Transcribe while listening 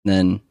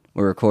Then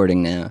we're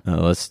recording now.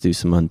 Let's do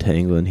some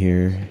untangling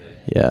here.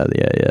 Yeah.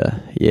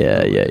 Yada.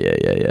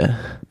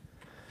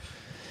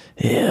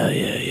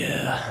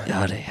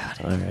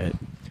 All right.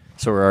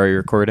 So are you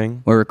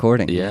recording? We're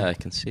recording. Yeah, I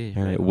can see.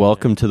 All right.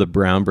 Welcome to the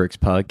Brown Bricks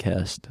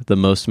podcast, the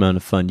most amount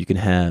of fun you can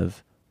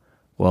have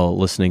while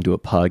listening to a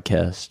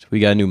podcast. We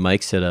got a new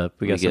mic set up.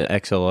 We got some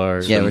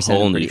XLRs. Yeah, Some we're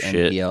sounding whole pretty new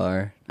shit,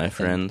 NPR. my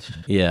friends.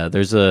 Yeah,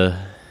 there's a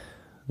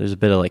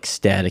bit of like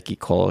staticky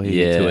quality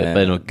to it,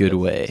 but in a good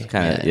way. It's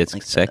kind of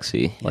like sexy.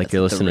 Yeah, Like it's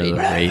you're like the listening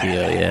to the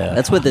radio. Yeah,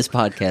 That's what this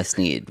podcast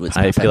needs.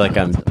 I feel like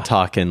I'm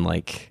talking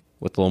like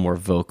with a little more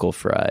vocal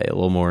fry, a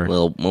little more a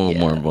little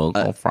more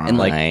vocal, and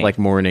like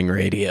morning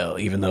radio,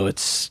 even though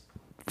it's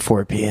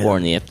 4 p.m. 4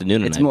 in the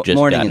afternoon, It's and I've just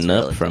morning is gotten up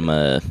relative. from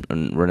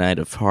a night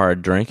of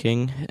hard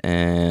drinking,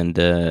 and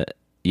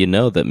you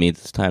know that means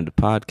it's time to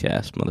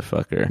podcast,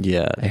 motherfucker.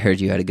 Yeah, I heard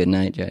you had a good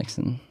night,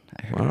 Jackson.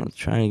 Well,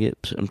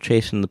 I'm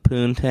chasing the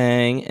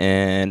poontang,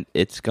 and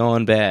it's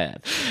going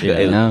bad.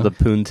 No, the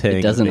poontang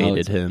it doesn't evaded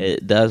always- him.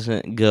 It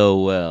doesn't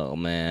go well,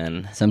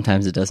 man.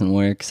 Sometimes it doesn't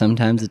work.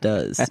 Sometimes it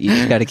does. You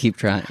just got to keep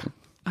trying.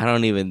 I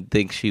don't even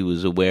think she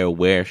was aware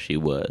where she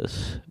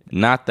was.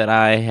 Not that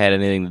I had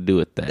anything to do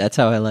with that. That's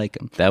how I like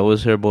them. That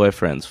was her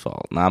boyfriend's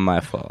fault, not my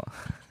fault.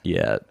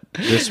 Yeah,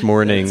 this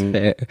morning,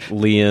 Fair.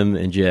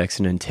 Liam and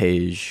Jackson and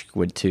Tage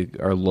went to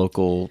our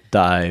local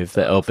dive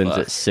that opens fuck,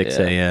 at 6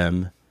 yeah.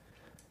 a.m.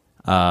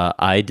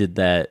 I did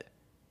that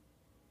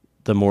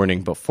the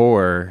morning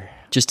before,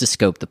 Just to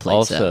scope the place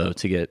also out.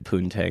 to get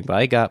poontang, but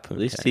I got poontang. At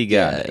least he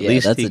got it. At yeah,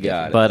 least that's he a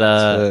got it.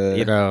 But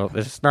you know,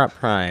 it's not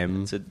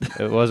prime.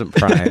 It wasn't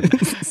prime.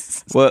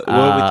 What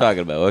are we talking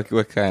about?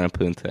 What kind of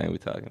poontang are we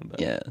talking about?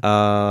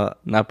 Yeah.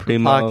 Not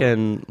primo.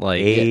 Talking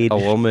like Aid. a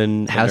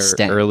woman How in her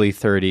stank- early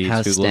 30s how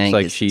who looks stank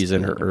like is she's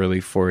in her this?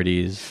 early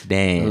 40s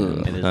Damn,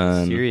 and is a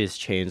son. serious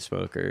chain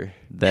smoker.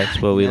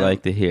 That's what we Yeah.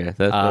 like to hear.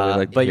 That's what we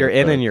like to but hear. you're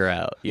in and folks. you're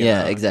out. you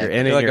Yeah, know? exactly. You're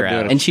in I feel and like you're I'm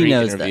doing out. a And she freak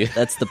knows interview. that.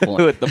 That's the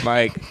point. With the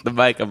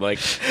mic, I'm like,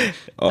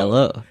 oh,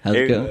 Hello. How's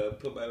here it you going? go.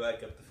 Put my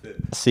mic up to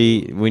fit.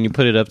 See, when you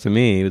put it up to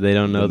me, they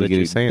don't know that You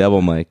you're get saying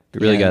double mic. You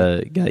really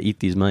Yeah. gotta eat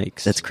these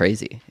mics. That's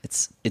crazy.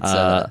 It's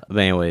But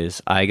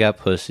anyways, I got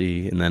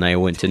pussy, and then I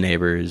went to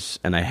Neighbors,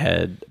 and I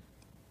had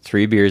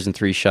 3 beers and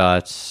 3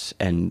 shots,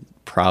 and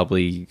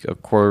probably a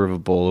quarter of a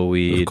bowl of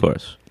weed. Of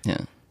course, yeah.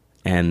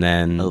 And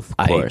then Of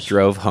I course.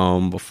 drove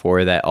home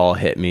before that all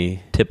hit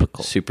me.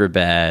 typical. Super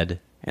bad,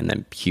 and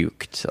then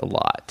puked a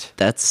lot.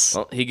 That's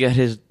Well, he got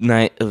his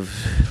night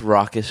of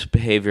raucous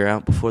behavior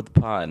out before the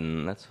pod,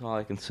 and that's all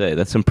I can say.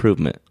 That's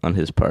improvement on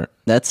his part.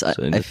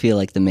 I feel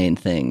like the main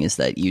thing is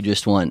that you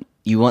just want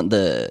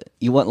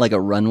like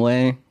a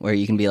runway where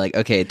you can be like,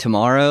 okay,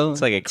 tomorrow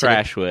It's like a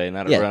crash way,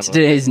 not a Yeah, runway.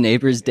 today's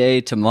Neighbor's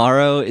Day.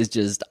 Tomorrow is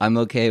just I'm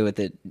okay with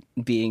it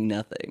being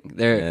nothing.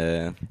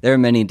 There are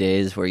many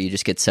days where you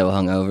just get so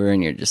hungover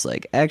and you're just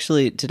like,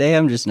 actually, today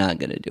I'm just not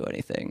gonna do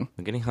anything.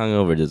 Getting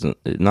hungover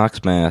it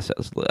knocks my ass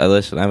out.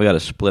 Listen, I've got a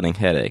splitting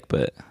headache,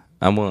 but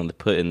I'm willing to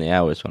put in the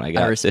hours when I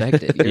got I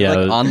respect it. You're Yeah,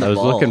 like on the I was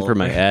ball. looking for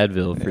my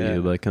Advil for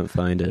you, but I couldn't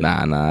find it.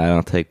 Nah, I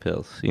don't take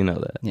pills. You know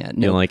that. Yeah,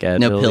 You don't like Advil?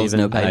 no pills, even?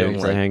 no I don't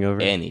powders. for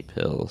hangover. Any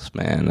pills,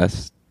 man.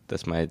 That's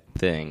my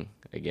thing,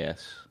 I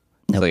guess.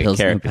 No It's like pills,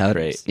 a no character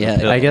powders. trait. No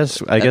Yeah.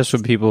 pills. I guess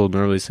when people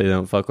normally say they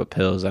don't fuck with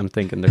pills, I'm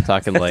thinking they're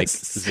talking like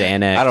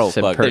Xanax I don't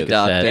and fuck with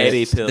Percocet.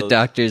 Any The pills.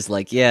 doctor's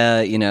like,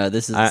 yeah,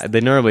 this is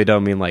They normally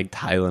don't mean like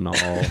Tylenol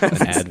and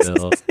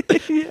Advil.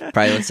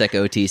 Prilosec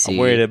OTC. I'm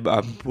worried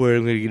I'm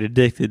going to get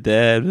addicted to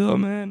Advil,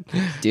 man.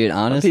 Dude,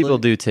 honestly, People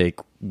do take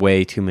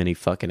way too many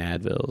fucking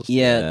Advils.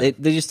 Yeah,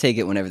 they just take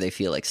it whenever they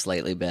feel like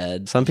slightly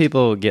bad. Some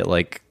people get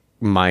like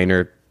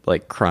minor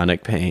like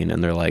chronic pain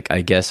and they're like,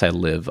 I guess I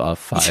live off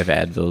 5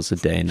 Advils a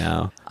day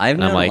now. I've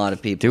And I'm known like, a lot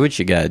of people. do what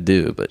you gotta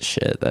do, but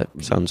shit, that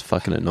sounds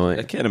fucking I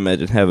annoying. can't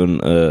imagine having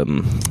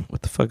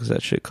what the fuck is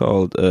that shit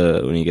called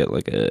when you get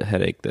like a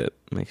headache that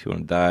makes you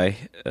want to die?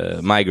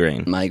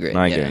 Migraine.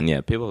 Migraine,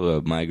 Yeah. People who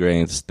have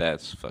migraines,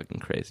 that's fucking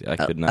crazy. I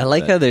could not. I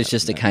like that how there's happen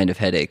just a to me. kind of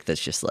headache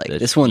that's just like That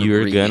this one you're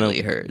really gonna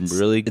hurts.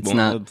 Really, it's want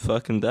not. to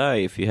fucking die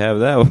if you have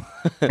that one.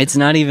 It's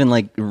not even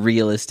like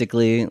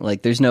realistically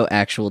like there's no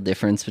actual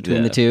difference between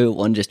Yeah. the two.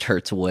 One just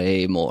hurts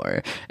way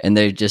more, and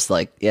they're just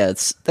like, yeah,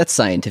 that's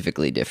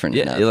scientifically different.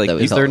 Yeah, enough like, that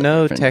we Is call there it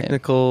no different name.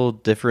 technical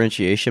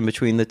differentiation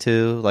between the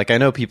two? Like I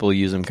know people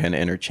use them kind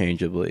of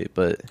interchangeably,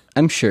 but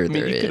I'm sure I mean,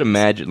 there you is. could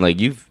imagine like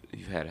you've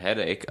had a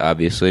headache,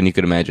 obviously, and you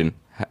could imagine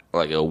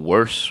like a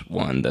worse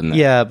one than that.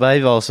 yeah, but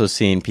I've also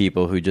seen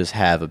people who just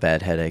have a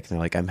bad headache and they're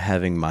like, I'm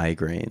having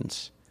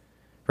migraines.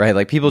 Right?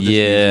 Like people just use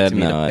it to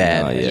mean a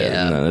bad headache.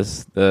 Yeah.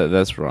 no,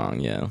 that's wrong.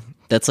 Yeah,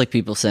 That's like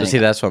people saying, But see,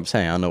 that's what I'm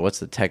saying. I don't know what's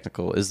the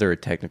technical. Is there a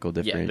technical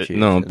differentiation?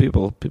 no,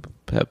 people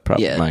have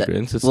proper yeah,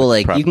 migraines. It's well,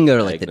 like proper you can go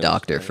to like the diagnosed.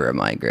 doctor for a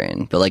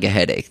migraine, but like a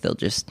headache, they'll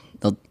just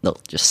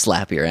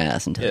slap your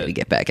ass and tell you to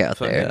get back out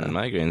Fucking there.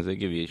 migraines, they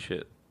give you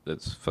shit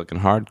that's fucking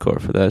hardcore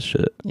for that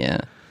shit.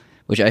 Yeah.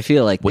 Which I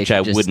feel like Which they I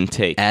should just- wouldn't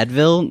take.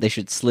 Advil, they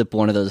should slip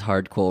one of those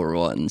hardcore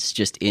ones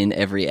just in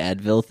every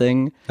Advil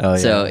thing. Oh,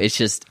 So yeah. it's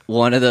just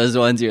one of those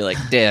ones you're like,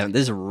 damn,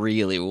 this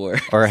really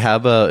works. Or how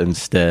about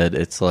instead,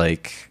 it's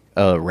like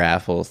a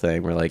raffle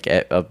thing where like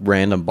a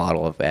random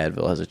bottle of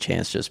Advil has a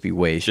chance to just be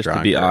way Just stronger.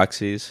 to be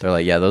oxys. They're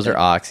like, yeah, those are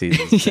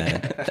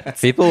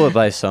oxys. People would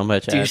buy so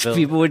much Dude, Advil.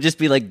 people would just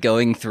be like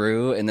going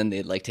through, and then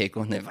they'd like take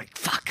one. They're like,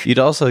 "Fuck." You'd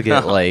also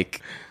get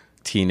like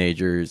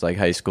teenagers, like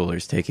high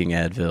schoolers, taking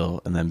Advil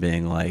and then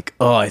being like,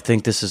 "Oh, I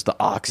think this is the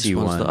oxy This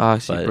one's one." the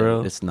oxy, but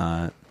bro. It's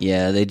not.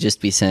 Yeah, they'd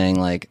just be saying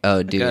like,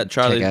 "Oh, dude, Got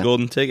Charlie's check out.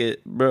 golden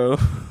ticket, bro.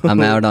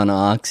 I'm out on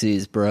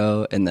oxys,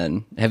 bro." And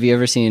then, have you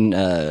ever seen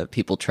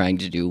people trying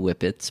to do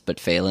whippets but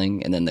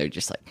failing? And then they're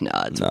just like,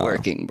 "Nah, it's No.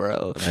 working,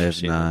 bro."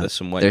 There's not. That's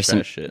some white There's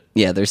trash some shit.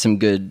 Yeah, there's some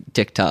good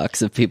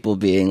TikToks of people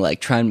being like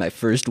trying my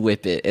first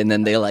whippet, and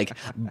then they like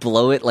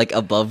blow it like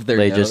above their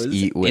They nose just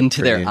eat whipped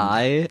into their cream.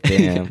 eye.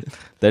 Damn.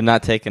 They're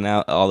not taking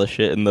out all the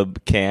shit in the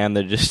can.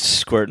 They're just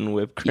squirting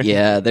whipped cream.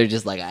 Yeah, they're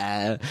just like,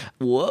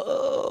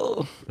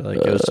 whoa. Like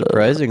it was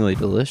surprisingly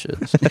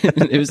delicious.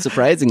 It was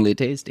surprisingly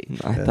tasty.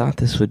 I thought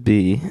this would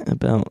be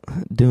about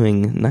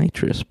doing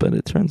nitrous, but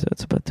it turns out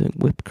it's about doing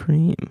whipped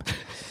cream.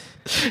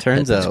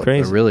 Turns That's out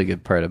crazy. the really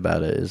good part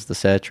about it is the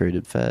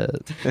saturated fat.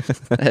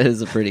 That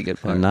is a pretty good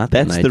part. Not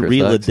That's the nitrous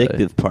real oxide.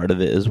 addictive part of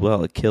it as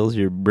well. It kills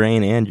your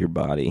brain and your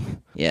body.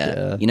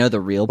 Yeah. You know the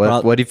real What,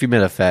 problem? what if you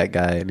met a fat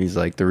guy and he's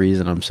like, the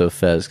reason I'm so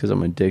fat is because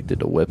I'm addicted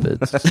to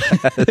whippets.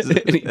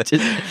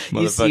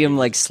 You see him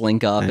like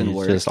slink off And and he's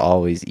work. just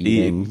always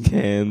eating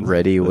cans.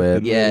 Ready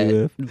Whip.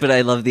 Yeah, but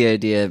I love the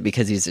idea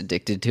because he's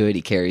addicted to it.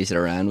 He carries it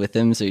around with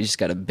him, so he's just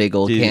got a big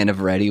old Dude, can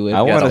of Ready Whip.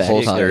 I want got to a see a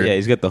back guy. pocket. Yeah,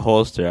 he's got the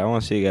holster. I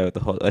want to see a guy with the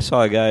holster. I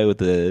saw a guy with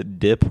the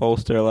dip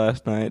holster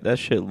last night. That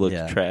shit looked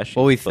Yeah. trashy.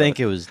 Well, we as fuck. think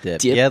it was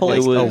dip. Dip He had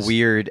like holster? a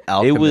weird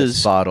alchemist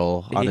was-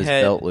 bottle on he his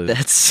had- belt loop.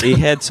 That's He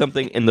had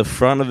something in the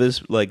front of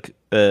his like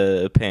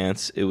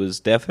pants. It was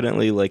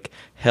definitely like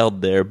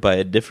held there by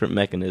a different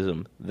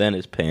mechanism than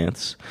his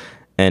pants,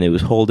 and it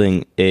was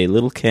holding a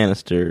little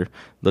canister.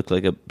 Looked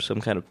like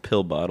some kind of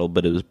pill bottle,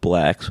 but it was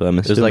black. So I'm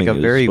It was assuming like a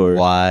very for,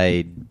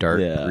 wide, dark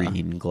Yeah.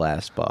 green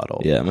glass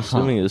bottle. Yeah, I'm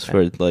assuming it was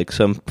for like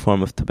some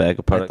form of tobacco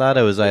I product. thought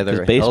it was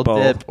either Because a hell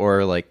baseball- dip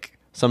or like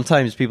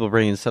sometimes people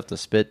bring in stuff to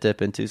spit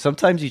dip into.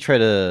 Sometimes you try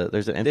to.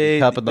 There's an empty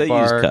cup in the they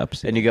use bar,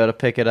 cups, and you go to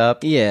pick it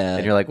up. Yeah.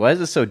 and you're like, "Why is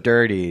this so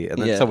dirty?" And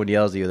then Yeah. someone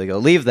yells at you. They go,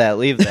 "Leave that,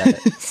 leave that."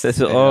 That's, And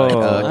you're like,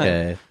 oh,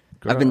 okay.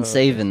 I've been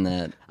saving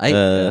that.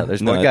 Yeah,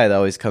 there's no, one guy that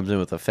always comes in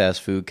with a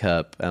fast food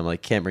cup. And I'm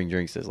like, can't bring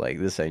drinks. He's like,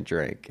 this ain't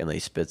drink, and then he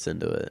spits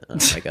into it. I'm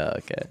like, oh,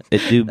 okay.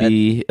 It do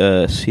be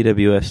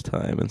CWS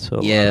time, and so a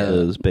lot Yeah, of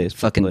those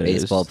baseball fucking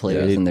players, baseball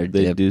players they, and their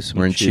they dip. do some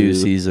We're in chew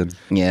season.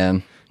 Yeah,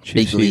 chew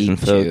big season, league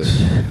chew.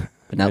 folks.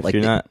 But not if like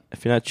you're the-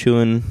 if you're not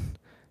chewing,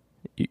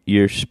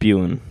 you're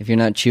spewing. If you're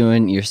not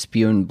chewing, you're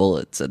spewing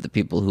bullets at the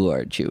people who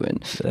are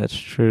chewing. That's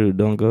true.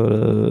 Don't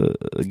go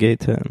to Gate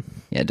 10.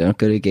 Yeah, don't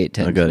go to Gate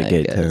 10. I'll go to tonight,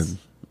 Gate guys. 10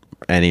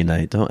 any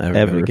night. Don't ever, go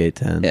Ever. to Gate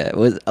 10. Yeah,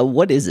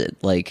 what is it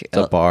like? It's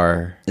a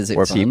bar is it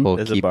where fun? people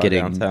There's a keep bar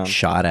getting downtown.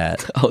 shot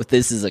at. Oh,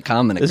 this is a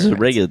common. This is a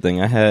occurrence. regular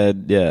thing. I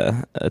had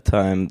a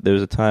time. There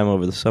was a time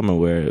over the summer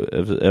where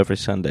it was every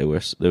Sunday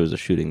where there was a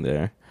shooting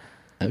there.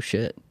 Oh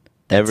shit!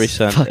 Every That's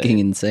Sunday. fucking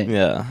insane.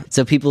 Yeah.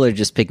 So people are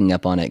just picking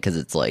up on it because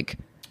it's like,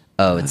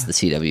 oh, it's the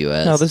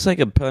CWS. No, there's like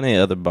a plenty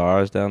of other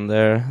bars down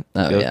there.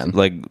 Oh, Go yeah.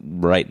 like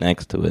right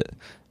next to it.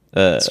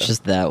 It's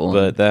just that one.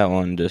 But that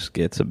one just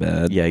gets a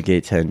bad. Yeah,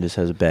 Gate 10 just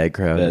has a bad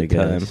crowd, I Bad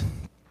guess. time.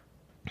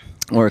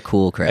 or a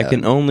cool crowd. I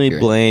can only You're-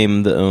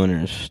 blame the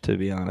owners, to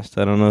be honest.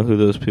 I don't know who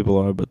those people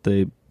are, but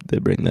they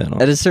bring that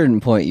on. At a certain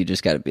point, you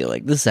just got to be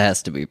like, this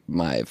has to be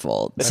my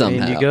fault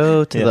somehow. I mean, you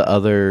go to Yeah. the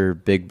other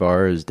big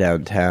bars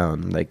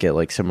downtown that get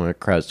like similar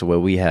crowds to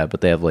what we have,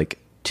 but they have like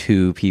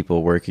 2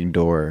 people working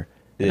door.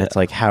 And Yeah. it's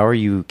like, how are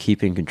you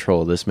keeping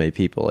control of this many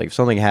people? Like, if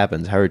something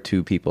happens, how are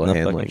 2 people No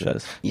handling fucking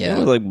this? shit. Yeah. It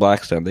was like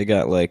Blackstone. They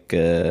got like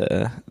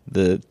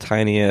the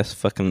tiny ass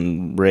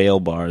fucking rail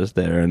bars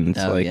there, and it's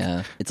Oh like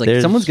yeah, it's like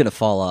there's- someone's gonna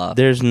fall off.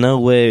 There's no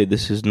way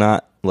this is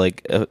not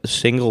like a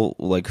single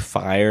like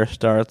fire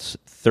starts.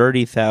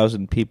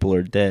 30,000 people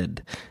are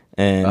dead,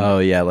 and Oh,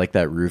 yeah, like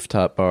that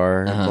rooftop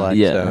bar in Uh-huh.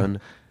 Blackstone.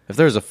 If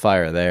there was a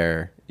fire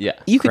there, yeah,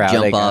 You could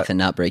crowding jump off out- and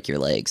not break your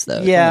legs,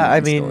 though. yeah, I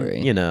Different mean,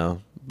 story. you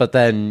know, but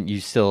then you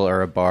still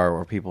are a bar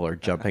where people are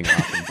jumping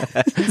off.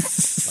 And,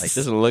 like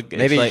doesn't look.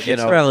 maybe, it's like, you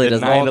it's know, probably the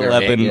doesn't look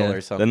 9/11 angle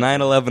or something. the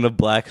 9/11 of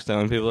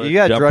Blackstone. People are you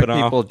got drunk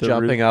jumping people off the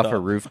jumping off a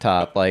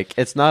rooftop. rooftop. Like,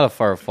 it's not a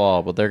far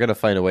fall, but they're going to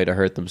find a way to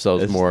hurt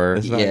themselves It's- more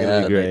it's not gonna be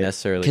than they great.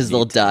 necessarily because they'll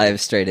need to. dive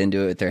straight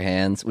into it with their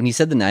hands. When you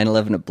said the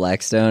 9/11 of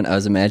Blackstone, I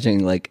was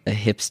imagining like a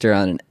hipster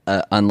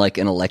on like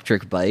an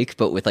electric bike,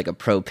 but with like a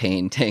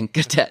propane tank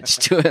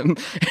attached to him,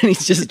 and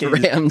he's just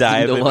rammed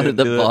diving into one of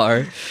the into it.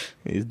 bar.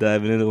 He's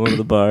diving into one of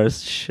the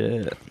bars.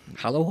 Shit,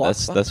 Hello,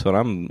 that's what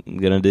I'm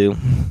gonna do.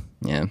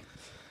 yeah,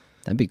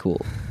 that'd be cool.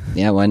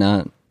 Yeah, why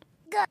not?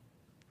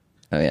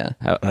 Oh yeah.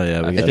 How, Oh,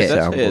 yeah, we got Okay. a That's it.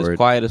 soundboard. It's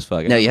quiet as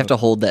fuck. No, you have to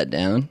hold that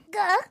down,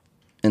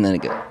 and then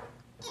it goes.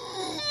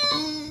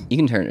 You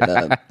can turn it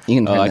up. You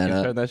can turn Oh, I that can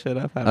up. turn that shit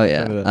up. How do Oh I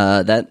yeah, turn it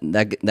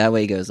up? that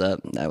way goes up.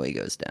 That way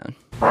goes down.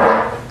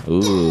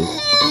 Ooh,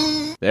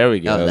 there we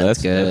go. Oh,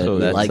 that's good. what we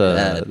That's like. like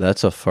that.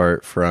 That's a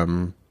fart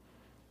from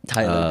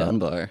Tyler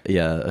Dunbar.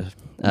 Yeah.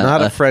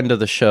 Not a friend of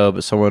the show,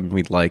 but someone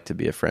we'd like to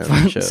be a friend of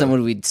the show.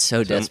 Someone we'd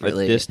so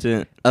desperately...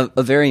 distant...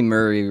 A very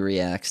Murray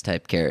Reacts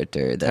type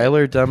character.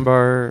 Tyler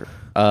Dunbar,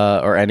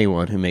 or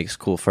anyone who makes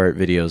cool fart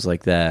videos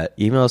like that,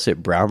 email us at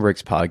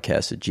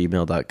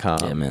brownbrickspodcast@gmail.com.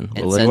 Yeah, man.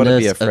 And send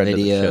us a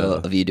video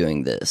of you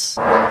doing this.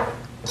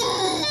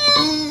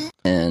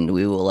 And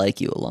we will like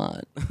you a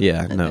lot.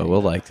 Yeah, no,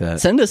 we'll like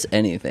that. Send us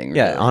anything.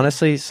 Yeah, really.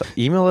 honestly,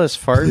 email us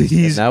farts.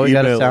 Please Now we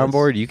got a email us.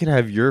 soundboard. You can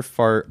have your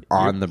fart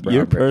on the Brown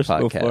your Bricks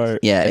personal podcast. fart.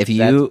 Yeah, if That's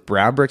you...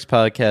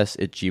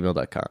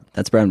 brownbrickspodcast@gmail.com.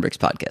 That's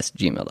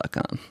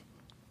brownbrickspodcast@gmail.com.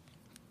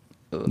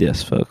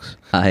 Yes, folks.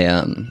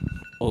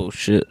 Oh,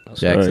 shit.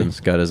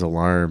 Jackson's got his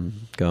alarm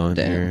going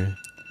Damn. here.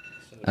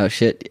 Oh,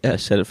 shit. I Yeah.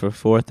 set it for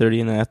 4:30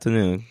 in the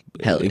afternoon.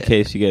 Hell in yeah.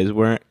 case you guys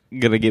weren't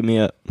going to get me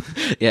up.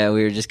 Yeah,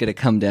 we were just going to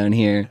come down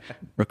here,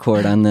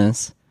 record on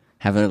this,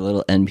 have a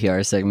little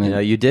NPR segment. You know,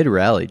 you did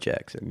rally,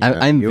 Jackson. You know,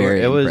 I'm you were-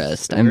 very it was-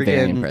 impressed. we I'm were very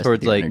getting impressed towards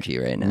with your like energy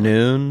right now.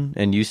 noon,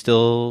 and you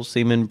still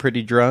seeming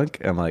pretty drunk.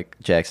 I'm like,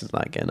 Jackson's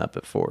not getting up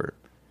at 4.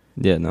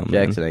 Yeah, no, man.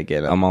 Jackson ain't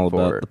getting up I'm all at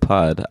 4. about the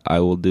pod. I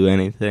will do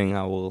anything.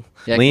 I will...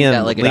 Jackson's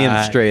got like a-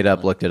 Liam straight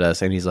up looked at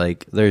us and he's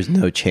like, "There's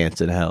no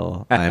chance in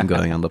hell I'm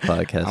going on the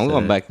podcast. I'm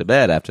going today." back to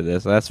bed after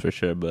this, that's for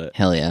sure. But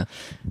Hell yeah.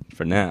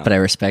 for now... But I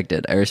respect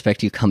it. I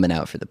respect you coming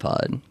out for the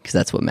pod, because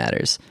that's what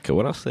matters. Okay,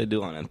 what else do they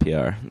do on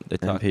NPR? They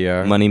talk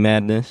NPR? Money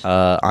Madness.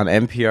 On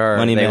NPR,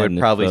 Money they would Madness,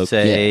 probably folks.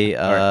 say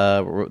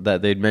Yeah.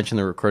 that they'd mention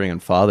the recording on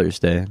Father's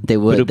Day. They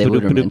would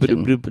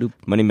mention...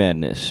 Money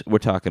Madness. We're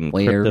talking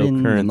Where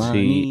in the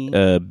cryptocurrency.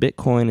 money?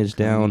 Bitcoin is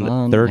down Come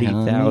on,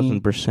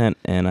 30,000%,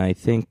 and I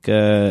think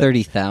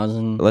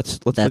 30,000. let's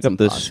look That's up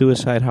the impossible.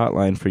 suicide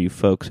hotline for you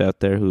folks out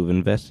there who've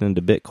invested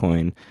into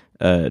Bitcoin.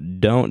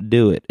 Don't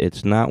do it.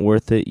 It's not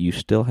worth it. You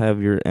still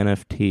have your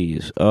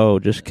NFTs. Oh,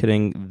 just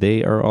kidding.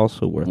 They are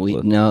also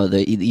worthless.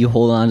 You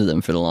hold on to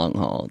them for the long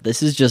haul.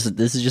 This is just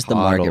the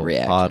market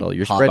reaction. Hodl.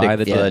 You're Hodl. spreading Buy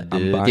the FUD, dip. I'm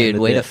dude. buying Dude,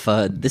 the way to dip.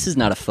 FUD. This is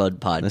not a FUD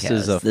podcast. This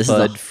is a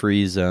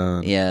FUD-free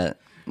zone. Yeah,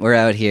 we're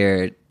out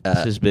here.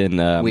 This has been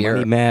we are-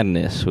 Money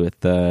Madness with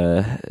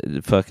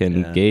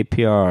fucking Gay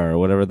PR or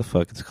whatever the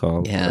fuck it's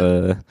called. Yeah.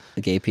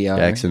 The gay PR.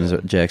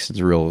 Jackson's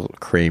a real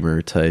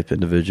Kramer type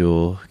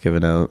individual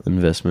giving out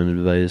investment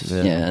advice.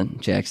 Yeah,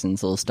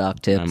 Jackson's little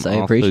stock tips.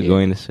 I'm I appreciate also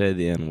going it. to say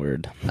the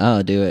N-word.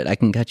 Oh, do it. I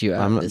can cut you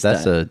out this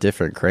That's time. a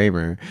different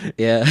Kramer.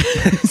 Yeah.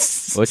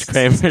 Which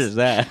Kramer is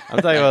that? I'm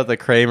talking about the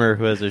Kramer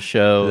who has a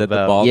show Is that the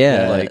about bald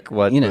Yeah. like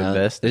what you to know,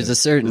 invest there's in. a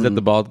certain... Is that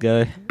the bald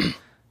guy?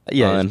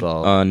 Yeah, on, he's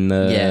bald. On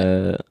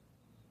Yeah.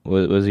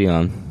 what was he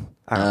on?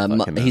 I don't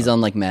fucking know. he's on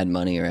like Mad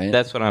Money, right?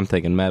 That's what I'm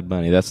thinking. Mad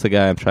Money. That's the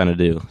guy I'm trying to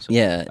do. So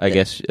yeah. I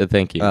guess.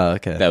 Thank you. Oh,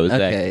 okay. That was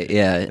Okay,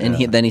 yeah. And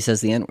then he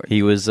says the N-word.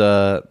 He was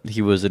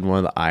in one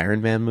of the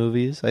Iron Man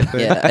movies, I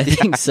think. Yeah, I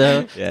think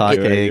so. Yeah,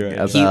 Talking you're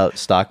right. about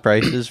stock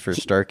prices for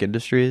Stark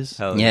Industries.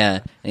 Hell Yeah,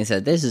 and he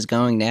said, "This is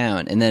going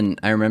down." And then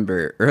I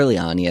remember early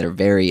on, he had a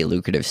very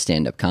lucrative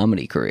stand-up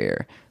comedy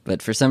career,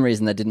 but for some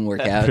reason that didn't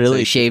work out. So Really?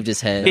 he shaved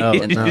his head. Oh,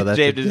 and no, that's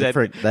a Shaved his head.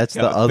 different. That's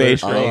the Got other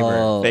facial- Kramer.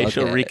 Oh,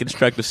 Facial okay.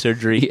 reconstructive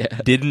surgery. Yeah.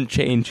 Didn't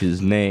change his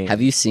name.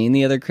 Have you seen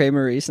the other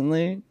Kramer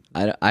recently?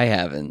 I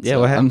haven't. Yeah, so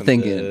what happened? I'm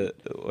thinking.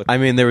 I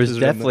mean, there was This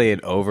is random. definitely an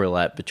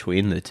overlap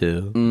between the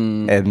two,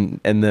 and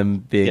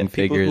them being Yeah,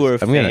 people figures. who are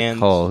I'm gonna fans-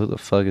 call. Who the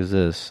fuck is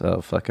this?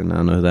 Oh, fucking! I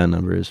don't know who that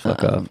number is.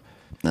 Fuck off.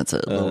 That's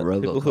a little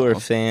robocall. people who are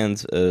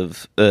fans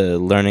of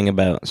learning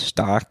about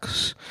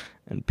stocks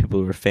and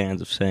people who are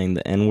fans of saying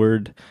the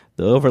N-word,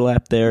 the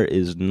overlap there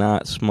is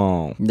not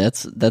small.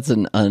 That's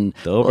an The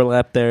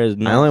overlap there is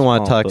not I only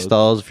want to small, talk folks.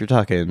 stalls if you're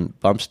talking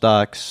bump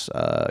stocks.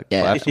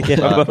 Yeah. collapsible Yeah,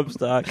 stock. bump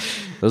stock.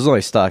 Those are the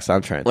only stocks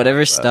I'm trying to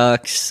whatever talk about.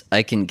 stocks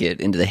I can get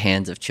into the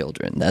hands of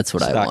children. That's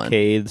what I want.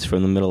 Stockades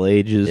from the Middle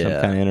Ages. I'm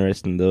Yeah. kind of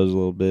interested in those a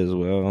little bit as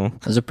well.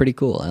 Those are pretty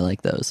cool. I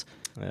like those.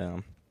 Yeah.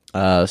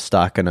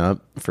 Stocking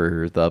up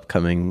for the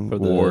upcoming For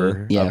the-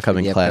 war, Yeah,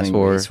 upcoming for the class upcoming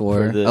war. race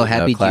war. For the- Oh,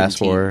 happy class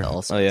Juneteenth war.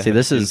 also. Oh, yeah. See,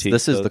 this is Juneteenth,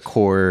 this is the folks.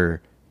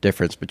 core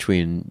difference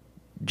between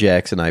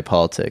Jax and I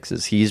politics.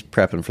 Is he's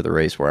prepping for the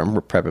race war. I'm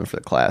prepping for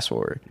the class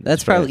war.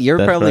 That's right. probably you're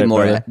That's probably right,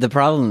 more. brother. The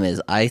problem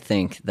is, I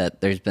think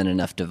that there's been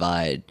enough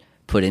divide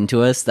put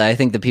into us that I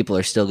think the people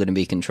are still going to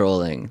be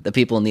controlling. The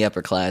people in the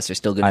upper class are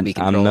still going to be I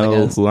controlling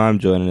know us. who I'm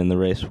joining in the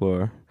race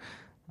war.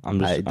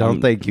 I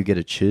don't think you get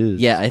to choose.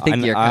 Yeah, I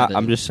think you're.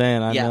 I'm just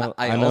saying. I Yeah, know.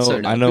 I I know. also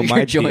know I know who my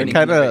you're joining. team.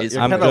 kind of Anyways,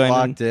 you're I'm kind of joining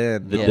locked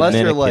in the unless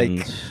you're like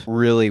Dominicans.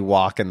 really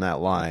walking that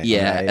line.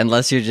 Yeah, right?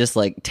 unless you're just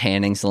like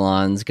tanning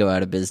salons go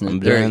out of business, I'm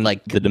or doing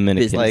like the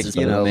Dominicans. like businesses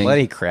you know booming.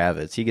 Lenny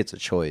Kravitz, he gets a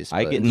choice.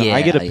 I but- get. Yeah,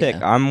 I get a pick.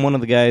 yeah. I'm one of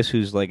the guys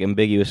who's like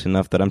ambiguous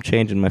enough that I'm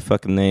changing my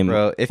fucking name.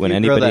 Bro, if when you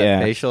grow anybody that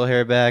asks. facial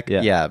hair back,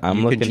 Yeah, I'm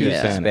you looking can choose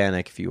Hispanic.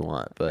 Hispanic if you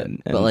want, but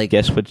And But, like-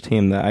 guess which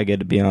team that I get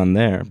to be on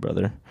there,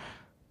 brother?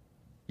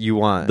 you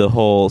want The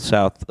whole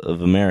South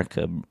of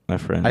America, my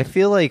friend. I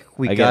feel like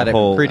we I got get it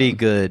whole, pretty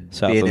good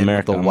South being in with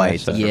America the on my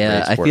whites. side. as the Yeah,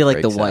 race I war feel like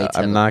the breaks whites out.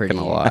 have I'm a not pretty-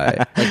 gonna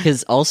lie.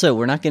 because also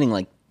we're not getting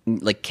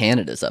like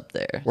Canada's up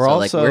there. We're So,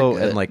 also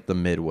good. in like the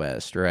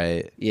Midwest,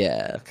 right?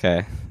 yeah.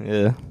 okay.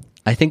 Yeah,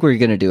 I think we're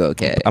gonna do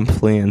okay. I'm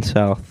fleeing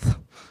south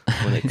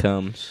when it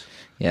comes.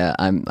 Yeah,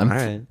 I'm All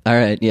right. all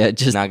right. Yeah,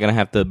 just Not gonna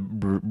have to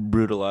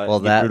brutalize. Well,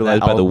 be that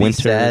brutalized by I'll the be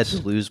winters. sad to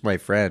lose my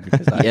friend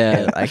because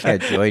Yeah. I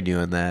can't join you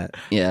in that.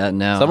 yeah.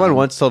 No, Someone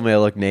once told me I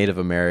look Native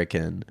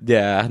American,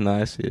 Yeah,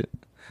 no, I see it.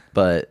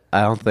 but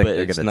I don't think But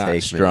they're it's going to not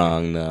take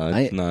strong. No,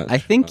 it's not. I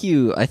think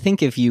you. I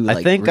think if you. me. Like,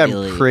 I think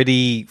really, I'm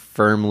pretty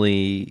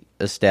firmly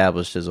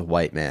established as a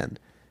white man.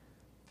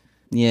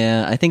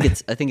 Yeah, I think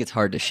it's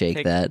hard to shake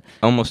Take that.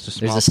 almost a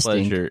There's small a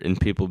stink. pleasure in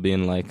people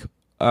being like,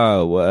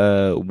 "Oh,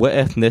 what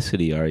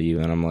ethnicity are you?"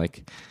 And I'm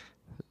like,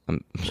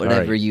 "I'm sorry,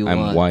 Whatever you I'm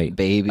want, white."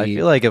 baby. I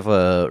feel like if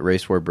a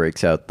race war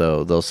breaks out,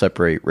 though, they'll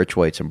separate rich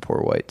whites and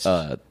poor whites.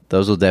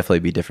 Those will definitely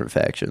be different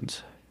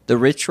factions. the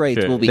rich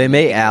rights Sure. will be. They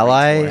may making the race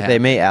ally. war They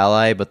happen. may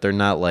ally, but they're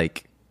not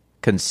like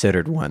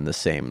considered one the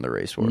same in the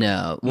race war.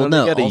 No, Well, well,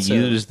 no. they gotta also,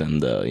 use them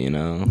though. You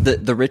know,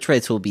 the rich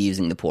rights will be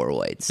using the poor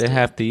whites. they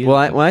have to use. Well,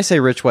 them. when I say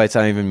rich whites,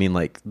 I don't even mean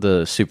like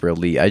the super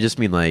elite. I just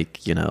mean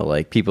like, you know,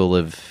 like people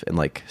live in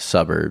like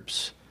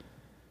suburbs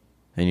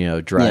and, you know,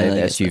 drive Yeah, I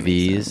guess that makes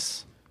SUVs.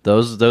 sense.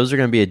 Those are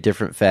going to be a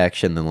different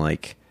faction than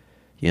like,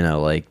 you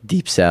know, like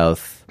deep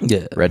south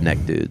Yeah.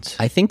 redneck dudes.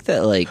 I think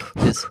that like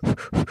this.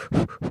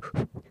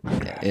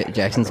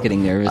 Jackson's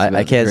getting nervous. I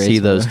about can't the see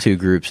race those war. two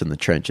groups in the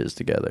trenches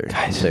together.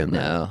 Guys, Saying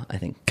that. No, I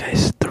think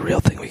Guys, the real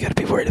thing we got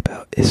to be worried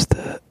about is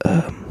the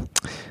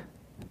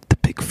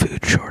big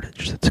food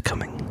shortage that's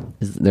coming.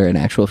 is there an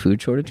actual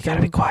food shortage? You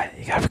gotta be quiet.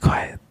 You gotta be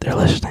quiet. They're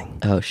listening.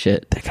 Oh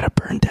shit! They're gonna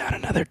burn down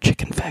another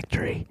chicken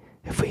factory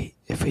if we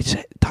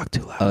talk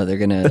too loud. Oh, they're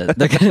gonna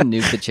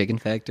nuke the chicken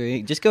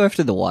factory. Just go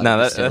after the water No,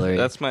 distillery.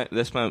 that's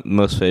my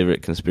most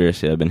favorite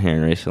conspiracy I've been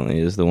hearing recently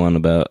is the one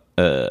about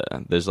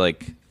there's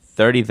like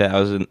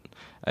 30,000.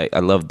 I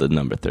love the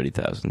number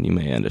 30,000. You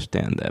may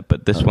understand that,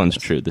 but this one's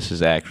true. This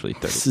is actually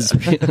This is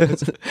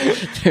 30,000.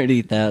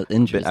 30,000.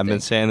 Interesting. I've been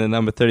saying the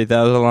number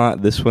 30,000 a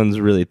lot. This one's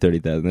really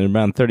 30,000. There are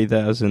around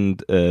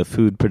 30,000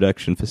 food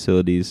production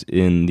facilities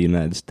in the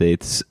United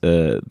States.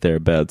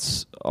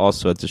 Thereabouts, all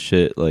sorts of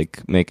shit,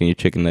 like making your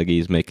chicken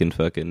nuggets, making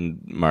fucking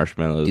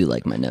marshmallows. I do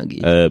like my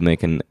nuggies.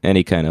 Making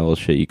any kind of old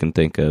shit you can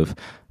think of.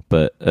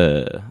 But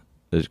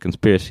there's a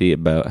conspiracy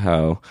about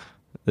how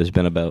there's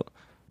been about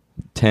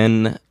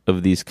 10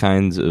 of these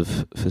kinds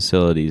of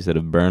facilities that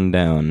have burned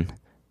down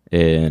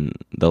in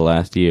the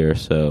last year or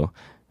so,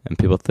 and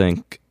people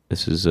think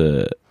this is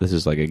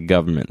like a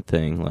government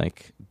thing,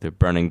 like they're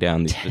burning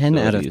down these 10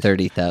 out of facilities.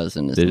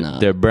 30,000 is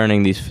not. They're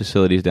burning these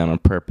facilities down on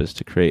purpose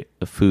to create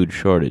a food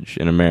shortage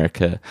in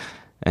America.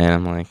 And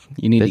I'm like,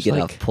 You need to there's get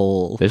like- off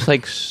poll. There's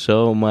like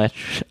so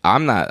much.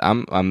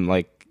 I'm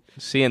like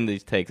seeing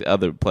these takes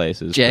other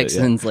places. but, yeah.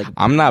 Jackson's like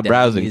I'm not down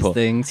browsing these poll.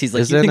 things. He's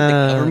like, you think the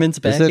government's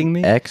backing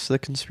me? X the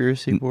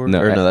conspiracy board?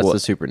 No, or no, that's well, the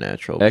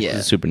supernatural. X Yeah.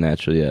 is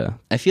supernatural, yeah.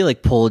 I feel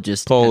like poll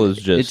Poll is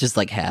just- it just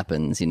like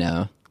happens, you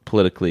know.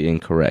 Politically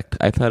incorrect.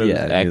 I thought it Yeah,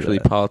 I was knew actually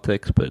that.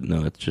 politics, but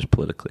no, it's just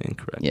politically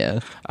incorrect. Yeah.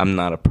 I'm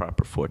not a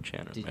proper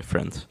 4chaner, my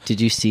friends.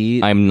 Did you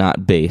see? I'm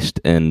not based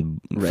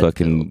and Red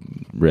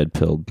fucking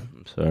red-pilled.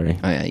 I'm sorry.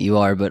 Oh yeah, you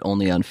are, but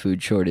only on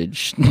food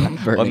shortage. Well,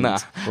 burnings. nah.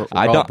 We're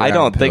I all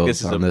don't think brown this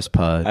is pills on a this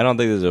pod. I don't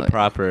think this is a Oh, yeah.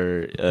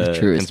 proper The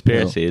truest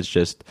conspiracy. It's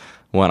just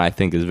one I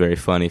think is very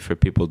funny for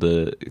people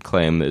to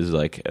claim is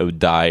like a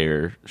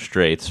dire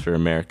straits for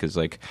America's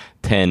like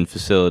 10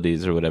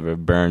 facilities or whatever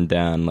burned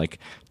down, like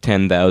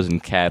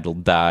 10,000 cattle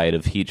died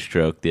of heat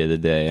stroke the other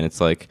day, and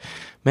it's like,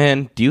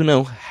 man, do you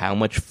know how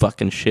much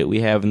fucking shit we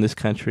have in this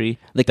country?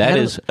 The That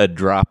cattle- is a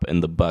drop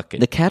in the bucket.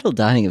 The cattle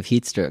dying of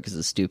heat stroke is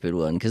a stupid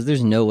one because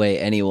there's no way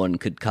anyone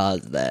could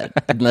cause that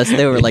unless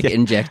they were like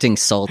injecting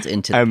salt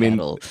into the I mean,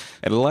 cattle.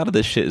 and a lot of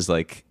this shit is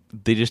like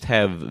they just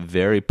have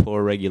very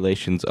poor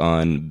regulations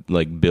on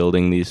like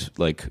building these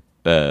like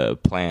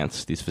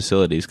plants, these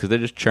facilities, because they're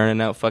just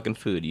churning out fucking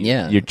food.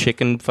 Yeah. Your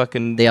chicken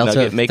fucking They also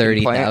nugget have making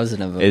 30,000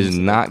 plant of them, is so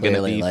they're not going to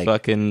clearly, be like,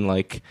 fucking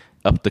like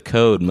up the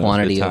code most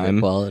Quantity of the over time.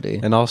 quality.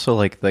 And also,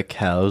 like, the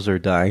cows are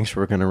dying,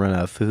 so we're going to run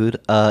out of food.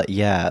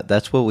 Yeah,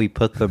 that's what we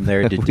put them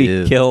there to We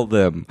do. kill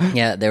them.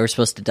 Yeah, they were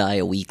supposed to die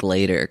a week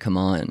later. Come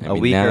on. A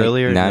mean, week now-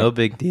 earlier, now- no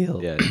big deal.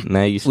 Yeah.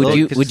 Now you Would still,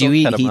 you could would you still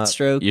eat cut 'em heat up.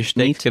 stroke? your steak's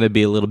meat? going to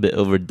be a little bit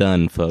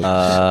overdone, folks.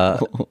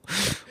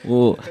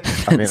 Ooh.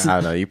 I mean, I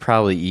don't know. You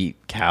probably eat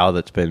cow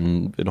that's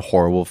been in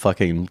horrible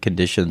fucking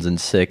conditions and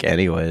sick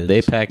anyways.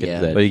 they package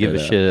Yeah. that. But you give a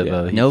up, shit yeah.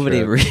 about heat Nobody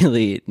stroke.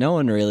 really, no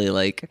one really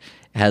like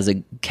has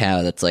a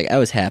cow that's like, I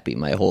was happy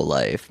my whole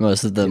life.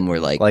 Most of them were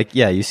like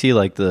Yeah, you see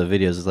like the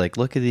videos. It's like,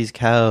 look at these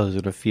cows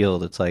in a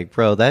field. It's like,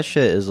 bro, that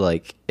shit is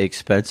like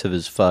expensive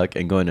as fuck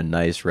and going to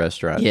nice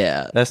restaurants.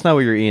 Yeah. That's not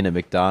what you're eating at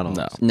McDonald's.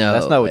 No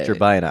That's not what way. you're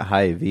buying at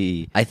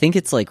Hy-Vee. I think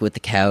it's like with the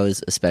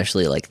cows,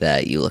 especially like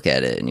that, you look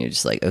at it and you're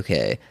just like,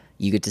 okay,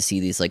 you get to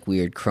see these like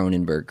weird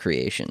Cronenberg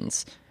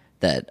creations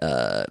that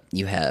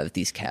you have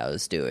these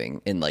cows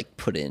doing and like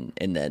put in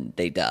and then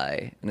they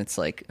die. And it's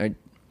like,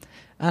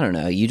 I don't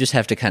know, you just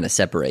have to kind of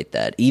separate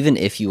that. Even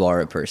if you are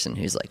a person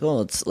who's like,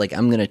 oh, it's like,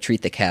 I'm going to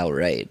treat the cow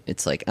right.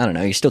 It's like, I don't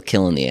know, you're still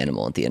killing the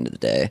animal at the end of the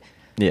day.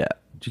 Yeah.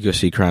 Did you go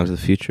see Crimes of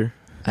the Future?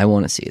 I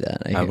want to see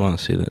that. I want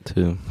to see that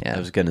too. Yeah. I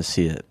was going to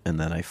see it, and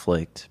then I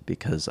flaked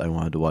because I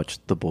wanted to watch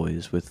The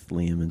Boys with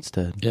Liam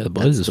instead. Yeah, The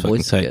Boys is The fucking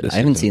Boys is tight. good. this I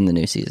haven't season. seen the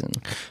new season.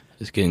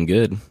 It's getting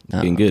good. It's Oh.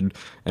 getting good.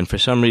 And for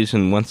some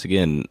reason, once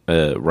again,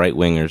 right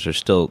wingers are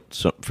still,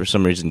 for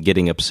some reason,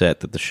 getting upset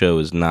that the show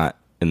is not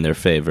in their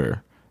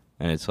favor.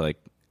 And it's like,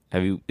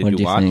 did What you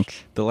do you watch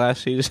think? the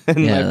last season?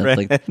 Yeah,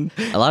 my that's friend?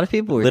 a lot of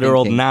people were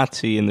Literal thinking,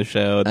 Nazi in the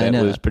show I that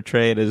know. was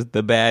portrayed as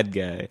the bad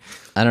guy.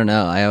 I don't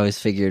know. I always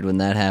figured when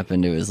that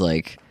happened, it was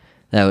like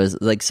that was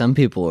like some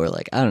people were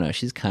like, I don't know,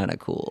 she's kind of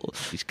cool.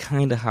 She's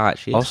kind of hot.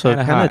 She's Also,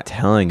 kind of kind of hot.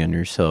 telling on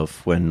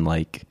yourself when,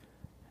 like,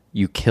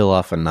 you kill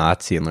off a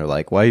Nazi and they're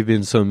like, why are you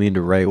being so mean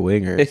to right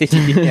wingers?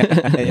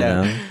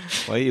 yeah. know?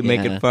 Why are you Yeah.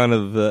 making fun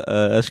of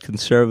us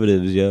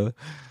conservatives, yo?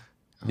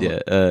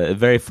 Yeah,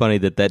 very funny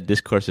that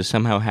discourse is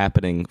somehow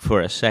happening for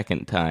a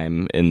second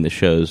time in the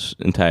show's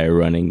entire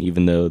running,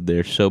 even though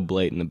they're so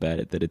blatant about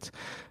it that it's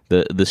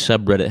the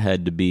subreddit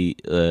had to be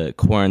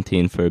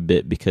quarantined for a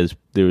bit because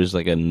there was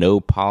like a no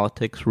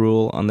politics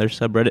rule on their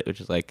subreddit, which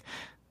is like,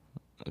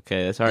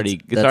 okay, it's already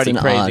an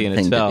crazy odd in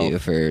thing itself. to do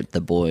for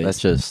the boys. That's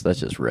just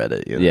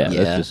Reddit. You know? Yeah,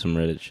 Yeah. that's just some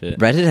Reddit shit.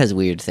 Reddit has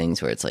weird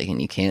things where it's like,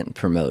 and you can't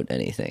promote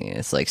anything. And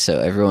it's like, so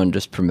everyone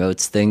just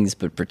promotes things,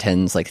 but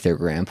pretends like their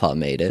grandpa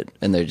made it.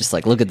 And they're just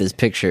like, look at this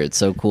picture. It's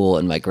so cool.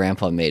 And my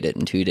grandpa made it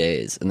in 2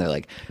 days. And they're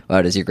like,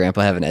 wow, does your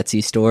grandpa have an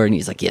Etsy store? And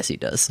he's like, yes, he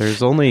does.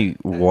 There's only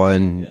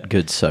one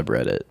good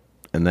subreddit,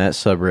 and that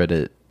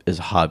subreddit is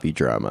hobby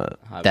drama.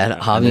 That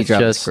And hobby it's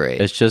drama is just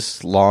great. It's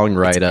just long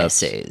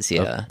write-ups essays,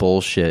 yeah. of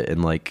bullshit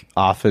and like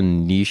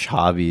often niche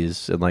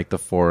hobbies in like the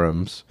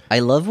forums. I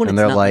love when And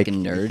it's they're not like, like a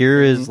nerd.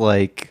 here thing. is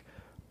like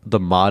the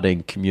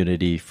modding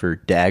community for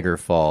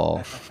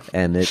Daggerfall,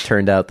 and it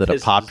turned out that a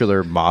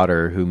popular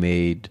modder who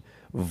made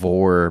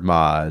Vor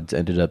mods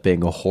ended up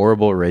being a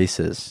horrible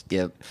racist.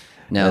 Yep.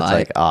 No, That's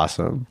like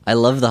awesome. I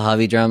love the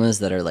hobby dramas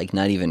that are like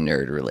not even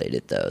nerd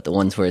related though. The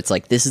ones where it's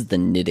like this is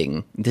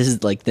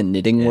like the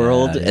knitting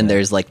world, yeah. and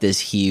there's like this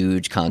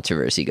huge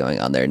controversy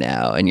going on there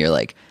now, and you're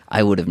like,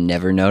 I would have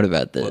never known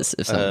about this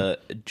if someone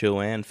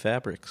Joanne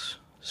Fabrics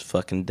is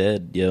fucking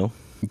dead, yo.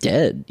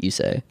 dead. You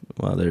say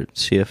Well, their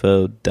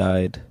CFO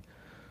died.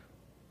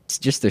 it's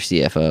just their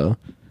CFO.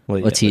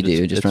 Well, What's he but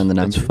do? Just run the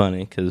numbers? It's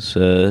funny because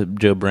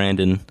Joe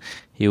Brandon,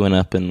 he went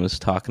up and was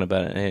talking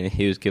about it, and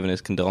he was giving his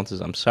condolences.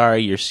 I'm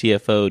sorry, your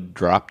CFO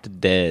dropped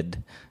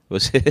dead.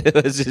 Was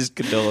his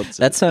condolences?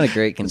 That's not a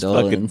great It's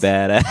fucking condolence.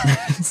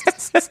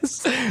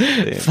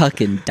 badass.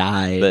 Fucking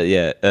died. But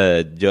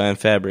yeah, Joanne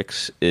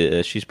Fabrics,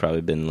 she's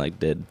probably been like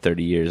dead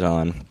 30 years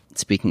on.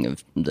 Speaking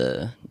of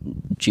the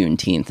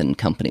Juneteenth and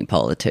company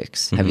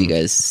politics, have you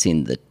guys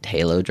seen the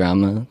Halo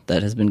drama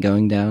that has been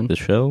going down? The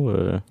show,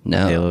 or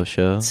No. Halo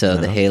show? So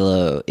the No.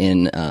 Halo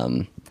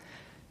in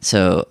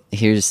so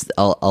here's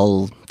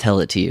I'll tell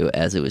it to you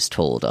as it was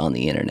told on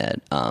the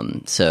internet.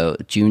 So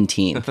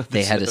Juneteenth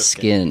they had a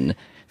skin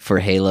for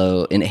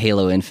Halo in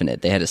Halo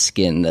Infinite. They had a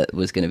skin that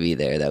was going to be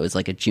there that was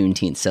like a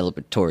Juneteenth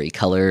celebratory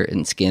color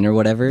and skin or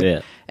whatever.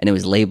 Yeah. And it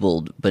was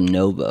labeled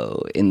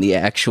Bonobo in the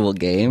actual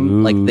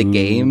game, like the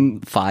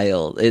game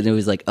file. And it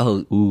was like,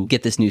 oh,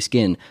 get this new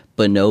skin,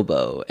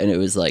 Bonobo. And it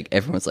was like,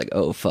 everyone's like,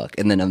 oh, fuck.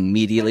 And then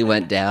immediately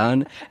went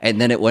down. And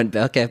then it went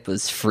back up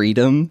as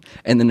Freedom.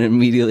 And then it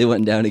immediately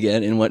went down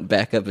again and went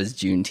back up as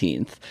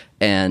Juneteenth.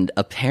 And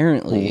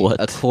apparently,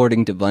 What?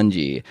 according to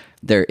Bungie,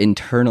 their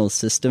internal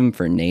system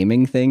for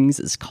naming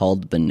things is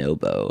called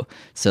Bonobo.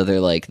 So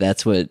they're like,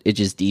 that's what it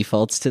just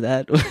defaults to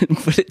that.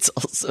 But it's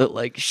also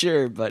like,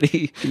 sure,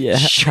 buddy. yeah.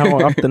 Sure.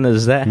 How often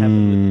does that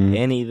happen with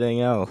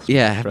anything else?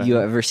 Yeah, have you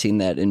ever seen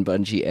that in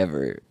Bungie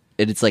ever?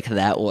 And it's like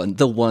that one,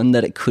 the one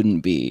that it couldn't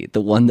be,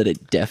 the one that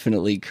it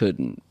definitely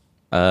couldn't.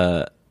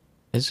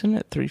 Isn't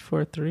it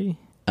 343?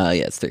 Yeah,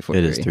 it's 343.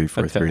 It is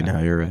 343 Okay. now,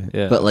 you're right.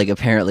 Yeah, But like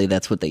apparently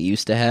that's what they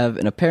used to have,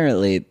 and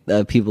apparently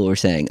people were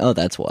saying, "Oh,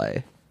 that's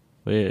why."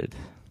 weird.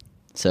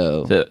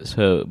 So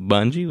So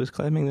Bungie was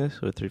claiming this,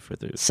 or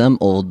 343? some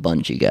old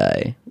Bungie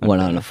guy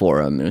went on a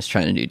forum and was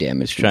trying to do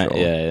damage control.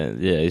 Yeah.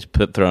 He's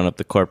throwing up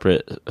the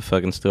corporate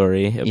fucking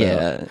story about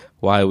Yeah.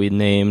 why we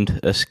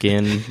named a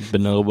skin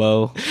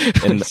Bonobo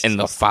in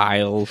the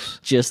files.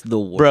 Just the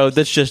worst. Bro,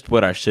 that's just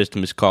what our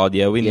system is called.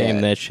 Yeah, we Yeah.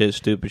 named that shit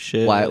stupid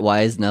shit.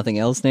 Why is nothing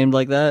else named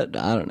like that?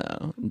 I don't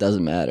know. It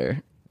doesn't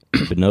matter.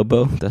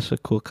 Bonobo? That's a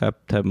cool type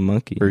of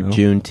monkey. For you know?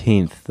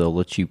 Juneteenth, they'll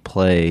let you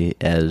play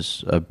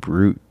as a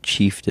brute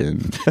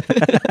chieftain.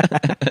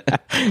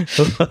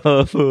 Just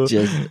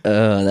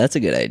that's a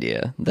good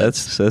idea. That's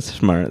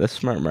smart. That's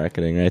smart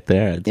marketing right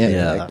there. I'd Yeah,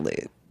 say. exactly.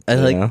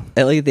 Yeah.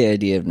 I like the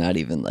idea of not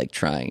even like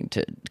trying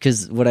to,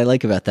 because what I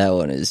like about that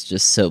one is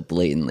just so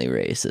blatantly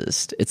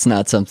racist. It's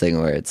not something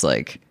where it's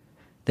like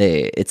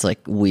it's like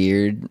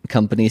weird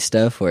company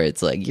stuff where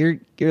it's like you're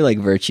like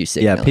virtue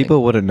signaling. Yeah,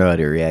 people wouldn't know how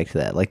to react to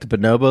that. Like the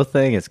Bonobo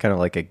thing, it's kind of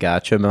like a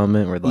gotcha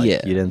moment where like,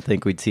 Yeah. you didn't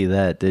think we'd see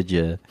that, did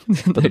you?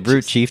 But the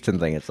brute chieftain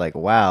thing, it's like,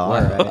 wow,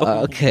 all right.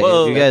 Okay,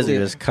 Whoa. You guys are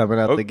just coming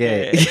out the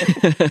gate.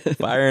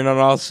 Firing on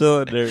all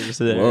cylinders.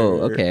 There.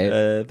 Whoa,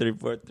 okay.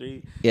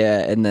 343.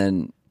 Yeah, and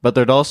then But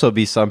there'd also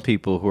be some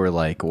people who are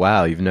like,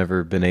 wow, you've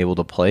never been able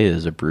to play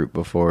as a brute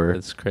before.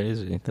 It's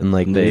crazy. And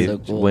like they so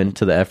cool. went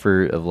to the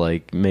effort of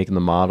like making the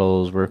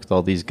models, work with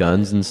all these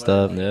guns and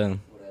stuff. Yeah.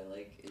 What I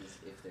like is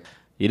if they're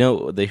You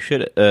know, they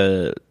should.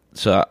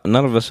 So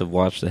none of us have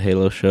watched the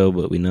Halo show,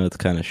 but we know it's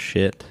kind of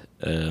shit.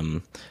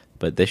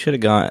 But they should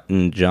have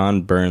gotten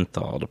John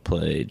Bernthal to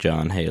play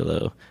John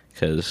Halo,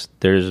 because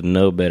there's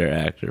no better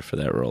actor for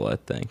that role, I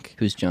think.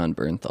 who's John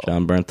Bernthal?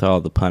 John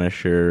Bernthal, The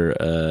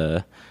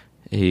Punisher.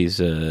 He's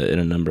in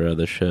a number of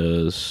other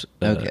shows.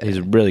 Okay. He's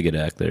a really good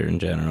actor in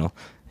general.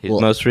 He's Well-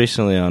 most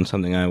recently on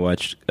something I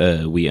watched,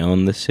 We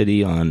Own the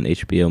City on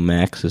HBO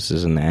Max. This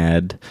is an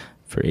ad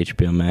for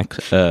HBO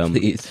Max.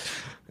 Please.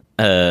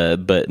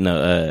 But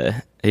no,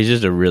 he's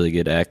just a really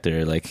good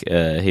actor. Like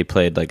he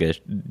played like a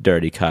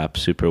dirty cop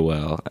super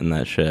well in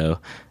that show,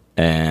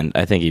 and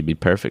I think he'd be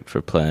perfect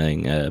for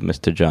playing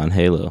Mr. John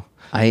Halo.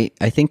 I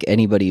think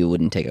anybody who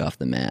wouldn't take off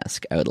the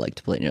mask, I would like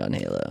to play John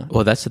Halo.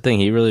 Well, that's the thing.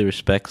 He really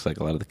respects like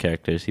a lot of the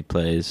characters he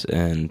plays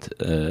and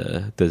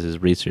does his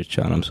research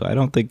on them. So I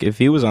don't think if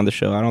he was on the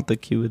show, I don't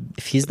think he would.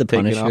 If he's the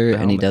take it off Punisher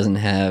the and he helmet. doesn't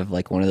have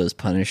like one of those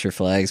Punisher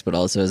flags, but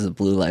also has the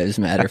Blue Lives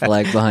Matter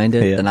flag behind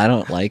it, Yeah. then I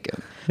don't like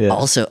him. Yeah.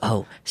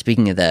 Also,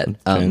 speaking of that,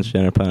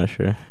 Transgender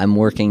Punisher. I'm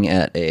working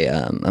at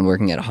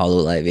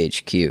HoloLive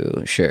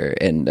HQ, sure,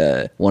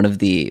 and one of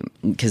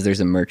because there's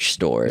a merch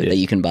store that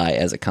you can buy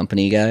as a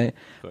company guy,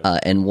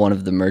 and one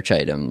of the merch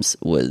items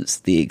was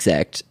the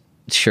exact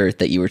shirt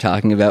that you were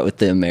talking about with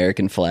the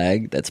American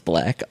flag that's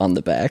black on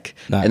the back,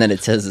 Nice. and then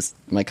it says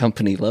my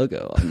company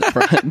logo on the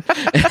front. And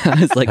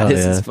I was like,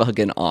 this is yeah.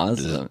 fucking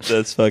awesome.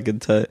 That's fucking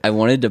tight. I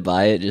wanted to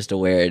buy it just to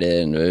wear it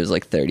in, but it was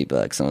like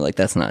 $30. And I'm like,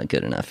 that's not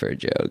good enough for a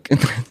joke.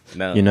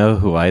 No, You know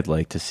who I'd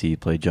like to see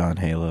play John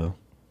Halo?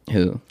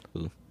 Who?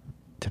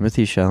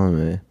 Timothy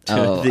Chalamet.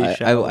 Oh,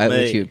 Timothy I wish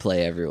Chalamet. he would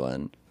play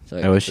everyone. So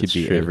I wish he'd That's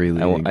be true. every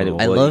leading I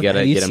role. I Well, you love. gotta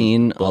Have you get him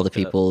seen all the bulked up.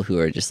 people who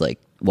are just like,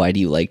 "Why do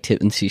you like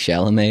Timothy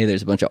Chalamet?"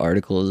 There's a bunch of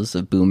articles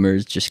of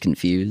boomers just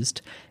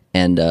confused,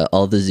 and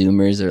all the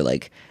Zoomers are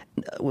like,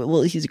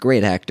 "Well, he's a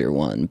great actor,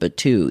 one, but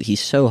two, he's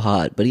so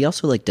hot, but he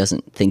also like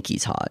doesn't think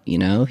he's hot. You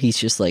know, he's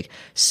just like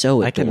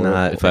so I adorable."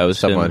 cannot. If I was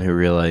someone him- who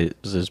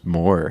realizes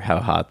more how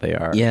hot they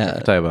are. Yeah.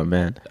 Talk about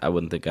men. I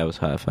wouldn't think I was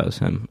hot if I was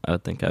him. I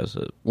would think I was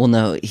a. Well,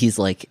 no, he's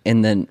like,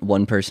 and then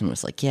one person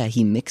was like, "Yeah,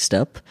 he mixed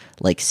up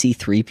like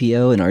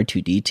C-3PO and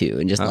R2-D2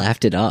 and just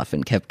laughed it off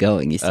and kept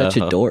going. He's such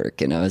a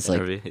dork." And I was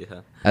like,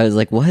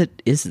 yeah. "What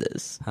is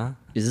this? Huh?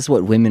 Is this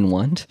what women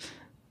want?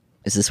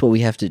 Is this what we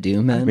have to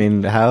do, man?" I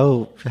mean,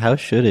 how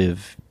should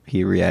have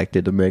he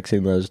reacted to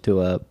mixing those two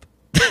up?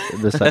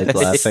 Besides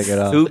laughing it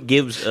off. Who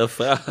gives a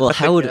fuck? well,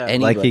 how would anybody?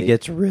 Like he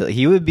gets really,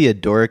 he would be a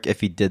dork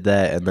if he did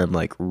that and then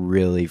like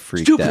really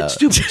freaked out.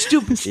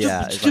 stupid.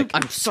 Yeah, it's like,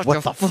 I'm such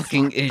a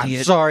fucking idiot.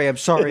 I'm sorry. I'm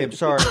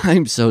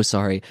so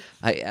sorry.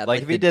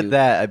 Like if he did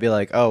that, I'd be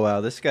like, oh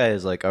wow, this guy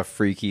is like a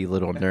freaky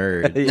little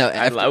nerd. No,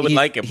 I would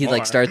like him He more.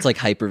 like starts like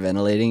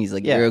hyperventilating. He's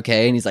like, Yeah. "You're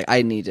okay," and he's like,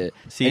 "I need to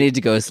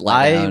go I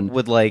lie down."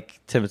 would like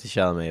Timothy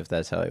Chalamet if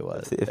that's how he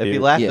was. If If he he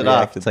laughed it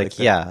off, reacted it's like, like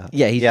that. yeah,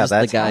 Yeah, he's just the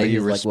that's guy how you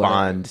who's like,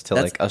 respond whatever. to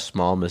That's- like a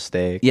small mistake.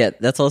 Yeah,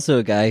 that's also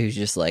a guy who's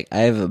just like, "I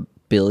have $1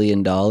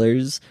 billion.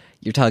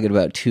 You're talking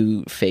about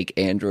 2 fake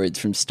androids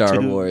from Star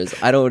Two Wars.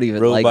 I don't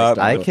even like robot-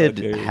 Star I Wars. could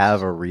Okay.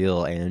 have a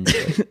real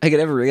android. I could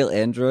have a real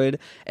android,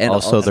 and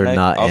Also, they're I-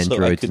 not also, I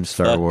androids could in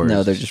Star fuck- Wars.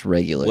 no, they're just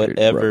regular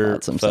Whatever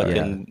robots. I'm sorry.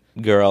 fucking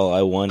girl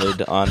I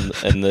wanted on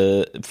in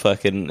the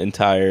fucking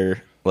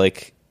entire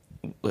like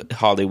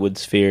Hollywood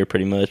sphere,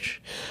 pretty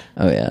much.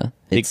 Oh yeah,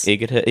 He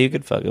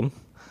could fuck him.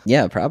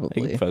 yeah, He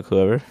probably. could fuck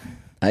whoever.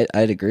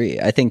 I'd agree.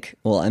 I think.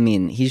 Well, I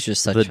mean, he's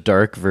just such. the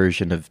dark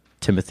version of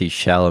Timothy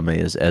Chalamet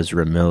is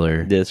Ezra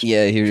Miller. That's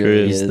yeah, he true.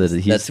 really He's is. the-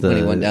 he's That's when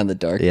he the- went down the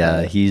dark.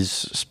 Yeah, path. he's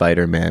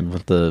Spider-Man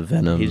with the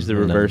Venom. He's the you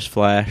know. reverse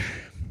Flash.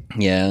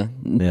 yeah.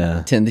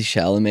 Yeah. Timothy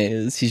Chalamet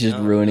is. He's just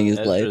ruining his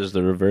life. Ezra's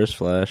the reverse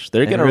Flash.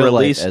 They're I gonna really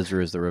like release.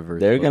 Ezra is the reverse.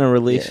 They're gonna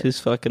release Yeah. his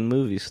fucking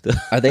movie still.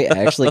 Are they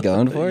actually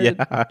going for it?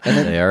 Yeah. And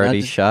then- They already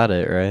not just- shot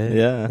it, right?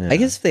 Yeah. I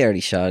guess if they already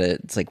shot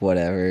it, it's like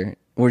whatever.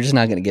 We're just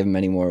not going to give him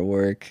any more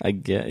work. I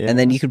get. Yeah. And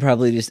then you could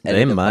probably just edit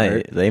They a might.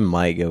 part. They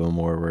might give him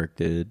more work,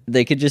 dude.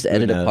 They could just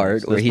edit a knows?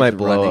 part where This he's might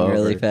blow running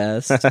really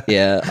over. fast.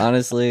 Yeah,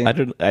 honestly. I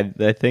don't. I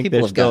think People they're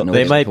have still. gotten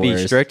They away might with be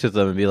worse. strict with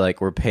them and be like,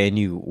 "We're paying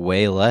you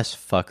way less,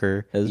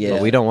 fucker, Yeah.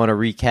 but we don't want to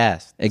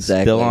recast."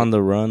 Exactly. Still on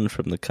the run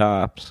from the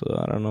cops,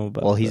 so I don't know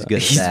about. Well, he's that.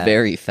 good. He's that.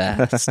 very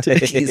fast.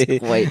 He's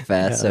quite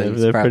fast, so Yeah,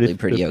 he's they're probably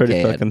pretty they're okay.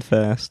 Pretty fucking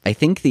fast. I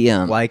think the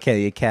Why can't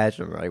you catch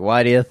him? Like,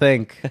 why do you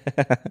think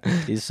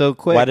he's so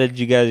quick? Why did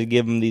you guys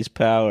give him these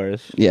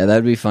powers? yeah,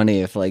 that'd be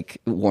funny if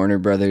like Warner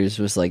Brothers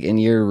was like,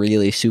 "And you're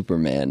really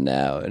Superman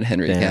now," and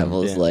Henry Damn,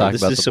 Cavill's yeah. like, Talk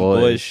This about is the some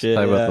boys. boy shit,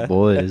 Talk yeah. about the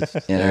boys.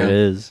 Yeah. There it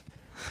is.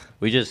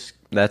 We just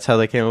That's how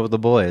they came up with The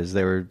Boys.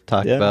 They were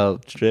talking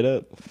about straight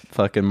up.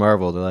 fucking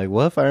Marvel. They're like,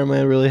 what if Iron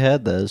Man really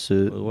had that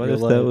suit? What Real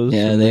if life? that was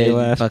Yeah, some they real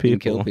ass fucking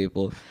people? kill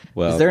people.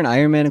 Well, is there an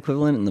Iron Man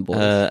equivalent in the Boys?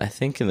 I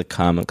think in the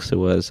comics there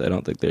was. I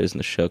don't think there is in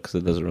the show because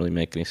it doesn't really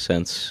make any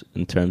sense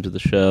in terms of the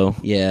show.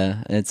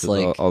 Yeah, it's 'Cause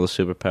like all the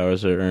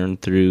superpowers are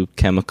earned through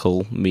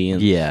chemical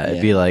means. Yeah, it'd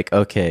Yeah. be like,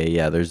 okay,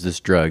 yeah, there's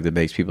this drug that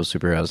makes people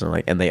superheroes, and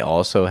like, and they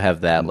also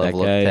have that And level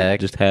that guy of tech.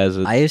 just has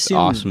an I assumed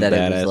awesome that it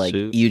badass was like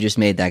suit. you just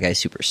made that guy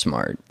super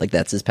smart. Like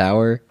that's his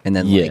power, and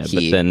then Yeah, like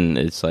he. but then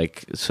it's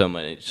like so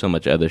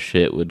much other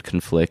shit would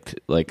conflict.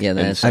 Like, Yeah, in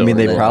that's- I mean,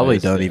 they story-wise, probably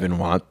don't yeah. even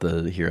want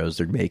the heroes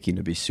they're making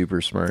to be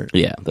super smart.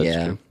 Yeah, that's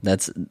yeah, true.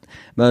 that's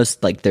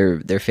most like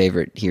their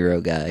favorite hero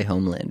guy,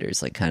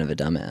 Homelander's like kind of a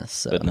dumbass.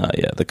 So But no,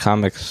 yeah, the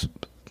comics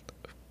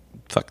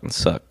fucking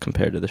suck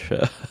compared to the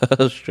show.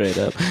 Straight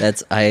up.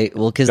 that's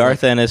because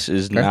Garth Ennis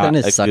is Garth not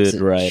Ennis a sucks good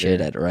at writer.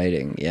 shit at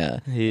writing. Yeah,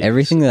 He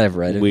everything is that I've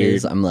read of weird.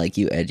 his, I'm like,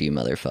 you edgy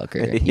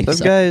motherfucker. You Some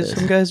suck at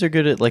this. guys are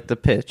good at like the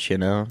pitch, you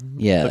know.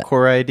 Yeah. the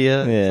core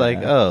idea. Yeah. It's like,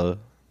 oh,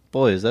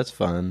 boys, that's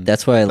fun.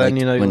 That's why I Then, like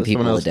you know, you when let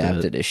someone people else do it.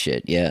 adapted his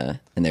shit. Yeah,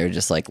 and they're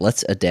just like,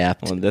 let's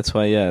adapt. Well, that's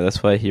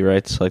why he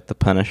writes like the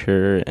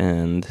Punisher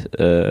and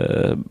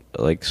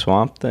like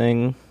Swamp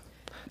Thing.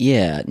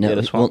 Yeah, no, He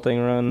had a Swamp Thing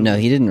run? No,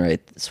 he didn't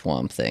write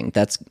Swamp Thing.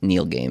 That's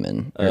Neil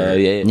Gaiman.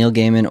 Yeah. Neil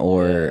Gaiman,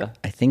 or Yeah.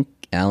 I think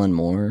Alan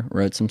Moore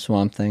wrote some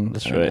Swamp Thing.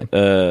 That's I don't right.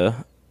 know.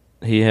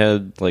 He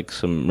had like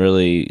some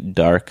really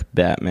dark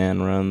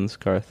Batman runs,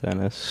 Garth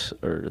Ennis,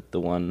 or the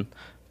one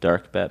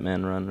dark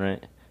Batman run,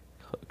 right?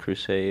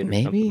 Crusade or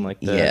Maybe. something like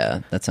that. Yeah,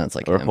 that sounds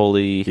like Or him.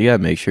 Holy. You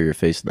gotta make sure you're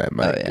facing that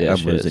mic. Oh, yeah. I'm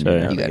Shit, losing sorry.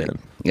 you now You gotta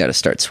again.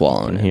 start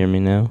swallowing Can it. you hear me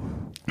now?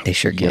 They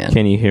sure can.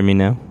 Can you hear me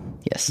now?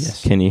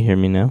 Yes. Can you hear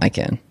me now? I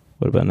can.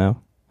 What about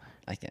now?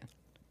 I can.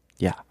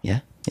 Yeah.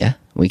 Yeah,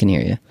 we can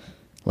hear you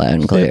loud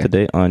and Stay clear. up to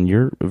date on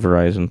your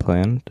Verizon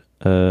plan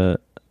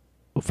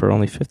for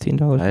only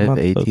 $15 I a have month.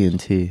 AT folks. and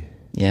T.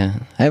 Yeah,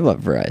 I have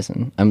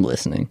Verizon. I'm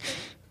listening.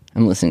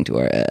 I'm listening to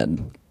our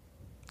ad.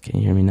 Can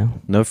you hear me now?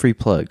 No free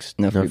plugs.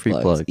 No free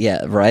plugs.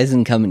 Yeah,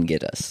 Verizon, come and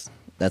get us.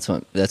 That's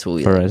what we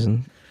like.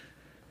 Verizon.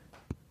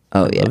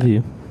 Oh I yeah, love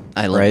you.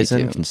 I love Verizon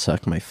you too. can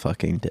suck my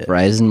fucking dick.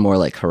 Verizon more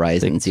like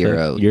Horizon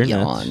Zero You're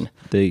Yawn. nuts.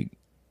 They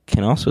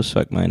can also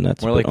suck my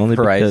nuts. More but like only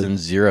Horizon because-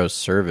 Zero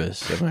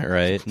service. Am I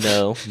right?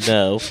 No.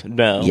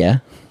 Yeah,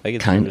 I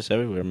get Kind- service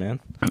everywhere,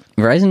 man.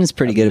 Verizon is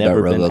pretty I've good about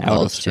never been out of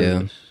robocalls too.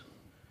 service.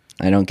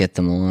 I don't get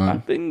them a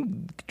lot.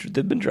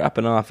 They've been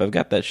dropping off. I've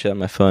got that shit on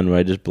my phone where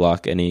I just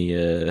block any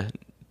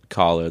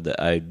caller that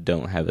I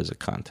don't have as a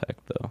contact,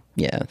 though.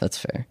 Yeah, that's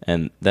fair.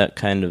 And that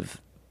kind of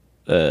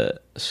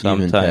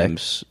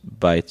sometimes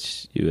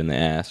bites you in the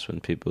ass when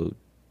people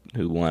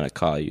who want to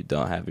call you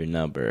don't have your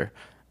number.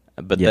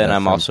 But Yeah, then that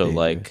I'm sounds also dangerous.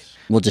 like,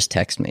 Well, just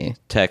text me.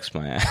 text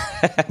my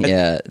ass.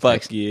 Yeah, Fuck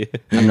text- you.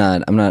 I'm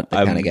not the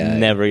I'm kind of guy.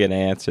 never going to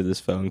answer this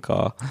phone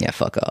call. Yeah,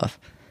 fuck off.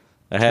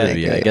 I had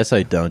Yeah, I guess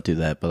I don't do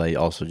that, but I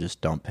also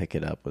just don't pick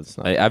it up. It's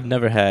not. I've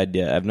never had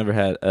I've never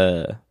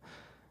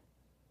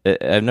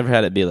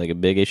had it be like a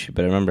big issue,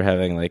 but I remember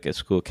having like a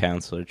school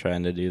counselor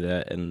trying to do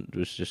that and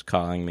was just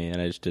calling me,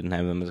 and I just didn't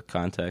have them as a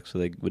contact, so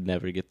they would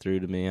never get through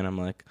to me, and I'm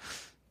like,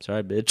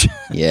 sorry, bitch.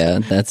 Yeah,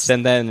 that's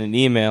Send that in an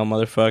email,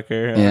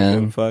 motherfucker. I don't yeah.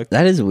 give a fuck.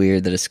 That is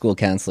weird that a school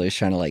counselor is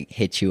trying to like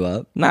hit you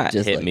up. Not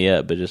just hit like, me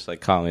up, but just like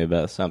call me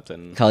about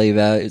something. call you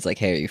about. It's like,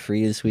 hey, are you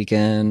free this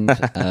weekend?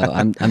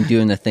 I'm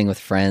doing the thing with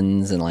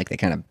friends, and like they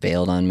kind of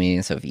bailed on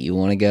me. So if you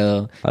want to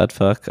go, I'd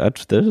fuck.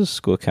 There's a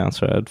school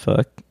counselor I'd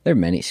fuck. there are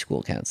many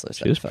school counselors.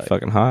 She was I'd fuck.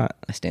 fucking hot.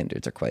 My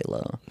standards are quite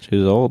low. She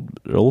was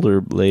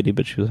older lady,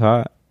 but she was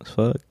hot as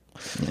fuck.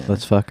 Yeah.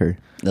 Let's fuck her.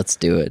 Let's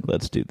do it.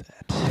 Let's do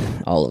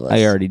that. All of us.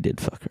 I already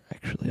did fuck her,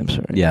 actually. I'm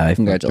sorry. Yeah, I fucked her,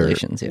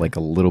 Congratulations, yeah. like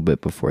a little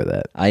bit before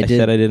that. I I did.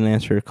 said I didn't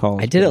answer her call.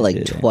 I did it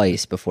like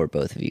twice before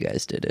both of you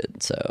guys did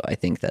it. So I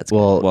think that's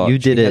Well, you she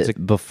did has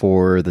it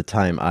before the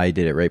time I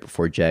did it, right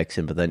before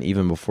Jackson. But then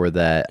even before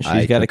that, She's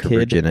I got a took her kid,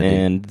 virginity.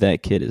 and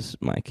that kid is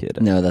my kid.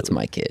 good. No, that's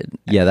my kid.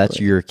 Yeah, that's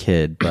actually. your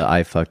kid, but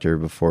I fucked her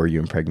before you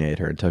impregnated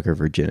her and took her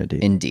virginity.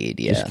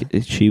 Indeed, yeah.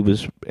 She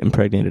was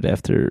impregnated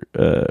after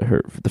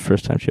the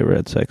first time she ever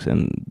had sex,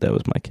 and that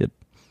was my kid.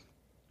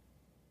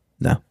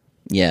 No,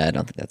 Yeah, I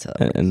don't think that's how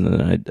that works. And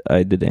then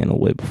I did anal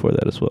way before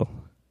that as well.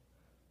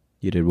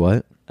 you did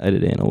what? I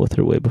did anal with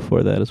her way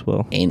before that as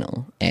well.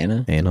 Anal.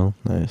 Anna? Anal,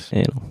 nice,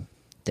 Anal.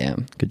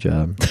 Damn. good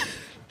job.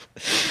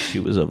 She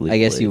was of legal I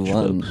guess you age,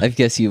 won. folks. I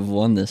guess you've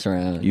won this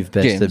round. You've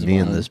bested James me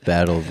in won. this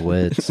battle of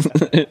wits.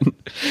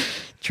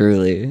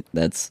 Truly.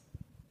 That's,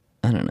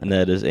 I don't And know.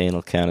 that is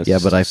anal count as Yeah,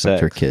 but I sex.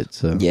 fucked her kid,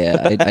 so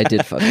Yeah, I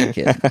did fuck your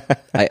kid.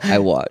 I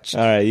watched.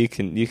 All right, you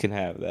can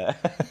have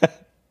that.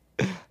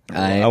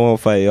 I I won't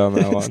fight you on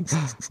that one.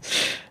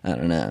 I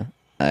don't know.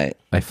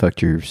 I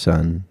fucked your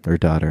son or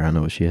daughter. I don't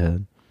know what she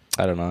had.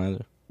 I don't know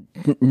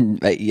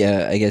either.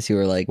 Yeah, I guess you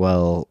were like,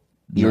 Well,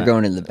 you were not-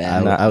 going in the I,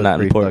 bad. not- I was not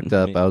pretty important fucked to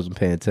up. me. I wasn't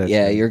paying attention.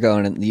 Yeah, you're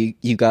going in.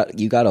 You got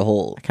a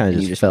hole. I kind and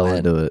of you just fell went.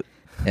 into it.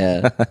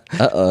 Yeah.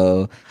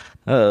 Uh-oh.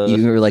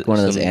 You were like one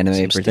of those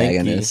anime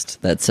protagonists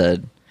that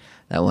said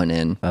that went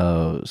in.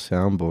 Oh,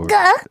 soundboard.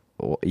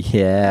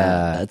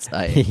 Yeah. That's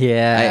I.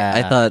 Yeah.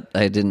 I thought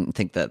I didn't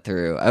think that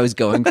through. I was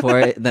going for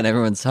it. Then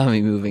everyone saw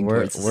me moving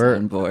towards the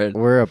soundboard.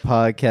 We're a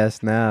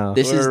podcast now.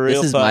 This We're a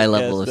real is my podcast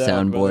level of now,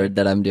 soundboard brother.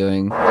 that I'm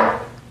doing.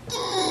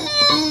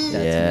 That's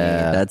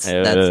Yeah. me. That's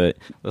Hey, wait.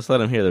 Let's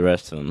let him hear the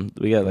rest of them.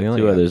 We got We like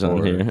only two got others on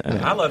 4. here.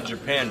 I love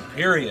Japan,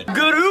 period.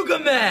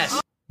 Garugamesh!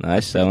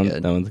 Nice.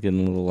 Good. That one's getting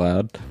a little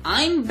loud.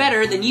 I'm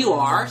better than you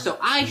are, so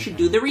I should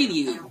do the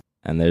review.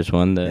 And there's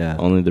one that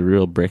only the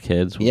real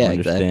brickheads will Yeah,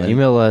 understand. exactly.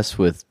 Email us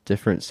with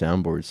different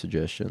soundboard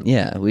suggestions.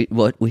 Yeah, we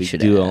should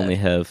do add. only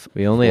have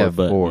We only four have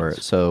 4.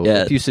 buttons. So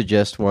Yeah. if you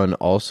suggest one,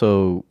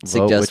 also vote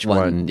Suggest which one,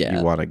 one yeah.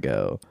 you want to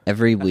go.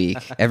 Every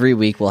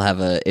week we'll have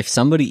if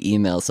somebody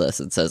emails us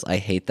and says I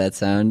hate that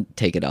sound,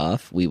 take it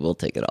off. We will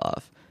take it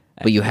off.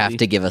 But you have Actually-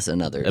 to give us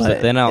another.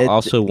 But then I'll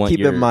also want keep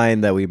your in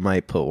mind that we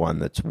might put one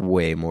that's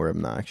way more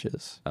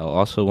obnoxious. I'll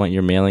also want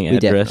your mailing We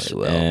address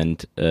definitely will.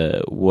 and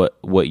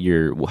what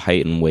your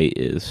height and weight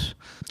is.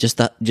 just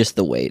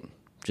the weight.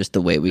 Just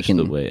the weight we Just can.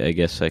 the way I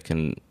guess I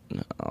can.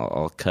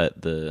 I'll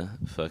cut the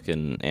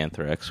fucking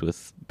anthrax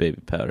with baby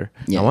powder.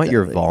 Yeah, I want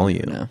your exactly.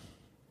 volume. No.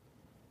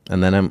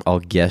 And then I'll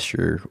guess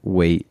your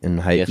weight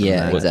and height. Guess from Yeah,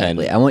 that. what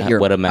exactly. kind- I want your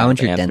what amount I want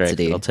of your anthrax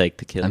density. it'll take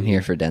to kill I'm you.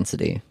 here for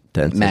density.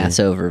 Density. Mass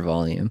over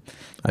volume.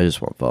 I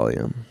just want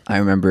volume. I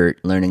remember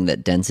learning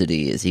that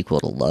density is equal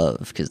to love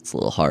because it's a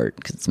little hard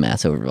because it's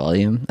mass over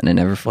volume, and I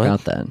never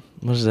forgot that.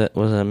 What does that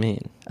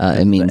mean?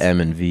 It means The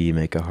M and V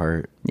make a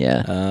heart,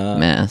 yeah,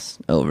 mass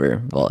over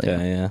volume.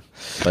 Yeah, yeah.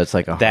 but it's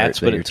like a heart That's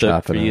that what you're it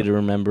took for chopping you up. to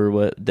remember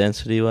what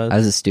density was. I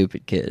was a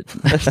stupid kid.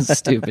 I was a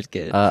stupid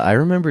kid. I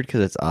remembered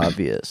because it's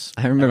obvious.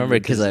 I I remember remember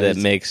because that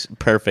makes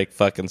perfect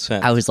fucking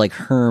sense. I was like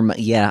Herm.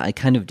 Yeah, I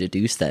kind of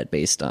deduced that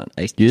based on.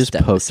 I You just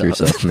stabbed poked myself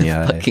yourself in the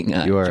eye. fucking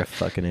eye. You are a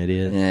fucking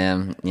idiot.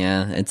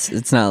 Yeah.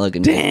 It's not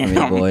looking good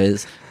for me,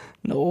 boys.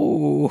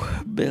 no,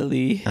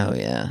 Billy. Oh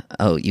yeah.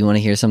 Oh, you want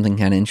to hear something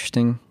kind of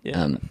interesting?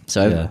 Yeah.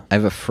 So Yeah. I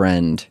have a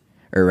friend,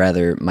 or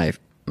rather, my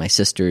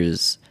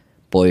sister's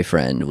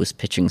boyfriend was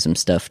pitching some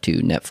stuff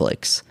to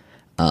Netflix,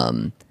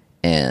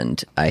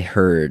 and I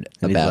heard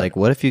And about he's like,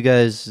 "What if you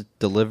guys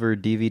deliver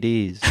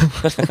DVDs?"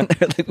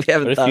 Like, we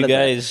haven't What if thought you of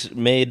that. guys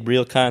made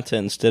real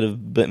content instead of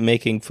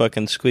making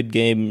fucking Squid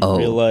Game Oh,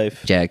 real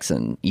life?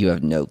 Jackson, you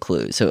have no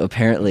clue. So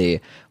apparently,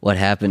 what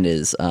happened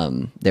is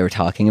they were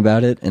talking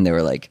about it, and they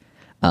were like,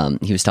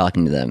 he was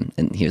talking to them,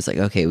 and he was like,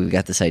 "Okay, we've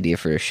got this idea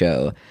for a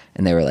show,"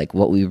 and they were like,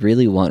 "What we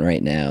really want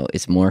right now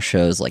is more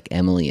shows like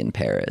Emily in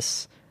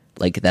Paris.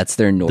 Like that's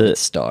their North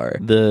Star.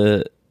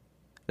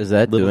 Is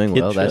that Little doing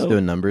kid well? That's show?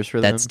 doing numbers for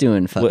them. That's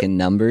doing fucking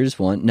numbers.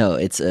 No,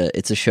 it's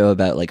a show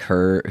about like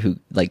her who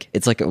like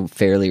it's like a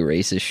fairly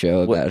racist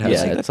show What- about how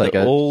yeah, like, it's like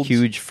the a old-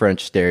 huge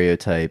French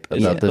stereotype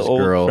Is about it the this old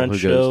girl French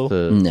who goes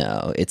show? to.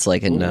 no, it's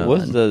like a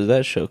What's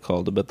that show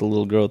called about the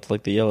little girl with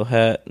like the yellow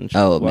hat? And she's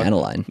Oh, walking-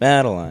 Madeline.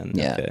 Madeline.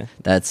 Yeah, Okay.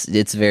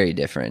 it's very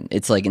different.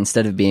 It's like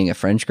instead of being a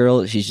French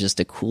girl, she's just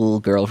a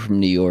cool girl from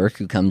New York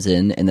who comes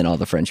in, and then all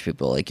the French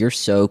people are like, "You're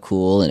so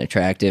cool and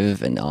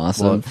attractive and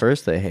awesome." Well, at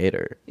first they hate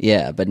her,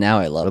 Yeah, but now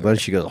I love but her. then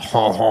she goes,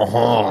 "Ha ha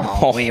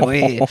ha," Wait,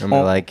 wait. and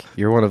they're like,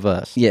 "You're one of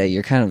us." Yeah,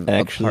 you're kind of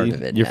Actually, a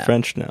part of it. you're now.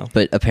 French now.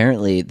 But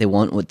apparently, they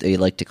want what they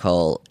like to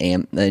call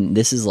and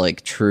this is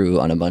like true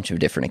on a bunch of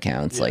different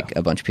accounts. Like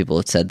a bunch of people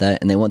have said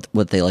that, and they want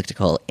what they like to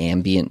call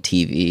ambient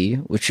TV,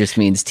 which just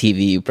means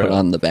TV you put Bro.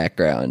 on the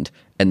background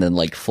and then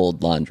like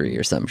fold laundry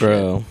or some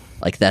Bro. shit.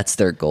 Like that's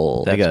their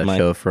goal. I got a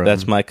show for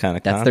That's them. my kind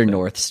of. That's their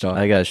North Star.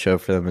 I got a show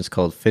for them. It's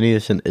called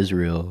Phineas and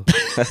Israel.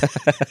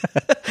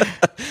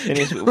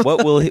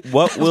 What will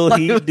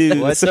he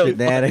do? What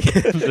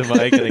shenanigans am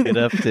I gonna get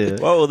up to?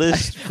 What will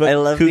this? I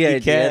love the kooky idea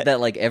cat- that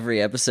like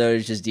every episode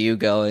is just you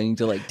going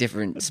to like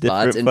different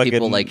spots and fucking-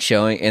 people like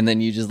showing, and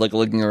then you just like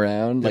looking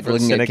around, like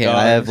Different looking at synagogues.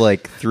 I cameras. have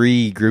like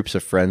 3 groups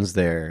of friends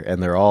there,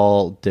 and they're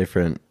all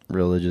different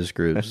religious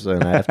groups,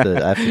 and I have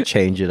to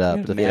change it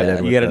up to fit in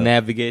You with got to them.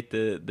 navigate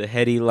the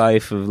heady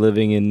life of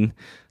living in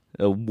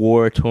a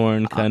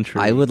war-torn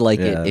country. I would like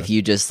Yeah. it if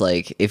you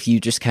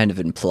just kind of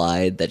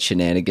implied that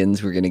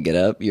shenanigans were going to get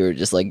up. You were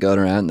just like going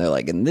around. And they're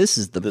like, and this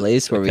is the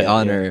place where we okay,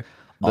 honor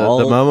The all.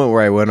 the moment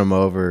where I win them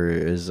over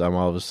is I'm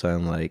all of a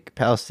sudden like,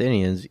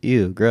 Palestinians,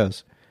 ew,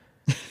 gross.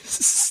 like,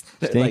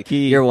 Stinky.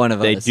 you're one of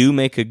They us. do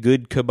make a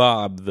good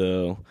kebab,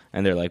 though,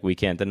 and they're like, we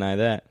can't deny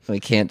that. We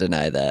can't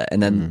deny that.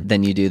 And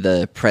then you do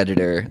the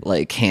predator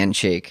like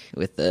handshake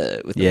with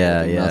the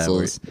Yeah, open yeah,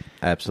 muscles.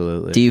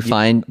 absolutely. Do you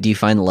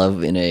find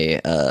love in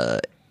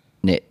an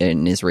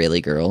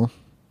Israeli girl?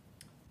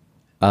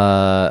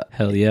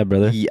 Hell yeah,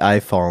 brother. I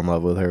fall in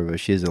love with her, but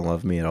she doesn't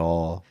love me at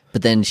all.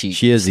 But then she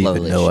doesn't slowly,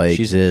 even know I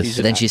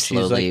exist. Then she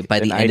slowly, like by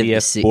the an end of the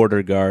IDF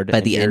border guard. by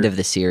and the end you're- of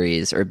the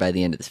series, or by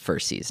the end of the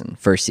first season,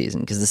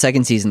 because the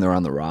second season they're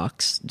on the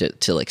rocks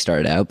to like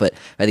start out, but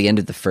by the end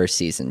of the first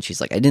season, she's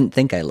like, I didn't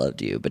think I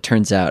loved you, but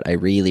turns out I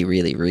really,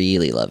 really,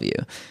 really love you.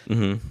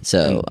 Mm-hmm.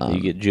 So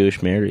you get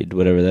Jewish married,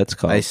 whatever that's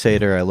called. I say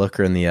to her, I look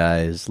her in the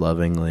eyes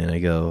lovingly, and I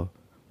go,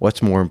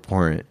 "What's more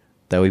important,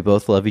 that we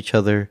both love each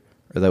other,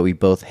 or that we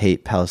both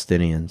hate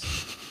Palestinians?"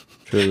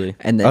 Truly.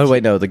 And then Oh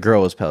wait, no, the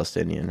girl was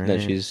Palestinian, right?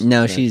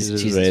 No, she's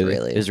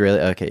Israeli. Israeli.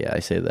 Okay, yeah, I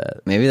say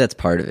that. Maybe that's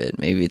part of it.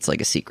 Maybe it's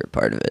like a secret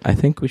part of it. I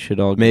think we should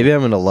all Maybe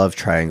I'm in a love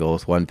triangle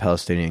with one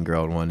Palestinian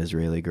girl and one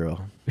Israeli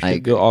girl. We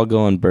should all go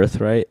on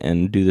Birthright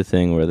and do the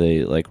thing where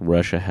they like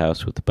rush a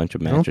house with a bunch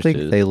of I mattresses. don't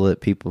think they let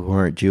people who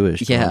aren't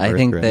Jewish. Yeah, go on I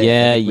think Birthright. that-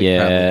 Yeah, I think we'd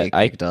probably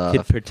I get kicked could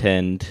off.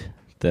 pretend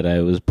that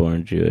I was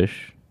born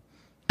Jewish.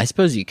 I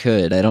suppose you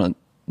could. I don't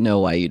know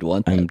why you'd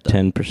want that. I'm though.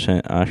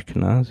 10%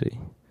 Ashkenazi.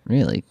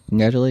 Really?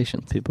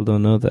 Congratulations. People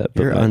don't know that,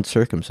 but You're like,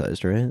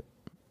 uncircumcised, right?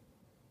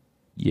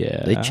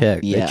 yeah, They check.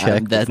 Yeah, they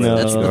check. that's before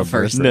the they go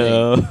first Birthright.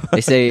 No. They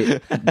say,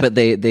 but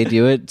they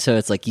do it so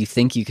it's like you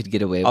think you could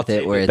get away I'll with it,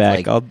 take where it it's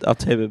back. like I'll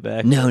tape it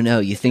back. no,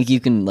 you think you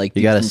can like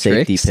You do gotta some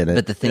safety tricks, pin it.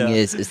 but the thing Yeah.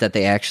 is that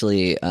they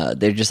actually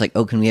they're just like,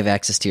 oh, can we have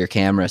access to your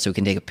camera so we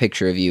can take a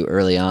picture of you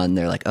early on?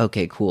 They're like,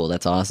 okay, cool,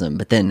 that's awesome.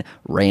 But then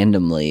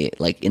randomly,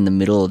 like in the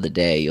middle of the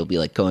day, you'll be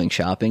like going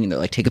shopping, and they're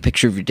like, take a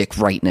picture of your dick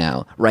right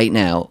now,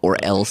 or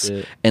else,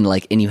 shit. and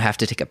you have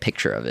to take a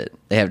picture of it.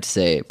 They have to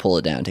say, pull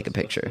it down, take a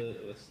picture.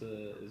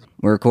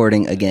 We're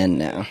recording again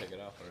now.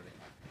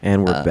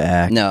 And we're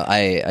back. No,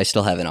 I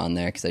still have it on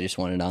there because I just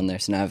want it on there.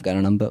 So now I've got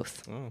it on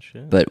both. Oh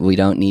shit. But we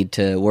don't need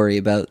to worry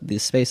about the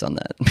space on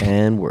that.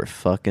 And we're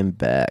fucking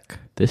back.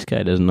 This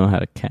guy doesn't know how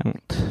to count.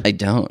 I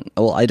don't.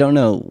 Well, I don't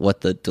know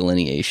what the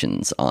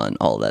delineations on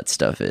all that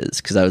stuff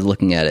is because I was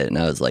looking at it and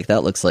I was like,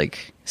 that looks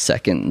like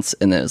seconds.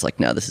 And then it was like,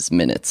 no, this is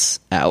minutes,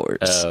 hours.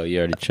 Oh, you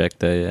already checked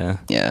that, yeah.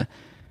 Yeah.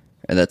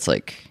 And that's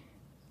like,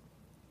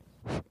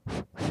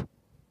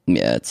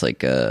 yeah, it's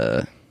like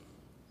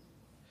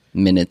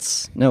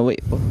minutes. No,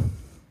 wait.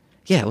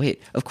 Yeah, wait.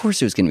 Of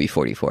course it was going to be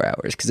 44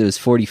 hours because it was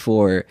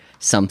 44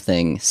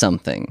 something.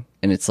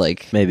 And it's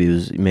like, Maybe you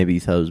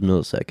thought it was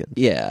milliseconds.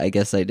 yeah, I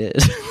guess I did.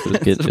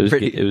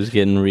 It was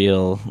getting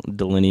real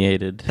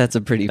delineated. That's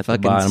a pretty at the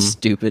fucking bottom.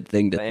 stupid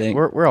thing to think.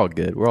 We're all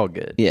good. We're all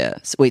good. Yeah.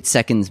 So, wait,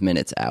 seconds,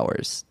 minutes,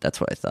 hours. That's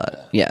what I thought.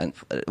 Yeah.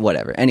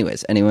 Whatever.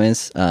 Anyways.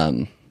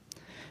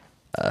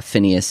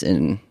 Phineas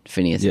Yeah,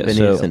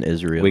 Phineas so in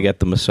Israel. we got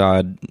the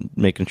Mossad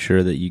making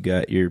sure that you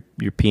got your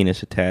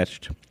penis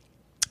attached,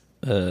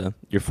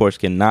 your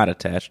foreskin not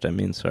attached. I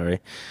mean, sorry.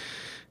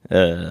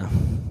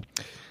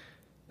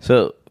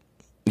 So,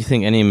 you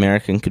think any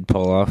American could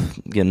pull off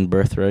getting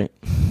birthright?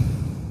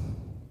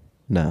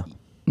 No.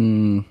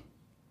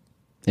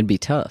 It'd be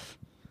tough.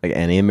 Like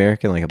any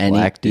American, like a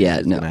black dude yeah,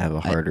 is no, going to have a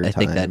harder I time.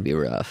 think that'd be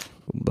rough.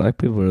 Black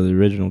people are the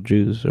original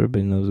Jews.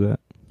 Everybody knows that.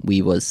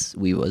 We was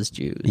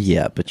Jews.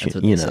 Yeah, but That's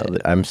what you they know, say.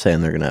 I'm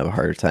saying they're going to have a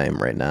harder time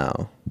right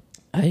now.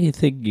 I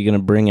think you're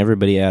gonna bring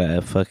everybody out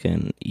of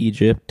fucking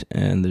Egypt,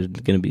 and there's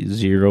gonna be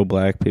 0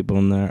 black people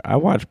in there. I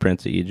watched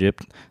Prince of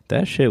Egypt.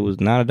 That shit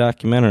was not a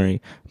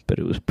documentary, but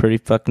it was pretty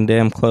fucking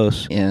damn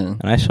close. Yeah.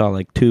 And I saw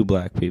like 2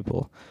 black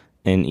people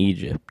in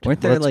Egypt.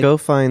 Weren't there Let's like go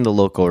find the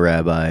local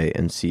rabbi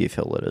and see if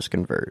he'll let us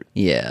convert.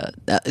 Yeah,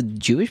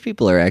 Jewish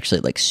people are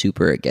actually like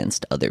super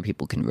against other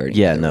people converting.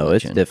 Yeah, to their no,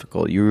 religion. it's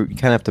difficult. You kind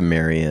of have to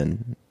marry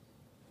in.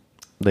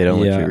 They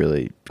don't let Yeah. you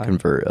really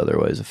convert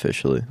otherwise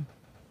officially.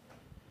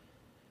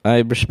 I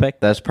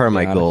respect. That's part of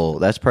my Yeah. goal.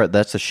 That's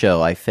the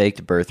show. I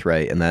faked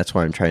birthright, and that's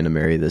why I'm trying to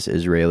marry this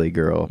Israeli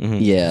girl.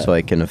 Yeah. So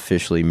I can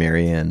officially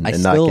marry in I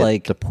and not still get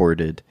like-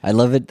 deported. I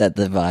love it that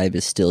the vibe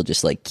is still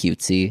just like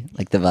cutesy.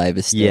 Like the vibe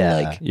is still Yeah.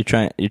 like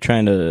You're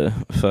trying to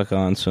fuck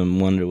on some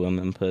Wonder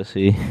Woman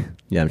pussy.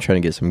 Yeah, I'm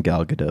trying to get some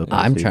Gal Gadot.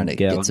 I'm pussy. trying to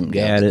Gal get some Gadot.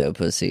 Gal Gadot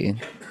pussy.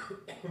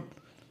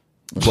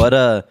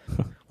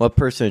 What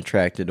person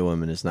attracted to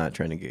women is not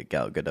trying to get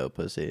Gal Gadot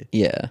pussy?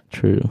 Yeah,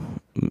 True.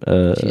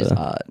 she's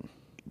hot.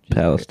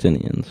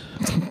 Palestinians.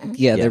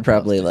 Yeah, they're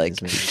probably like,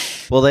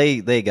 Well,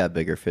 they got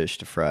bigger fish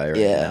to fry right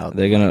Yeah. now.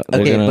 They're gonna.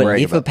 okay, but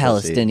brag if a about pussy.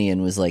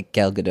 Palestinian was like,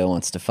 Gal Gadot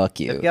wants to fuck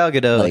you, If Gal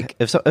Gadot, like,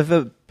 if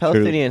a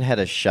Palestinian had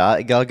a shot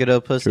at Gal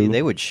Gadot pussy, True.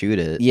 they would shoot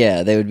it.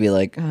 yeah, they would be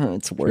like, oh,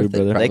 it's worth it.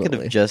 brother. Probably. They could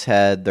have just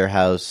had their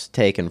house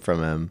taken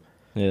from him,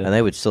 Yeah. and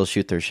they would still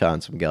shoot their shot on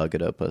some Gal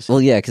Gadot pussy.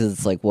 Well, yeah, because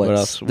it's like, What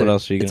else are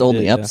you It's gonna only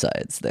do, yeah.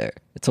 upsides there.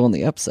 It's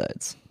only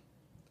upsides.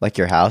 Like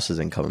your house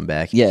isn't coming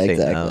back. You Yeah, say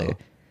exactly. no.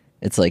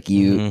 It's like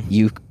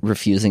you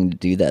refusing to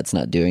do that's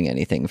not doing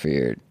anything for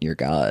your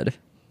God.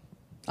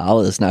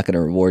 Allah is not going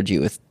to reward you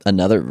with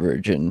another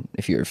virgin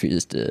if you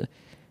refuse to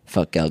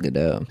fuck Gal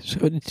Gadot.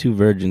 72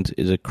 virgins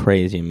is a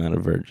crazy amount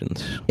of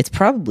virgins. It's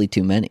probably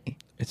too many.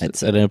 It's I'd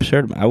say. an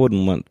absurd amount. I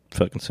wouldn't want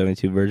fucking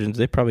 72 virgins.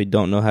 They probably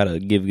don't know how to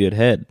give good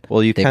head.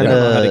 Well, you They kind They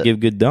don't know how to of give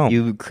good dome.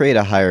 you create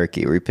a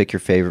hierarchy where you pick your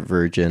favorite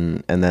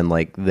virgin, and then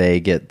like they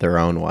get their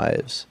own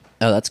wives.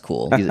 Oh, that's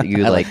cool.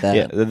 You I like- like that.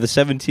 Yeah, the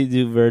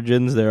 72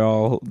 virgins. They're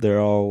all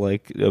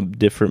like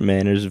different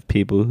manners of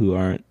people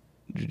who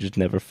just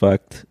never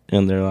fucked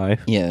in their life.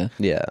 Yeah.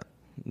 Yeah,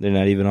 They're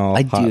not even all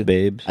I hot do.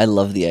 babes. I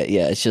love the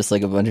yeah. It's just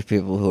like a bunch of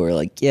people who are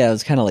like, yeah, I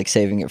was kind of like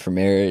saving it for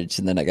marriage,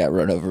 and then I got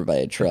run over by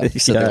a truck,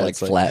 so Yeah, they're like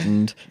it's like,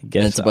 flattened. guess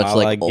And it's a bunch of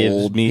Allah like gives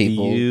old me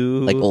people, you.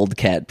 like old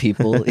cat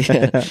people.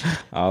 Yeah.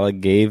 Allah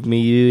gave me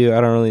you.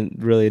 I don't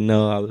really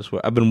know how this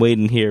works. I've been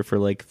waiting here for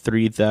like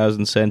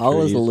 3,000 centuries.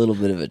 Allah's a little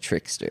bit of a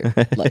trickster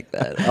like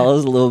that.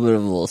 Allah's a little bit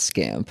of a little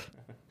scamp,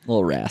 a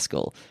little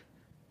rascal.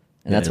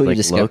 And that's what like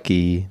you discover.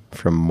 Loki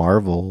from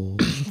Marvel.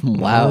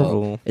 Wow,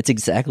 Marvel. it's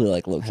exactly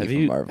like Loki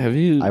from Marvel. Have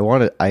you?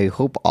 I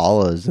hope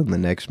Allah's in the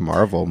next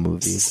Marvel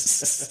movie.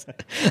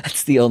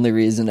 That's the only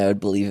reason I would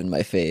believe in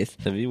my faith.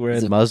 Have you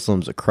read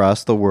Muslims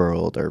across the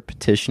world are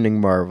petitioning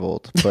Marvel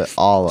to put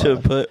Allah. to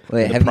put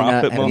Wait, the have you not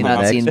Prophet have you not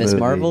Muhammad- seen Miss movie.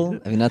 Marvel?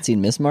 Have you not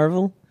seen Miss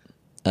Marvel?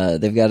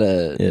 They've got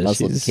a Yeah,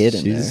 Muslim she's- kid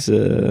in there.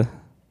 she's,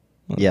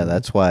 Yeah,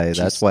 that's why.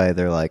 That's why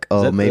they're like,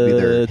 oh, that maybe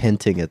they're the-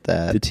 hinting at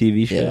that. the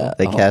TV show. Yeah.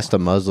 They Oh. cast a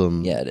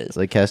Muslim. Yeah, it is.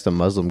 They cast a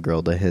Muslim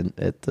girl to hint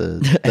at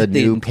the The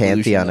new inclusion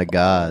pantheon of of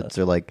gods.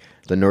 They're like,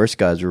 the Norse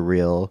gods are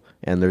real,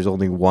 and there's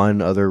only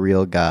one other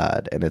real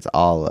god, and it's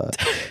Allah.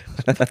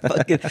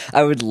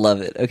 I would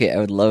love it. Okay, I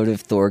would love it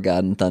if Thor,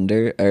 God and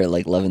Thunder, or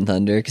like Love and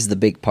Thunder, because the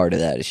big part of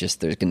that is just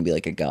there's going to be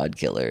like a god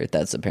killer.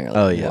 That's apparently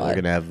Oh a yeah, lot. they're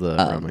gonna have the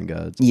Roman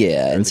gods.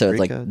 Yeah, Or and the so it's Greek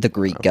like gods? the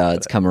Greek Oh,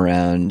 gods come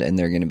around, and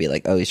they're going to be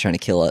like, "Oh, he's trying to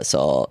kill us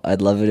all."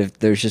 I'd love it if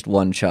there's just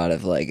one shot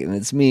of like, and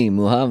it's me,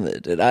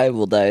 Muhammad, and I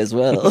will die as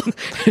well.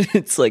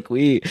 It's like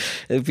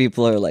and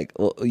people are like,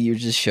 "Well, you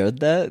just showed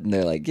that," and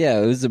they're like, "Yeah,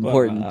 it was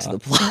important to the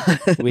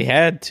plot." We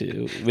had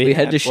to. We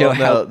had to show Well,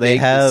 how no, they big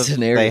the have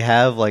scenario. they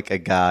have like a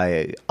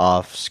guy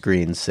off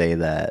screen say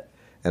that,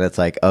 and it's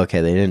like,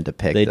 okay, they didn't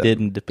depict. They him.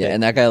 didn't depict. Yeah,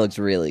 and that guy looks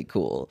really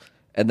cool.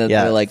 And then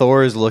Yeah, they're like,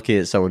 Thor is looking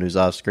at someone who's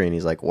off screen.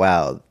 He's like,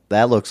 wow,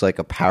 that looks like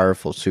a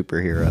powerful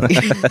superhero.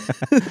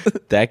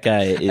 that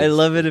guy is I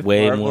love it if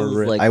way Marvel's more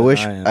rich like- I than wish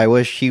am. I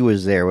wish he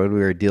was there when we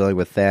were dealing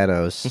with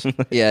Thanos.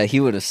 yeah, he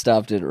would have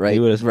stopped it right. he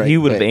would have right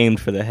quick. aimed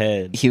for the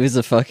head. He was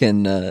a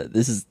fucking.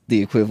 This is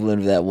the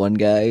equivalent of that one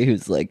guy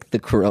who's like the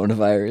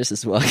coronavirus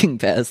is walking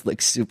past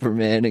like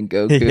Superman and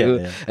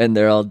Goku, Yeah. and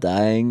they're all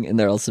dying and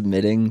they're all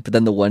submitting. But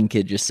then the one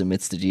kid just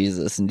submits to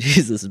Jesus, and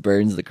Jesus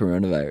burns the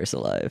coronavirus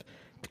alive.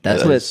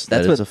 That's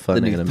That is what a fun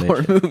the new Thor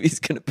animation. movie's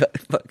gonna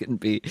fucking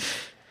be.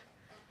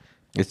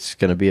 It's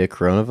gonna be a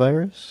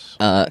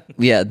coronavirus.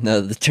 Yeah, no.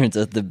 It turns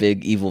out the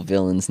big evil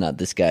villain's not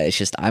this guy. It's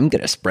just I'm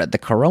gonna spread the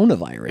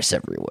coronavirus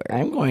everywhere.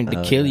 I'm going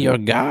to kill your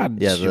gods.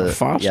 Yeah, your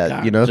false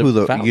gods. you know who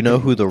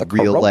the The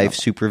real life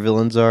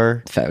supervillains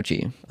are?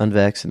 Fauci.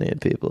 Unvaccinated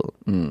people.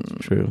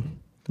 True.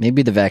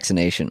 Maybe the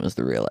vaccination was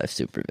the real life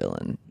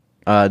supervillain.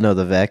 No,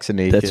 the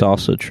vaccination. That's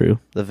also true.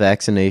 The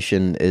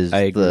vaccination is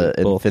I agree the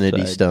with both Infinity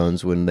sides.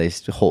 Stones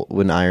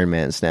when Iron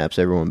Man snaps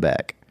everyone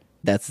back.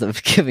 That's the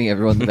giving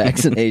everyone the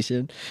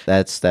vaccination.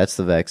 That's the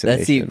vaccination.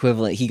 That's the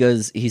equivalent.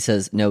 He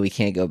says, no, we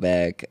can't go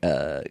back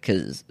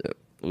because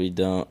We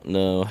don't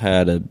know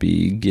how to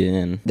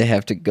begin. they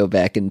have to go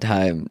back in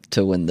time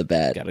to win the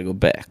bat. Gotta go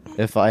back.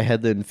 If I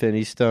had the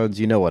Infinity Stones,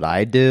 you know what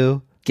I'd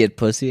do? Get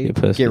pussy? Get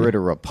pussy. Get rid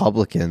of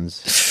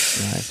Republicans.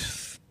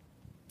 Nice.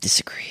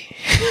 Disagree.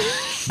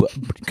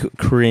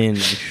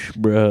 Cringe,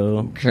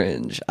 bro.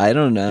 Cringe. I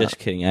don't know. Just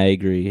kidding. I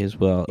agree as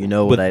well. You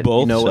know With what I'd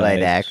both I'd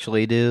sides,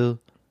 actually do?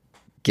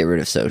 Get rid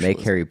of socialism. Make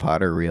Harry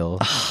Potter real.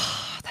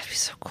 That'd be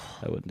so cool.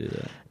 I wouldn't do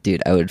that.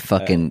 Dude, I would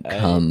fucking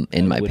come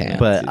in my would not. pants.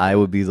 But I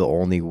would be the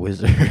only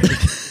wizard.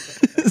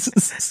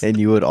 And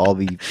you would all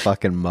be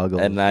fucking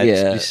muggles. And I'd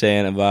Yeah. be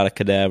saying Avada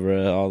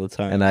Kedavra all the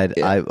time.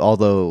 And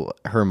although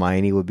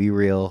Hermione would be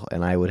real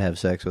and I would have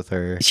sex with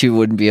her. She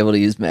wouldn't be able to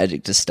use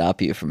magic to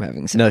stop you from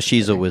having sex. No,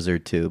 she's a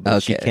wizard too,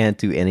 but she Okay. can't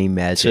do any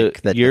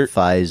magic that you're-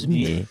 defies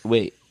me.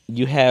 Wait,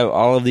 you have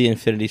all of the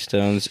Infinity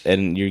Stones,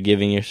 and you're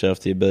giving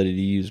yourself the ability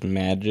to use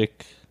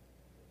magic.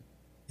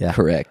 Yeah.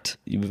 Correct.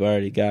 You've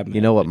already got magic.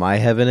 You know what my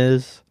heaven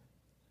is?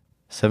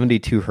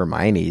 72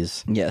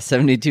 Hermiones. Yeah,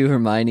 72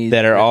 Hermiones.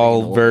 that are dripping in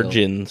all oil.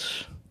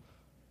 virgins.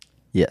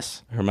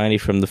 Yes. Hermione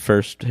from the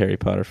first Harry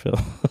Potter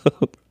film.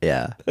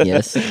 Yeah.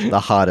 Yes. The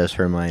hottest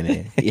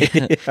Hermione. Yeah.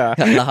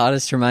 The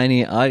hottest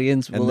Hermione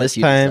audience will And let this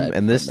you time decide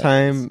and this from that.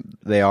 time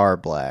they are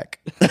black.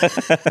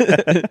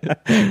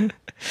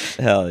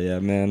 Hell yeah,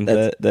 man.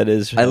 That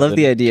is. I love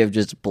the idea of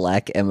just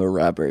black Emma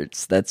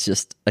Roberts. That's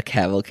just a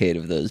cavalcade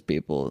of those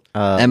people.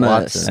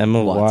 Watson.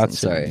 Emma Watson.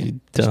 Sorry, You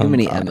There's too dumb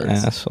many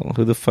Emmas. asshole.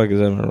 Who the fuck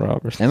is Emma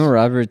Roberts? Emma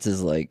Roberts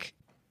is like,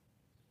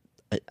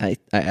 I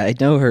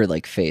know her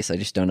like face. I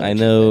just don't know. I what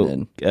she's know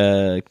been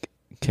in.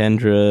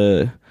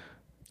 Kendra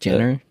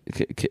Jenner.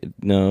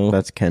 No,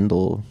 That's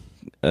Kendall.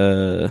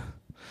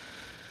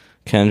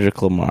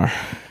 Kendrick Lamar.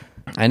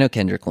 I know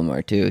Kendrick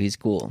Lamar too. He's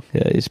cool.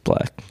 Yeah, he's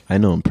black. I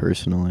know him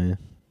personally.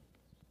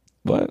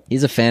 What?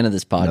 He's a fan of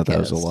this podcast. No, that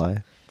was a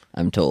lie.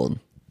 I'm told.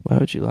 Why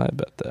would you lie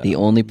about that? The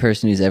only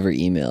person who's ever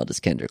emailed is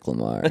Kendrick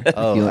Lamar.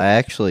 Oh, You- I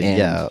actually, and-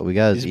 yeah, we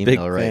got his He's a big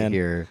email right fan.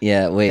 here.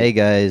 Yeah, wait. Hey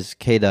guys,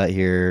 K Dot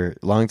here,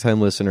 longtime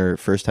listener,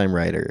 first time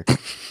writer.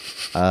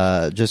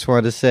 Just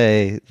wanted to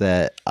say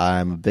that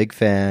I'm a big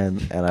fan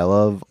and I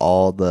love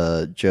all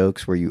the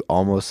jokes where you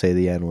almost say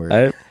the N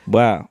word.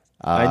 Wow.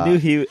 I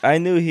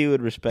knew he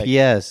would respect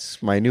P.S.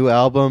 My new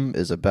album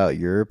is about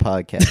your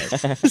podcast.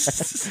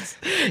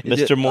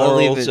 Mr. I'll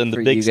leave Morals it and the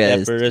for Big you guys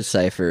to Steppers.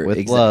 decipher With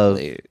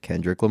exactly. love,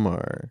 Kendrick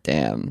Lamar.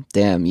 Damn,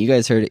 you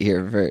guys heard it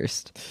here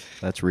first.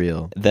 That's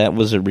real. That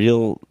was a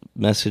real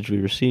message we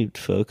received,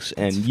 folks.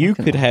 And That's you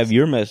fucking could have awesome.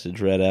 your message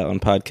read out on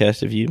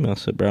podcast if you email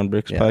us at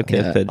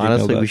brownbrickspodcast@gmail.com.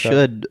 Honestly, we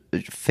should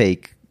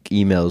fake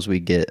emails we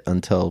get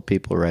until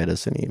people write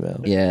us an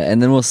email. Yeah,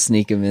 and then we'll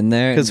sneak them in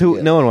there. Because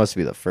and no one wants to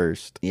be the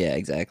first. Yeah,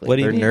 exactly. What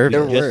do you They're mean?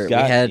 nervous. You just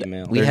got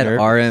email. We They're had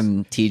nervous.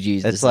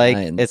 RMTG's It's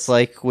designs.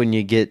 like when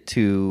you get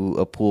to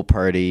a pool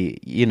party,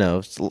 you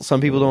know, some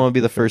people don't want to be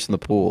the first in the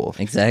pool.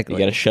 exactly. You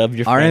got to shove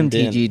your friend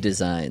RMTG in.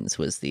 Designs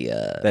was the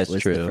That's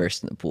was true. the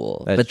first in the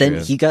pool. That's but then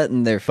true. he got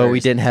in there first. But we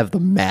didn't have the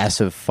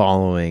massive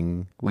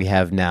following we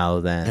have now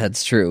then.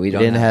 That's true. We We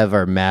don't didn't have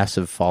our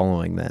massive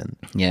following then.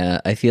 Yeah,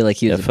 I feel like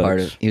he was Yeah, a part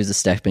folks. of. He was a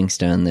stepping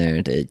stone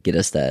there to get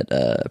us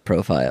that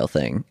profile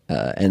thing,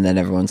 and then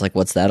everyone's like,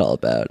 "What's that all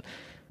about?"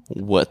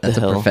 What That's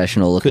the a hell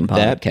professional looking could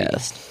that be?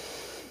 podcast.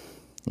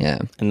 Yeah,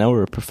 And now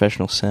we're a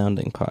professional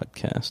sounding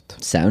podcast.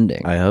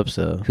 sounding. I hope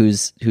so.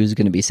 Who's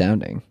going to be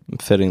sounding? I'm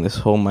fitting this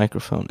whole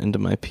microphone into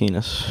my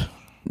penis.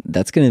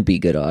 That's going to be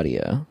good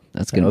audio.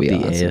 That's going to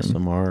That'll be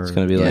awesome. ASMR. It's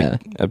going to be Yeah.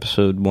 like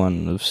episode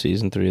 1 of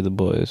season 3 of The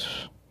Boys.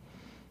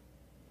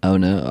 Oh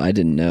no, I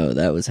didn't know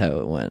that was how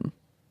it went.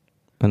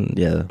 And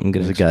Yeah, I'm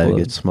there's gonna a guy who explode.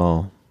 gets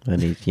small,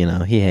 and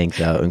he hangs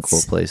out in cool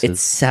It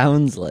places.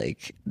 sounds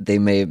like they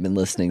may have been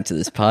listening to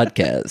this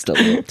podcast a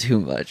little too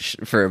much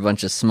for a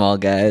bunch of small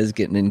guys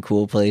getting in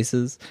cool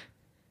places.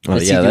 Oh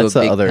Does he yeah, do a that's the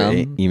big other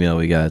cum? email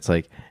we got. It's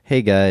like,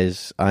 hey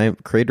guys, I'm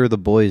creator of the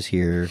Boys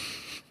here.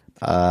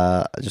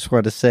 I just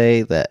wanted to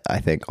say that I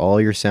think all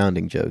your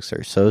sounding jokes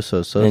are so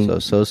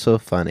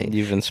funny.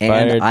 You've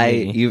inspired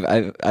And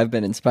me. I've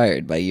been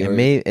inspired by your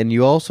And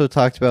you also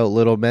talked about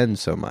Little Men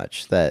so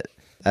much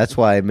that's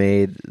why I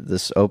made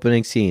this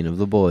opening scene of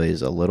The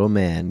Boys a little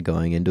man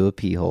going into a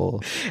pee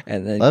hole.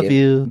 and then Love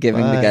you.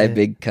 giving the guy Bye.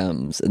 big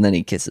cums, and then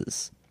he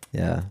kisses.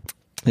 Yeah,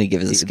 He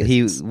gives us he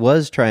kisses.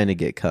 was trying to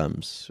get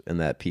cums in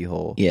that pee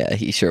hole. Yeah,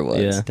 he sure was.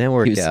 Yeah. Didn't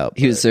work he was, out,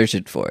 He was but-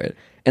 searching for it,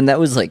 and that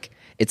was like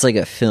it's like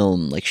a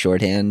film, like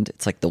shorthand.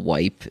 It's like the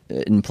wipe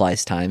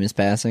implies time is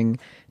passing.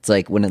 It's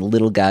like when a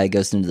little guy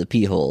goes into the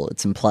pee hole,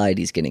 it's implied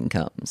he's getting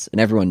cums, and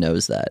everyone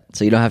knows that,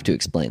 so you don't have to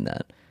explain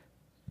that.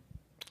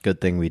 Good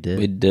thing we did.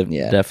 We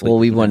Yeah, definitely. well,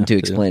 we didn't wanted to have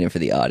explain it for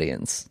the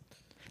audience.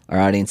 Our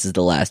audience is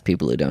the last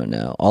people who don't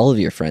know. All of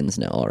your friends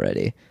know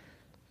already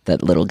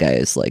that little guy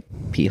is like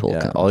pee hole Yeah,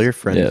 comes. all your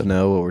friends Yeah.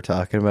 know what we're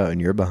talking about, and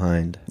you're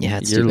behind. Yeah,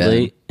 it's You're too bad.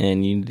 late,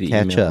 and you need to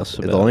Catch email up. us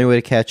The about only it. way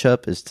to catch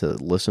up is to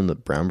listen to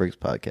Brown Briggs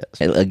podcast.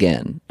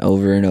 Again,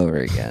 over and over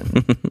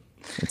again.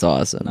 It's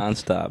awesome.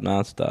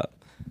 nonstop.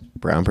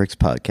 Brown Briggs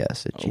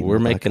podcast at We're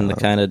making the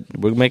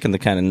gmail.com.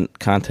 kind of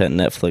content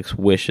Netflix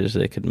wishes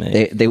they could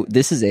make.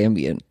 This is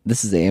ambient.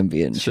 This is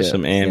ambient. It's just shit.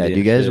 some Yeah, ambient. do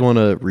you guys shit. want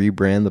to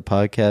rebrand the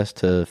podcast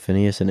to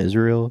Phineas and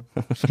Israel?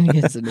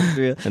 Phineas and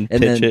Israel. and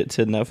And pitch then- it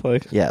to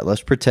Netflix? Yeah,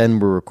 let's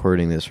pretend we're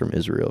recording this from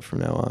Israel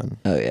from now on.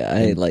 Oh yeah, I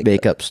And like.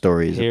 make that. up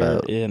stories Here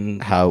about in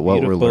what we're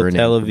beautiful learning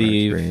Tel from our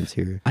Aviv. experience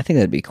here. I think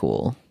that'd be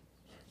cool.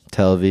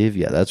 Tel Aviv,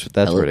 yeah, that's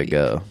Tel where to Aviv.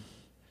 go.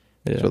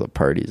 Yeah. That's where the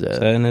party's Is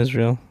at. that in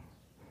Israel?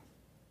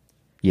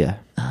 Yeah,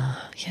 All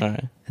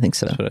right, I think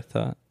so. that's what I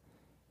thought.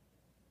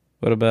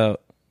 What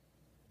about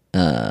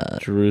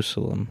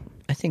Jerusalem?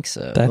 I think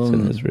so. That's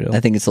in Israel.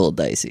 I think it's a little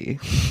dicey.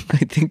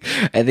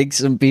 I think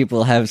some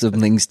people have some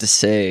things to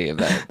say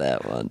about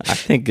that one. I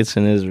think it's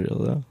in Israel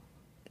though,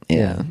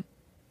 Yeah,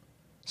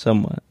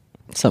 somewhat.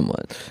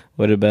 somewhat.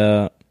 What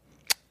about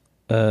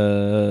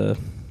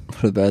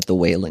What about the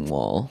Wailing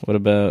Wall?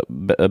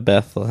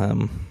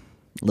 Bethlehem?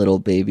 Little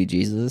baby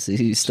Jesus, is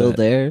he still Is that-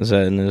 there? Is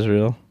that in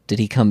Israel? Did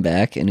he come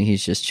back and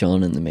he's just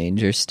chilling in the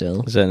manger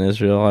still? Is that in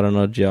Israel? I don't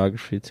know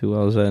geography too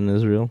well. Is that in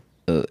Israel?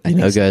 I you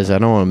know, think so. guys, I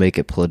don't want to make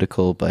it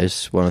political, but I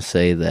just want to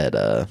say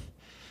that,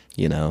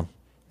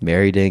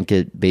 Mary didn't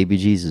get baby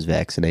Jesus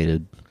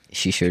vaccinated.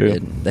 She sure True.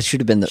 did. That should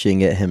have been the. She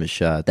didn't get him a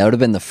shot. That would have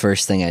been the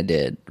first thing I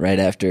did right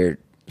after.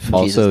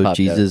 Also, Jesus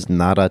Jesus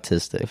not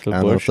autistic. If I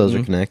don't know if those are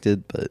abortion-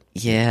 connected, but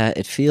Yeah,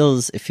 it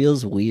feels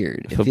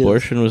weird. If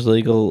abortion was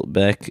legal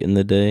back in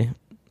the day,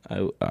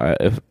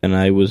 if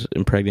I was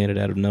impregnated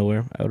out of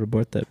nowhere, I would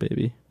abort that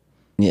baby.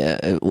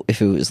 Yeah,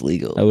 if it was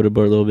legal, I would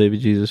abort little baby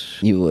Jesus.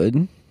 you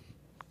would.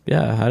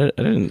 Yeah, I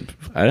didn't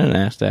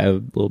ask to have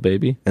a little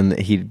baby. and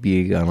he'd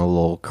be on a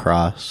little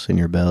cross in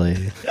your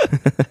belly.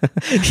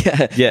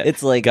 Yeah,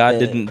 it's like God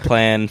didn't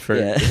plan for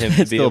yeah. him to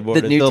be Still-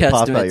 aborted. The New Still pop out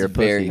Testament's your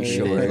very pussy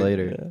 2 short. days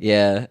later.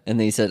 Yeah, and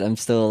then he said, "I'm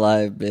still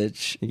alive,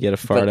 bitch." You get a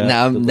fart But out.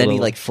 now, the then he little-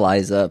 like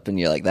flies up, and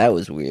you're like, "That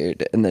was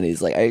weird." And then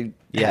he's like, "I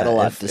had a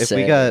lot to if say."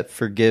 we got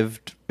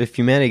if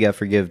humanity got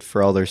forgived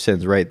for all their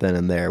sins right then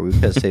and there, we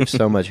could have saved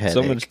so much headache.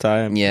 so much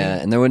time. Yeah,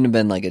 and there wouldn't have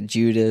been like a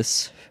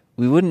Judas.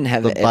 We wouldn't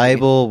have The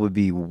Bible would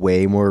be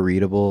way more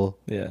readable.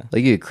 Yeah.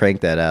 Like you could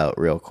crank that out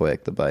real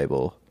quick. The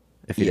Bible,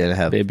 if you Yeah. didn't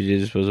have, Baby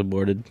Jesus was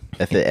aborted.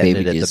 if it Baby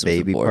ended at Jesus the was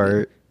baby aborted.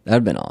 part, That would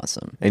have been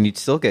awesome. and you'd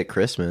still get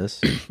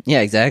Christmas. Yeah,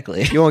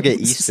 exactly. You won't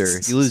get Easter.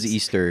 You lose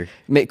Easter.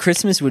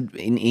 Christmas and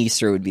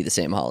Easter would be the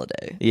same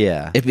holiday.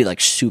 Yeah. It'd be like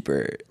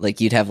super,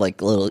 like you'd have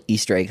like little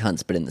Easter egg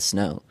hunts, but in the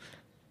snow,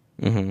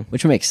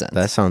 which makes sense.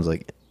 That sounds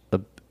like a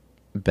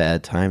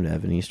bad time to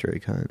have an Easter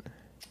egg hunt.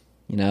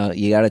 You know,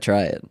 you got to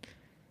try it.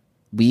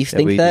 We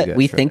think we do that gotta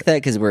we try think it. that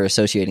because we're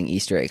associating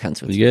Easter egg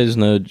hunts with. You guys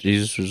know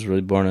Jesus was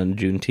really born on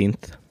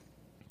Juneteenth.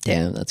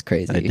 Damn, that's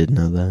crazy. I did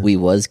know that. We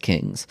was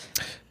kings.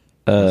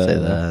 Say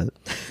that.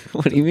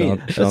 What do you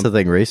mean? That's the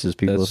thing racist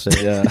people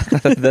say. Yeah,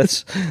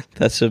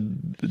 that's a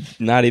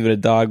not even a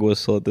dog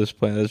whistle at this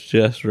point. That's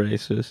just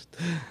racist.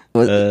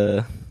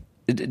 What-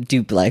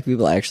 Do black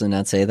people actually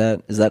not say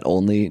that? Is that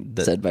only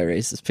said by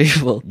racist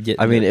people? Yeah,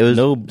 I mean, it was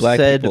no black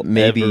said people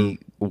maybe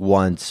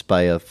once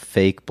by a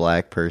fake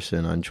black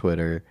person on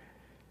Twitter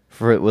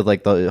with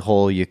like the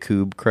whole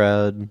Yakub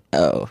crowd.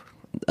 Oh,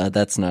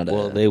 that's not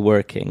Well, they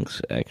were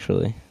kings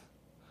actually.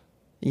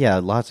 Yeah,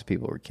 lots of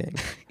people were king.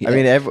 Yeah, I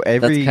mean, that's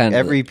kind of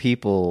every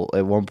people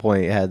at one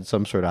point had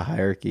some sort of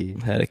hierarchy.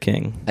 Had a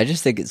king. I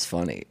just think it's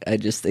funny. I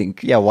just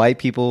think Yeah, white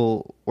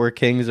people were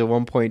kings at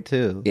one point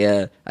too.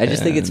 Yeah, I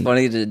just think it's And-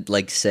 funny to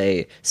like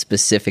say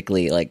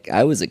specifically, like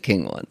I was a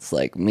king once,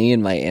 like me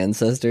and my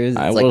ancestors.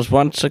 I It's like, was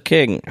once a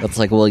king. It's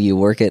like, well, you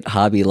work at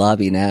Hobby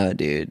Lobby now,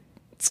 dude.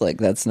 It's like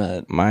that's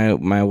not My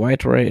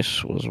white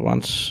race was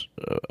once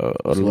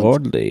a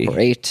lordly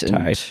great.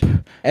 type,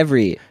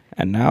 Every,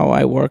 and now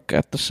I work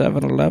at the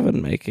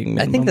 7-Eleven making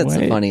I think minimum that's the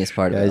wage. funniest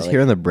part Guys, about it.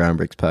 here on the Brown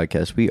Bricks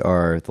podcast, we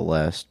are the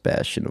last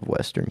bastion of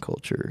Western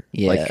culture.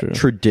 Yeah. Like True.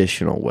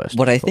 traditional Western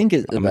What I culture. think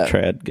is I'm a about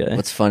trad guy.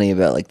 what's funny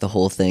about like the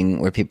whole thing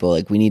where people are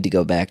like we need to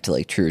go back to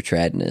like true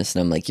tradness,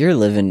 and I'm like you're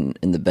living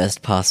in the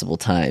best possible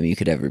time you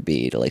could ever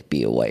be to like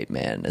be a white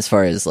man. As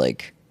far as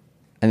like,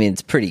 I mean,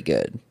 it's pretty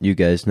good. You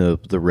guys know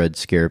the Red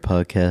Scare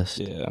podcast?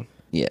 Yeah.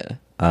 Yeah,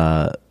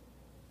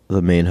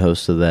 The main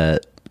host of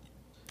that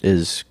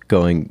is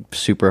going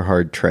super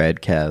hard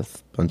trad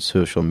cath on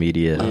social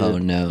media. Oh,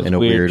 no. in a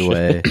Weird weird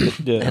way. shit.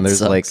 Yeah. And there's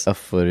That like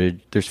sucks.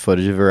 there's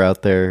footage of her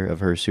out there of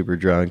her super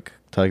drunk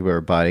talking about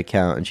her body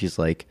count, and she's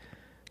like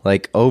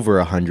over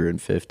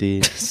 150,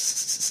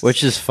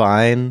 which is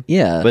fine.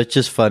 Yeah. but it's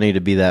just funny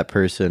to be that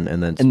person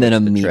and then and then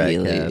switch to trad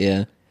immediately, cath.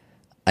 yeah.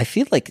 I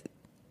feel like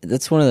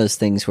that's one of those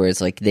things where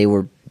it's like they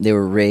were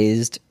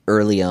raised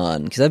early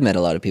on, because I've met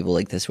a lot of people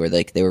like this where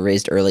like they were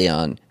raised early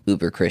on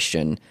uber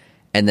Christian,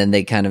 and then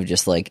they kind of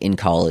just like in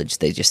college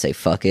they just say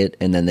fuck it,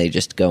 and then they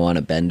just go on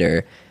a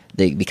bender.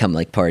 They become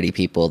like party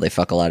people. They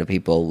fuck a lot of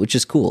people, which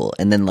is cool.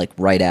 And then like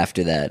right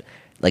after that,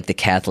 like the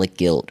Catholic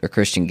guilt or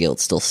Christian guilt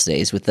still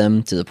stays with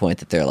them to the point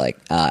that they're like,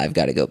 I've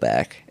got to go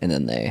back, and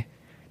then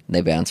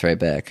they bounce right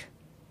back.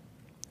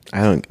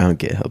 I don't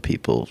get how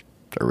people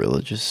are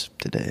religious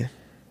today.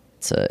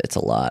 It's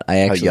a lot. I How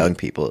actually young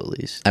people, at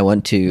least. I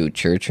went to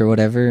church or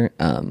whatever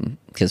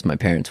because my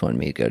parents wanted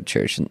me to go to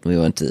church, and we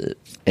went to.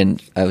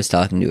 And I was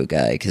talking to a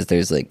guy because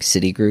there's like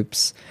city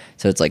groups,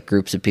 so it's like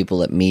groups of people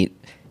that meet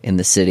in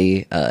the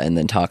city and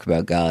then talk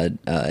about God,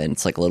 and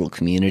it's like a little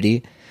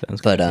community. Sounds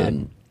But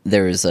good.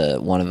 there was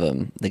one of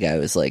them. The guy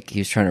was like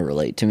he was trying to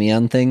relate to me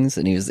on things,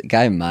 and he was a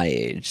guy my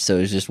age, so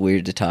it was just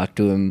weird to talk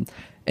to him.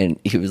 And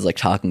he was like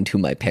talking to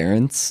my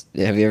parents.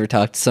 Have you ever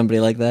talked to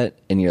somebody like that?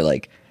 And you're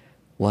like,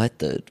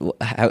 what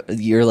how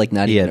you're like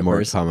not He even had a more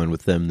in person. common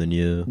with them than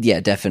you.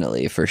 Yeah,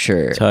 definitely, for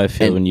sure. That's how I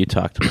feel And when you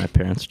talk to my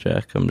parents,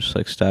 Jack. I'm just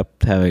like, stop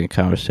having a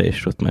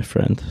conversation with my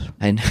friends.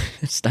 I know,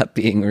 stop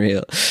being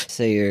real.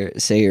 Say your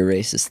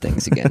racist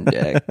things again,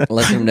 Jack.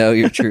 Let them know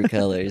your true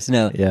colors.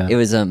 No, Yeah. it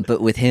was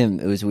but with him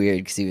it was weird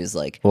because he was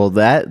like, Well,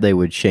 that they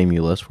would shame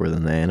you less for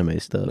than the anime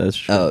stuff. That's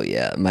true. oh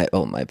yeah, my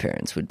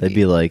parents would They'd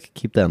be like,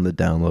 keep that on the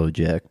down low,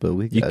 Jack, but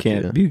we you got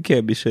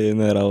can't be saying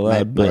that out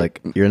loud, But but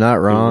like, you're not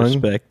we wrong,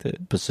 respect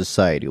it. but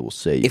society will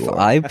say you if are.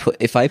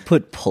 I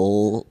put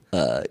pull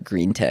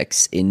green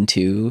text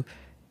into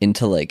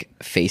like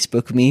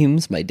Facebook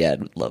memes, my dad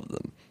would love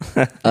them.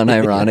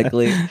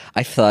 Unironically,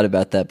 I've thought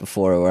about that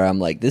before, where I'm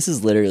like, this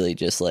is literally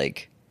just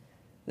like.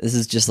 This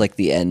is just like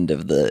the end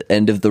of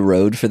the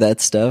road for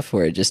that stuff,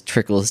 where it just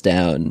trickles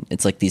down.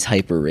 It's like these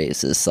hyper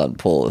racists on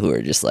Pull who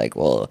are just like,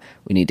 well,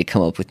 we need to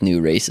come up with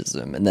new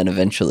racism, and then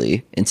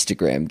eventually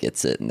Instagram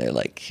gets it, and they're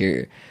like,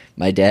 here,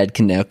 my dad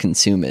can now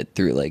consume it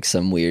through like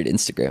some weird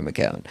Instagram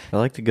account. I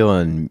like to go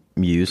on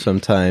Muse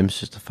sometimes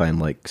just to find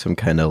like some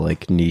kind of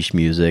like niche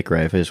music,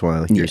 right? If I just want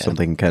to like, hear Yeah.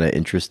 something kind of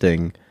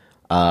interesting.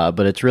 But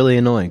it's really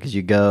annoying because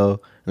you go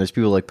and there's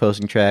people like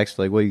posting tracks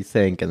like, what do you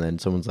think? And then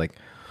someone's like,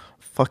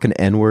 fucking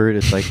N-word.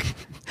 It's like,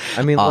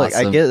 I mean, look, I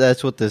Awesome. get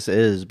that's what this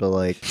is, but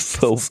like,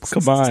 Oh,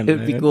 come on, It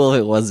would be man. cool if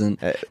it wasn't.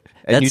 and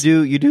That's-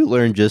 you do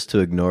learn just to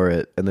ignore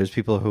it. And there's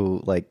people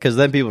who like, because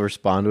then people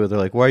respond to it. They're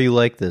like, why are you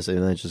like this? And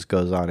then it just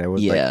goes on.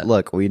 Everyone's Yeah. like,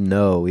 look, we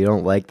know we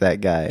don't like that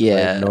guy. Like,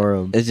 Yeah, ignore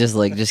him. It's just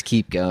like just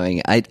keep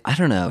going. I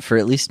don't know. For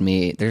at least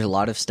me, there's a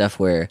lot of stuff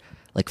where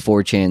like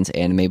 4chan's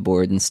anime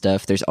board and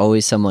stuff. There's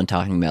always someone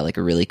talking about like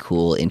a really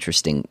cool,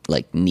 interesting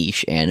like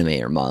niche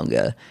anime or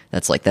manga.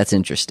 That's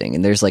interesting.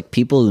 And there's like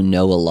people who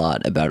know a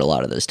lot about a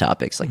lot of those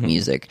topics, like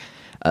music,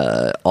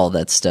 all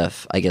that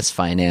stuff. I guess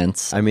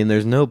finance. I mean,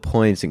 there's no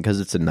points because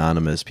it's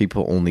anonymous.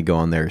 People only go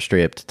on there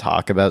straight up to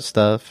talk about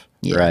stuff,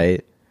 Yeah.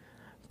 right?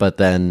 But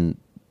then,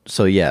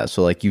 so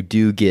like you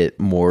do get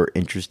more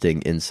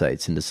interesting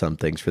insights into some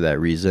things for that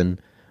reason.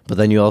 But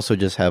then you also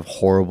just have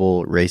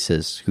horrible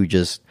racists who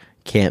just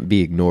can't be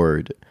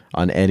ignored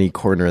on any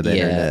corner of the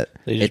Yeah. internet.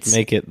 They just It's-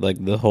 make it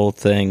like the whole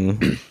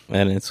thing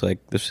And it's like,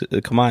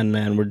 come on,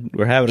 man,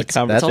 we're having a That's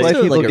conversation. why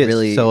also, people like, a get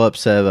really- so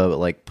upset about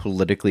like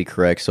politically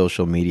correct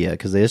social media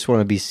because they just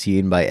want to be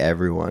seen by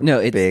everyone. No,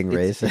 it's being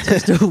it's, racist.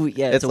 It's just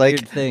it's a like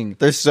weird thing.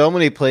 there's so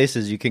many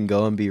places you can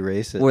go and be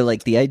racist. Where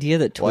like the idea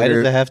that Why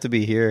Twitter, does it have to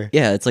be here?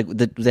 yeah, it's like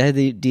the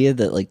idea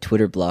that like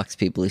Twitter blocks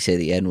people who say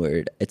the N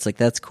word. It's like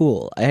that's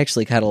cool. I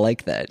actually kind of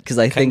like that because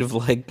I kind think of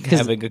like 'cause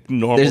having a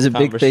normal there's a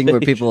big thing where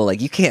conversation. people are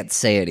like you can't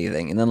say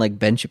anything, and then like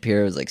Ben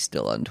Shapiro is like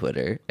still on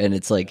Twitter, and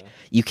it's like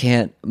you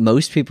can't.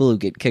 Most people who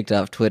get kicked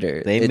off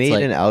Twitter, They it's made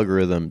like, an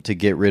algorithm to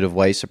get rid of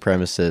white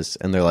supremacists,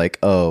 and they're like,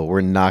 "Oh,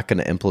 we're not going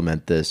to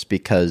implement this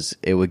because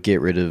it would get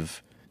rid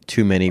of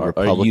too many Our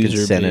Republican user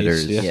base,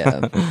 senators." yeah.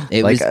 yeah,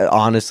 it Like was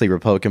honestly,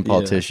 Republican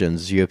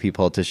politicians, GOP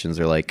politicians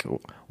are like,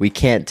 "We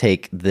can't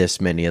take this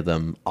many of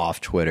them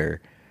off Twitter,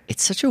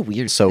 it's such a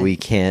weird. so thing. we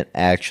can't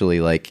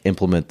actually like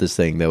implement this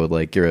thing that would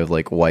like get rid of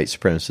like white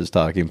supremacist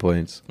talking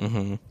points."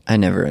 I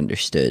never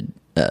understood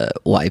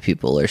why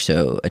people are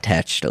so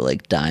attached to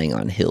like dying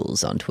on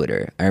hills on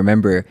Twitter. I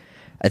remember,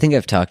 I think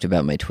I've talked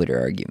about my Twitter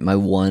argument, my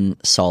one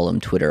solemn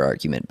Twitter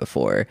argument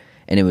before,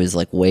 and it was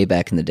like way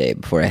back in the day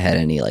before I had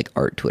any like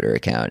art Twitter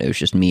account. It was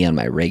just me on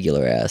my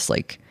regular ass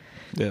like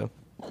Yeah.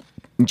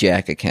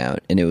 Jack account,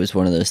 and it was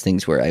one of those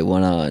things where I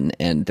went on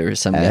and there was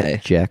some guy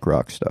At Jack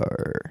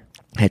Rockstar.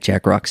 at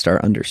Jack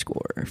Rockstar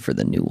 _ for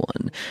the new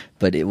one.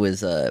 But it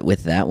was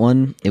with that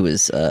one, it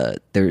was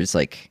there's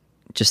like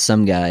just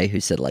some guy who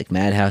said like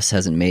Madhouse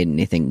hasn't made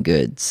anything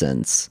good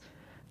since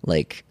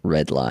like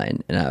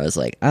Redline, and I was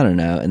like, I don't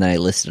know. And then I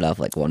listed off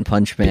like One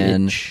Punch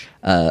Man,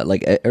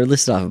 or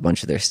listed off a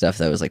bunch of their stuff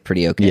that was like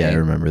pretty okay. Yeah, I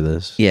remember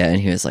this. Yeah, and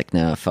he was like,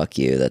 "No, fuck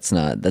you. That's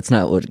not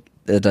what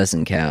that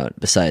doesn't count.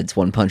 Besides,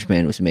 One Punch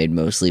Man was made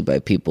mostly by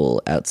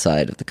people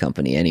outside of the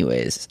company,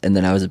 anyways." And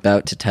then I was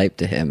about to type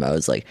to him. I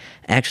was like,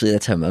 "Actually,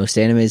 that's how most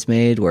anime is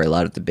made, where a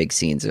lot of the big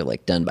scenes are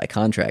like done by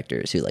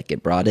contractors who like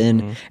get brought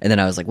in." And then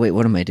I was like, "Wait,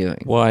 what am I doing?"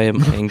 Why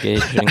am I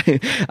engaging?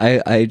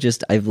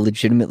 I've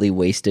legitimately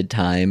wasted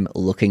time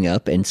looking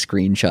up and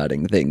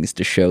screenshotting things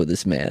to show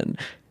this man,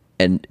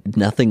 and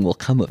nothing will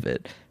come of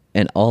it.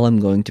 And all I'm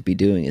going to be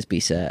doing is be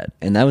sad.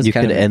 And that was You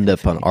kind could of end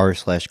up on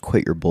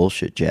r/quit your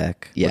bullshit,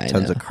 Jack. Yeah, with I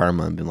tons know. of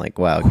karma and been like,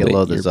 wow, get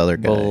low this Your other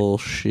guy.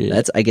 Bullshit.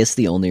 That's, I guess,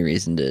 the only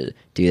reason to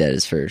do that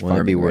is for Won't it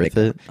farming. be worth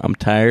it? I'm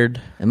tired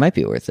It might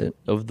be worth it.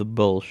 of the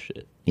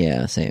bullshit.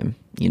 Yeah, same.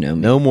 You know,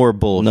 No more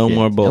bullshit. No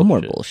more bullshit. no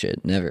more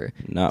bullshit. Never.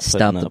 Not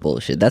Stop putting the up.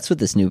 bullshit. That's what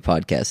this new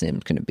podcast name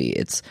is going to be.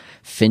 It's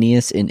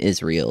Phineas in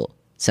Israel,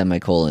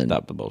 semicolon.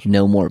 Stop the bullshit.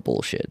 No more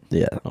bullshit.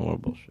 Yeah. No more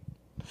bullshit.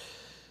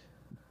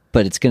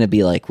 But it's going to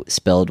be like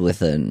spelled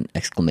with an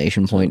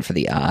exclamation point for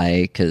the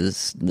I,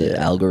 because the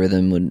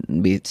algorithm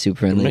wouldn't be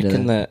super They're friendly to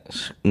making that.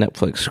 that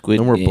Netflix Squid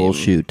No more Game.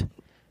 bullshit.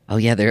 Oh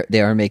yeah, they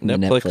are making the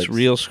Netflix Netflix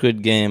real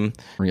Squid Game.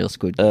 real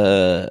Squid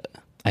Game.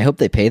 I hope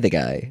they pay the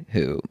guy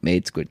who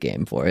made Squid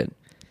Game for it.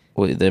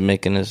 Well, they're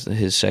making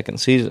his second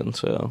season,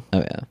 so Oh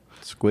yeah.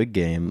 Squid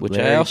Game. which They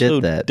I already also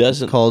did that.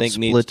 doesn't It's called think Splatoon.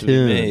 needs to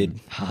be made.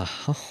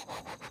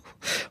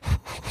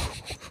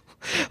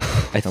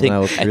 I think Coming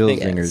out with I real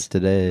think zingers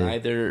today.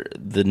 either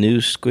the new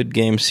Squid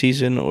Game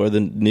season or the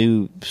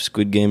new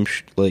Squid Game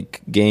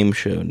game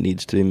show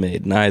needs to be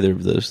made. Neither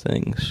of those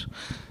things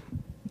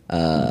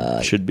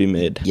should be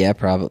made. Yeah,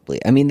 probably.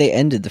 I mean, they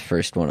ended the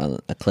first one on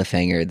a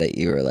cliffhanger that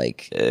you were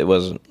like, It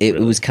wasn't. it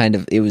really. was kind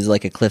of, it was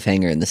like a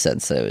cliffhanger in the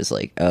sense that it was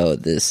like, oh,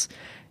 this,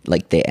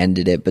 like they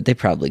ended it, but they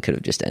probably could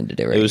have just ended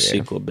it right It was there.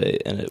 sequel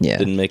bait, and it Yeah.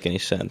 didn't make any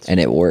sense. And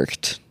it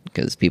worked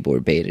because people were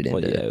baited into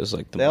well, yeah, it. it was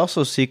like They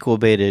also sequel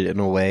baited in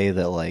a way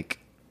that like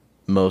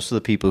most of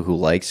the people who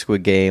like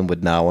Squid Game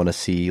would not want to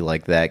see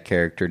like that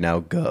character now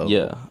go.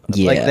 yeah,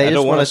 Yeah. Like they I just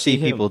don't want wanna to see see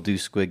him. people do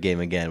Squid Game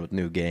again with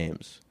new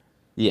games.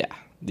 yeah.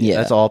 Yeah.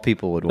 That's all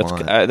people would That's,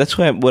 want. that's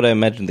what I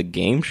imagine the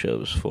game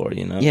shows for.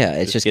 You know, Yeah,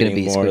 it's just going to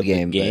getting be more Squid of the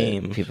Game.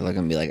 game. But people are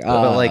going to be like,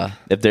 But, like,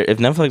 if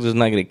Netflix is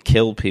not going to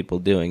kill people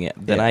doing it,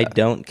 then I Yeah.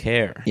 don't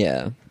care.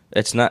 yeah,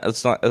 It's not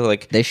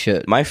like they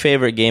should. my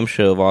favorite game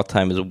show of all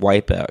time is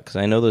Wipeout because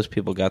I know those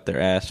people got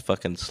their ass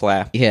fucking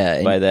slapped Yeah,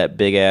 and- by that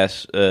big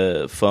ass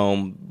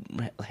foam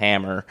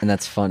hammer, And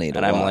that's funny to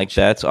and watch. I'm like,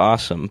 that's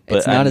awesome. But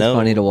it's not I know, as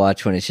funny to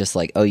watch when it's just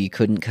like, oh, you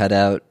couldn't cut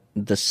out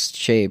the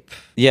shape.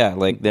 Yeah,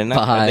 like they're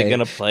not. Are they Bye.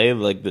 gonna play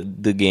like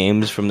the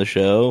games from the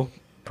show?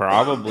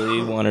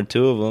 Probably one or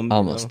two of them. you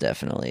Almost know?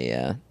 definitely,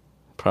 yeah.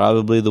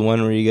 Probably the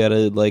one where you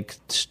gotta like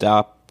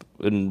stop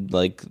and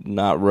like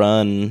not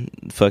run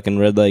fucking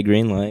red light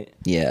green light.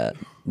 Yeah,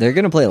 they're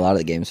going to play a lot of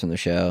the games from the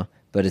show,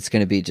 but it's going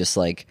to be just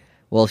like,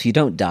 well, if you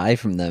don't die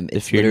from them,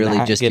 it's If you're literally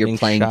not just you're getting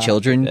playing shot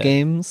children to death.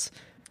 games.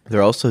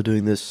 They're also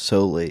doing this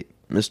so late.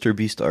 Mr.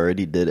 Beast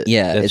already did it.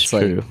 Yeah, That's it's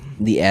true. like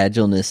the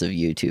agileness of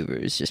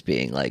YouTubers just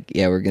being like,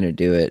 yeah, we're going to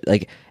do it.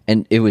 Like,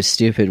 and it was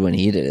stupid when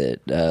he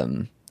did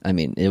it. I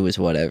mean, it was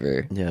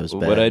whatever. Yeah, it was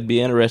bad. What I'd be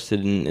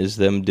interested in is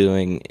them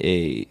doing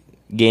a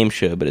game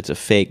show, but it's a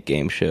fake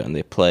game show, and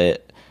they play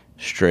it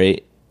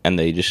straight and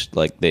they just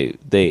like they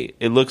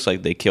it looks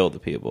like they kill the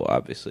people.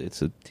 Obviously,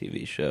 it's a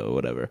TV show or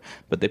whatever,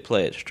 but they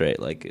play it straight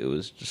like it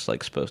was just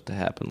like supposed to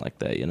happen like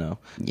that.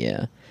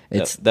 Yeah,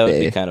 That would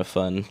be kind of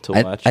fun to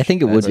watch. I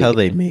think it would That's be. how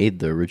they made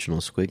the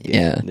original Squid Game.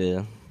 Yeah,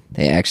 Yeah,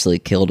 they actually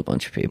killed a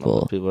bunch of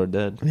people. people are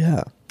dead.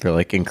 Yeah. They're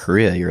like, in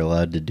Korea, you're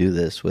allowed to do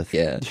this with...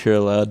 Yeah, You're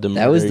allowed to.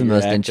 that was murder the your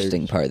most actors.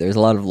 interesting part. There's a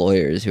lot of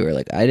lawyers who are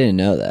like, I didn't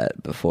know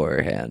that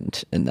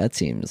beforehand, and that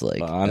seems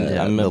like Well,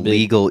 I'm the a big-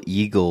 legal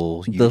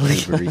eagle The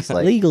YouTuber. He's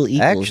like, legal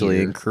eagle actually,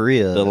 here. in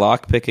Korea, The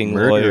lockpicking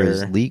murder lawyer.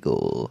 is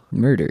legal.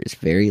 murder is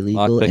very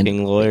legal.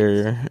 Lockpicking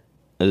lawyer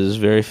is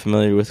very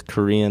familiar with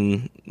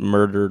Korean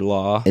murder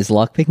law. Is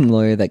lockpicking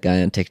lawyer that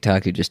guy on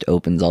TikTok who just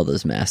opens all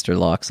those master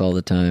locks all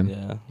the time?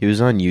 Yeah, He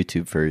was on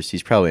YouTube first.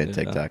 He's probably on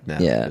TikTok now.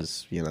 Yeah.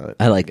 'cause,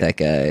 I like that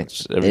guy.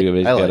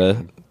 everybody's I like gotta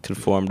him.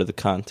 conform to the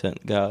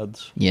content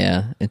gods.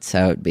 Yeah, it's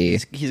how it be.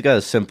 He's got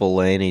a simple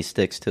lane. He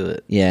sticks to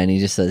it. Yeah, and he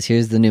just says,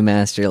 "Here's the new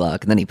master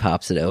lock," and then he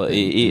pops it open. Well,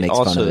 and makes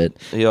fun of it.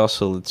 He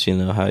also lets you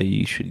know how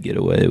you should get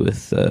away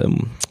with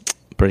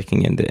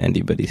breaking into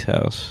anybody's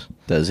house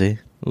Does he?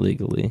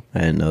 legally. I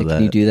didn't know that.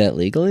 Can you do that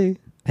legally?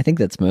 I think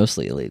that's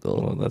mostly Well,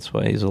 illegal. that's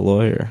why he's a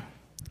lawyer.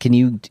 Can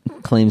you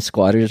claim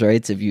squatters'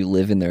 rights if you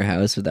live in their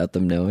house without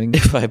them knowing?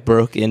 If I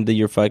broke into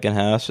your fucking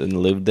house and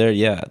lived there,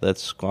 yeah,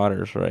 that's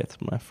squatters' rights,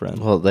 my friend.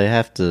 Well, they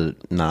have to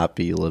not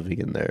be living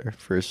in there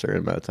for a certain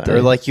amount of time.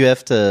 Or like you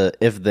have to,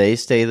 if they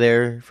stay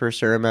there for a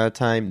certain amount of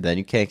time, then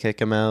you can't kick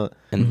them out.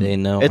 And they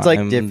know It's like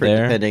I'm different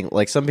there. depending.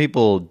 Like some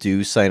people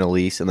do sign a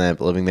lease and then end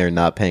up living there and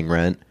not paying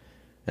rent.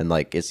 And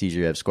like it's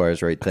easier to have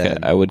squatters right Okay,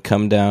 then. I would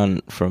come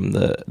down from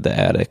the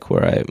attic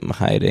where I'm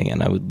hiding,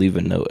 and I would leave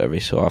a note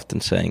every so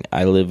often saying,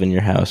 "I live in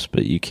your house,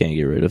 but you can't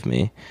get rid of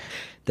me."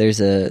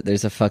 There's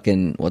a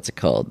fucking what's it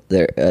called?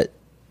 There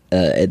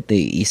at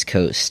the East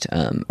Coast,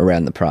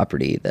 around the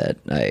property that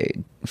I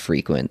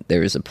frequent,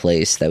 there was a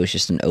place that was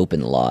just an open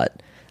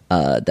lot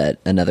that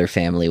another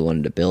family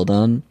wanted to build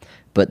on.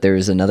 But there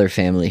was another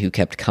family who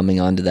kept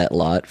coming onto that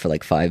lot for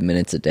like 5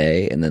 minutes a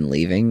day and then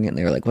leaving. And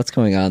they were like, what's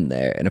going on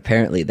there? And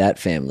apparently that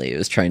family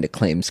was trying to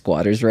claim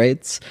squatters'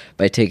 rights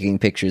by taking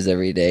pictures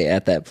every day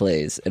at that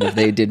place. And if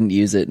they didn't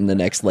use it in the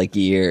next like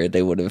year,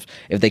 they would have,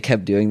 if they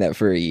kept doing that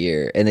for a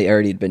year, and they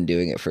already had been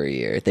doing it for a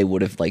year, they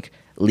would have like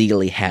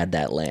legally had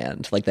that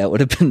land. Like that would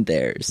have been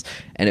theirs.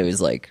 And it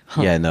was like,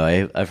 huh. Yeah, no,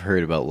 I've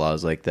heard about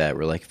laws like that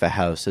where like if a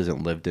house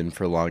isn't lived in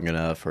for long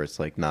enough or it's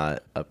like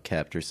not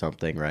upkept or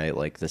something, right?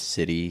 Like the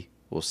city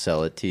will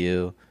sell it to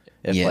you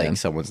if Yeah. like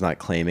someone's not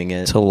claiming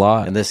it. It's a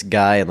lot. And this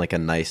guy in like a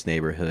nice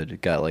neighborhood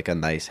got like a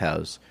nice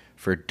house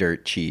for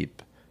dirt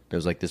cheap. There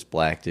was like this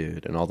black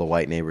dude, and all the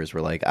white neighbors were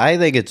like, "I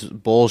think it's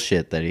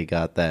bullshit that he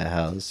got that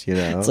house." You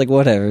know, It's like,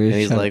 whatever. and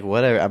he's like,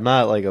 "Whatever. I'm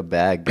not like a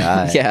bad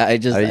guy." Yeah, I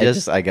saw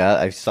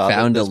that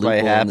found a this might loophole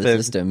in the happen,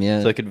 system,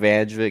 yeah. took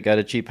advantage of it, got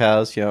a cheap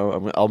house. You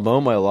know, I'll mow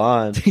my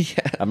lawn. Yeah.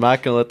 I'm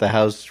not gonna let the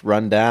house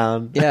run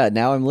down. Yeah,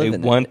 now I'm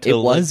living want it. to It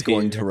was live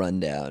going here. to run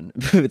down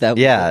without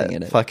me Yeah, living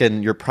in it.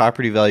 fucking your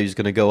property value is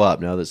gonna go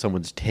up now that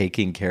someone's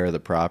taking care of the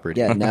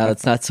property. Yeah, now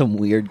it's not some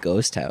weird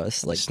ghost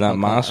house. Like It's not fuck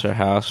Monster off.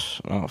 House.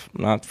 No,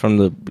 not from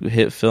the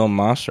hit film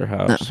Monster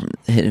House.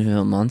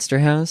 Hidden Monster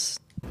House.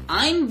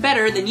 I'm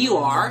better than you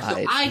are,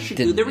 so I should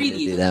do didn't the mean to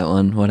review. Do that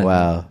one. Whatever.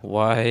 Wow.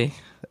 Why?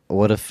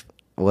 What if?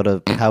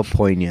 How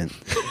poignant.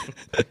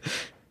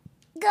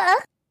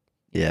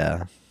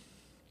 Yeah.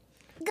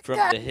 From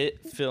the hit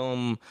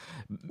film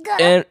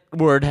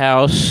Edward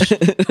House.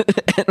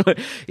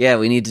 Yeah,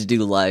 we need to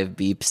do live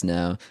beeps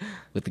now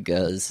with the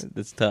guzz.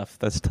 That's tough.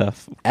 That's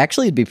tough.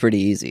 Actually, it'd be pretty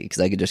easy because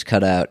I could just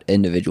cut out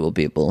individual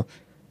people.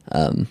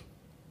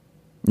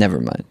 Never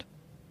mind.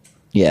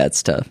 Yeah,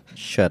 it's tough.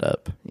 Shut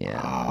up. Yeah.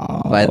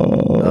 But,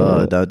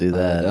 Oh, don't do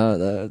that.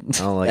 I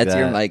don't like that's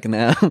your that. mic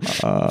now.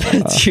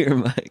 That's your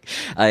mic.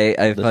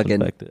 I fucking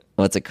Disinfect it.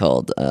 what's it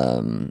called?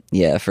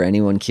 Yeah, for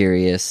anyone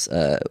curious,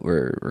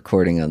 we're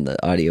recording on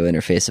the audio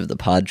interface of the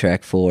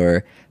PodTrack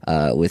 4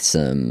 with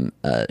some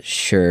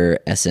Shure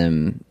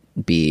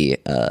SMB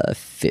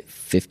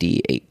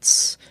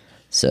 58s.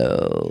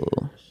 So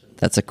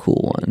that's a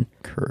cool one.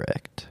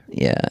 Correct.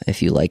 Yeah,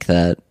 if you like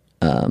that,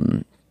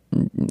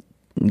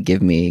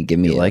 give me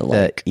You a like like.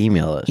 that?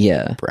 Email us.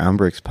 Yeah.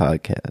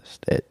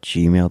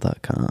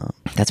 brownbrickspodcast@gmail.com.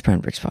 That's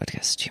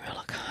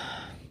brownbrickspodcast@gmail.com.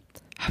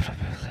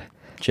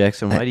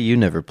 Jackson, why do you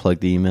never plug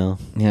the email?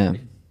 Yeah.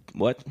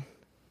 What?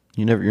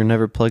 You're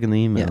never plugging the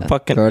email. Yeah.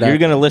 Fucking, Throw it you're out.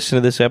 gonna listen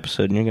to this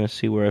episode and you're gonna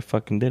see where I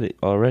fucking did it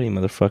already,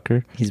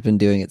 motherfucker. He's been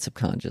doing it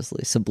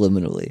subconsciously,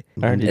 subliminally.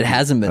 I already It did.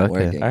 hasn't been Okay.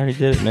 working. I already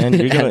did it, man.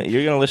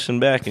 You're gonna listen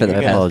back For and the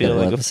you're past gonna feel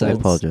couple like a episodes. I fool.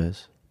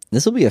 apologize.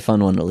 This will be a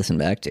fun one to listen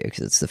back to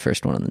because it's the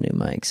first one on the new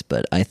mics.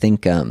 But I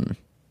think, I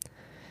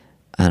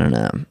don't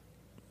know.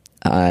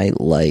 I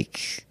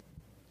like.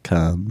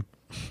 Come.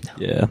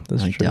 Yeah,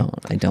 that's I true.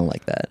 don't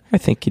like that. I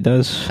think he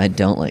does. I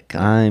don't like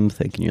cum. I'm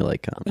thinking you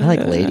like come. I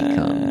like lady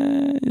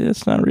cum.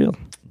 That's not real.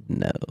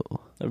 No.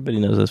 Everybody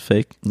knows that's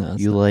fake. No,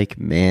 it's You not. like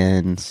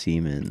man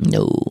semen.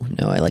 No,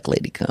 I like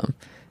lady cum.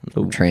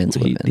 Oh, Trans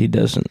women. He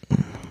doesn't.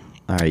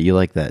 All right, you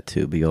like that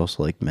too, but you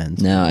also like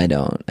men's. No, I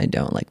don't. I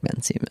don't like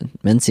men's semen.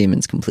 Men's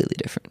semen's completely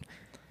different.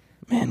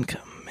 Man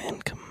come, man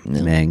come.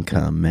 No. Man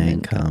come,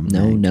 man come.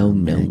 No, man no,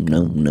 come, no, man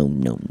no, come. no,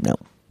 no, no.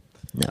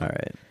 All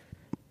right.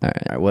 All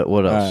right. All right.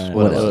 What else?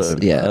 What else?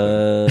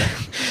 Yeah.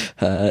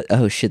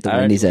 Oh shit! The I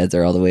already- Wendy's ads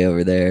are all the way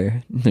over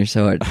there. They're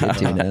so hard to get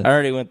to I now.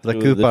 already went The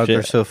through coupons shit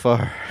are so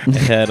far. I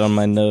had on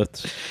my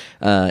notes.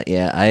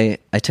 Yeah,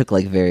 I took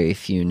like very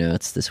few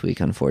notes this week,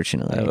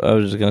 unfortunately. I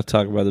was just gonna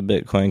talk about the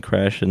Bitcoin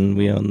crash, and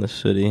we own the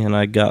city, and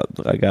I got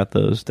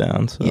those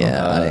down. So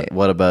Yeah.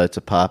 What about it's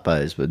a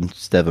Popeyes, but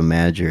instead of a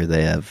manager,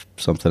 they have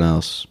something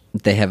else.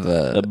 They have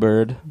a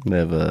bird. They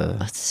have a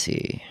Let's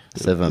see.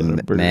 instead of a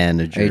a bird.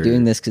 manager. Are you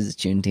doing this because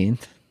it's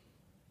Juneteenth?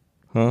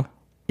 Huh?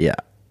 Yeah.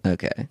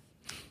 Okay.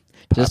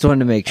 Just wanted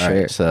to make All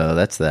sure. right, so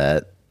that's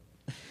that.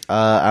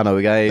 I don't know.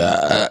 We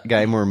got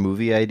any more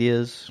movie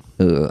ideas?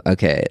 Ooh,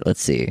 okay.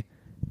 Let's see.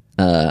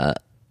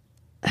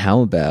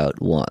 How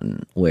about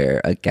one where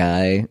a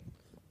guy,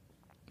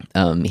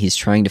 he's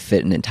trying to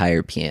fit an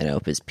entire piano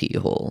up his pee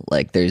hole.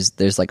 Like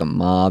there's like a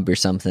mob or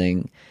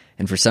something,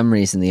 and for some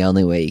reason the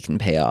only way he can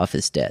pay off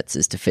his debts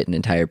is to fit an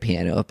entire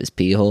piano up his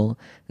pee hole.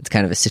 It's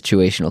kind of a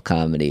situational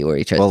comedy where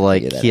he tries Well, to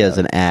like figure that he has out.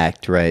 an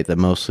act, right, that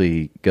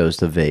mostly goes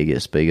to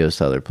Vegas, but he goes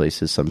to other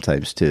places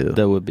sometimes too,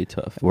 That would be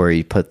tough. where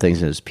he put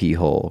things in his pee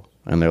hole,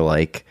 and they're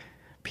like,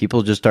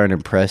 people just aren't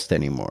impressed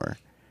anymore,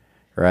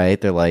 right?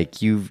 They're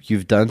like, you've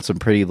done some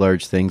pretty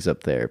large things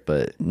up there,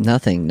 but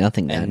Nothing.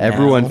 And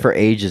everyone now- for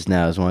ages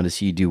now has wanted to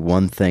see you do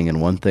one thing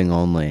and one thing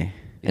only.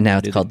 And now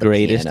it's Did called the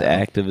greatest piano.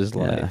 act of his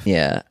life.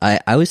 Yeah,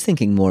 I was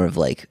thinking more of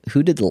like,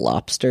 who did The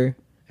Lobster?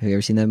 Have you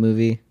ever seen that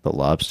movie? The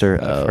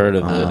Lobster. I've heard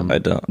of it. I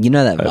don't. You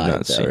know that I've vibe,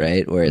 not though, seen it.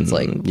 right? Where it's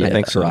like I kind of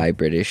think so. dry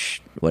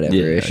British, whatever.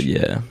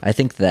 Yeah. I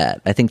think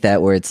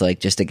that where it's like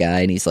just a guy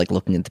and he's like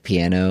looking at the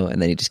piano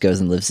and then he just goes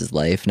and lives his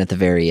life, and at the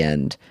very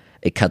end,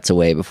 it cuts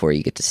away before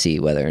you get to see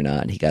whether or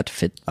not he got to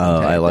fit. the Oh,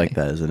 entire I like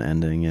thing. that as an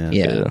ending. Yeah.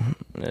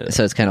 Yeah.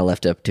 So it's kind of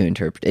left up to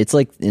interpret. It's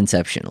like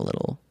Inception a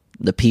little.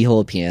 The Pee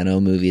Hole piano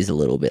movie is a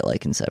little bit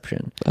like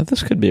Inception.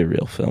 This could be a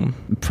real film.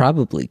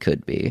 Probably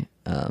could be.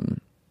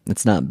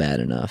 It's not bad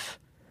enough.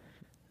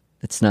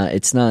 It's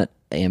not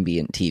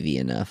ambient TV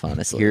enough,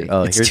 honestly.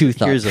 It's too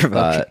here's a thought-provoking.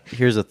 thought.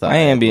 Here's a thought. My I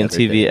had the ambient other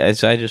TV, day.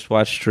 as I just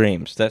watch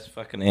streams. That's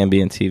fucking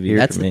ambient TV.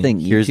 That's for the me. thing.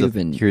 Here's YouTube the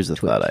and here's the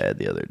Twitch. thought I had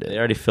the other They day.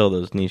 already fill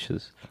those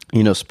niches.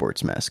 You know,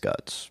 sports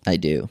mascots. I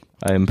do.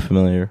 I am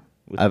familiar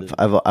with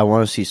I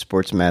want to see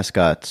sports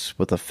mascots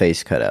with a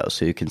face cut out,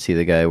 so you can see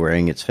the guy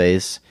wearing its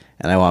face,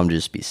 and I want him to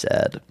just be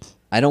sad.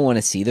 I don't want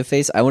to see the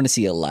face. I want to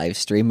see a live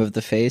stream of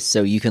the face,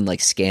 so you can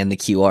like scan the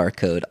QR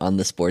code on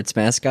the sports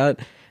mascot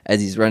as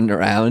he's running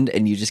around,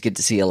 and you just get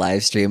to see a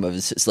live stream of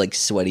his like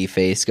sweaty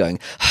face going.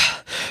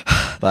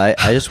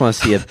 But I just want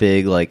to see a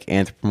big like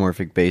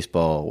anthropomorphic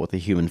baseball with a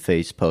human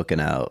face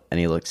poking out, and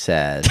he looks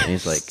sad, and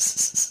he's like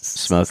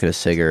smoking a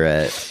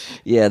cigarette.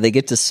 Yeah, they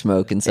get to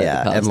smoke inside.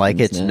 Yeah, the and like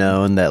costumes it's now.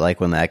 known that like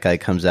when that guy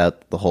comes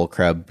out, the whole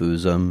crowd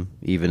boos him,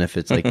 even if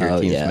it's like your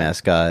Oh, team's yeah.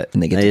 mascot.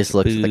 And they get to just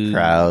look at the boo.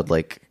 crowd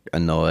like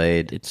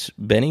annoyed. It's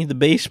Benny the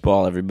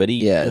baseball. Everybody,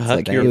 Yeah, it's huck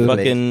like your Benny the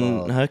fucking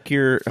baseball. huck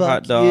your Fuck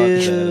hot dog.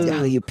 you.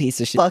 Oh, you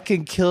piece of shit!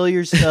 Fucking kill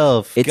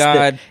yourself. It's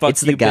God, the, fuck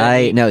it's the you,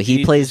 guy. Benny. No,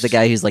 he plays the Jesus.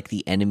 guy who's like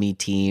the enemy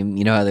team.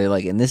 You know how they're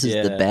like, and this is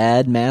the Yeah.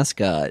 bad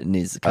mascot, and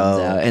he comes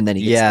out, and then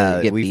he gets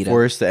to get we beat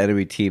forced the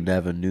enemy team to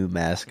have a new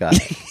mascot.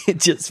 up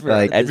just for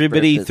like, this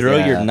Everybody, purpose. throw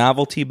your yeah.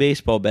 novelty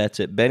baseball bets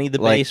at Benny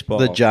the like baseball.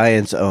 the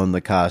Giants own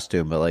the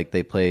costume, but like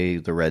they play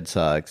the Red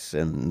Sox,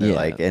 and they're Yeah.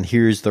 like, and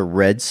here's the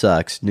Red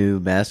Sox new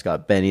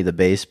mascot, Benny the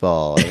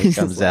baseball. And he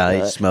comes like out,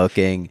 that. he's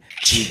smoking,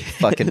 he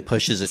fucking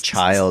pushes a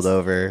child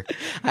over.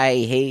 I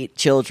hate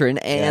children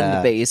and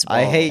Yeah. baseball.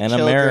 I hate And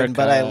children, America.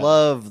 but I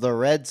love the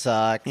Red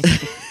Sox.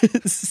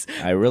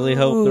 I really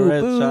hope the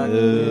Red Sox.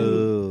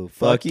 Ooh,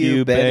 Fuck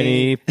you,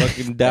 Benny.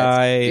 Fucking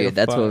die. Dude,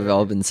 that's what Fuck. we've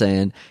all been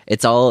saying.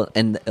 It's all,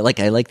 and like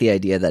I like the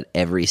idea that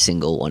every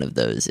single one of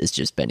those is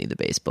just Benny the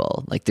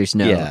baseball. Like there's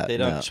no, Yeah. They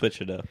don't No.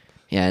 switch it up.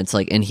 yeah. It's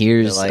like, and They're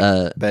here's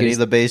like, Benny here's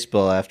the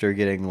baseball, after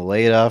getting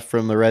laid off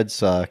from the Red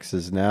Sox,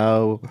 is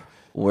now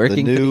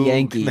working the for new the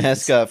Yankees.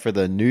 mascot for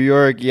the New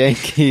York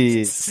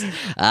Yankees.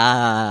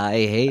 I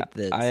hate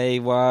this, I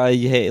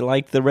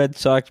like the Red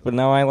Sox, but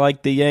now I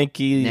like the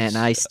Yankees. and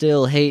I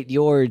still hate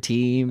your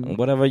team,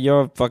 Whatever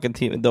your fucking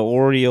team, the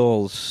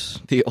Orioles.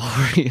 the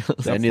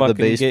Orioles. Benny the fucking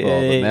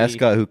baseball, the gay.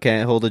 mascot who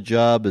can't hold a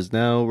job, is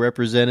now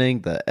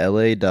representing the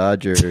L.A.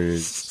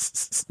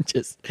 Dodgers.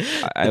 just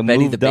I the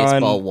Benny the moved on.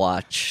 baseball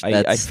watch. I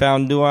That's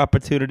found new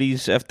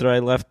opportunities after I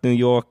left New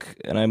York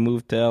and I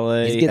moved to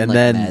LA. He's getting- and like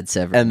then, Mad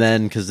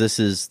Severance. because this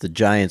is the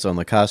Giants on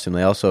the costume,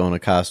 they also own a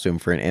costume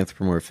for an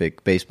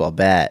anthropomorphic baseball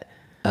bat.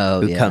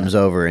 oh Who yeah. comes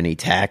over and he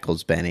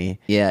tackles Benny?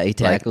 Yeah, he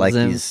tackles like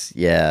him, he's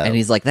and and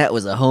he's like, "That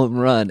was a home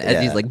run," as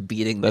Yeah. he's like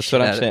beating. The That's shit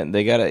what I'm out of- saying.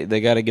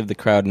 They gotta give the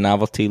crowd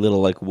novelty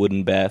little like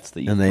wooden bats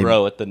that you And they-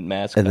 throw at the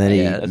mascot. and then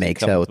he Yeah, as it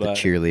makes comes out with the by.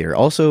 cheerleader.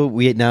 Also,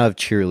 we now have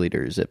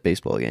cheerleaders at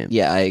baseball games.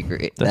 Yeah, I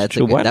agree. That's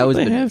true. a good, Why that don't was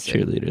they a good have mistake.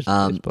 cheerleaders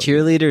at baseball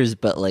Cheerleaders,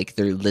 but like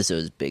they're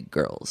Lizzo's big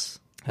girls.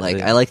 Like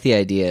they- I like the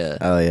idea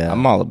Oh yeah.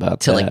 I'm all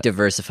about to that. like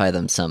diversify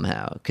them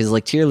somehow, because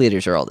like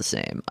cheerleaders are all the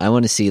same. I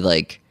want to see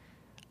like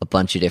a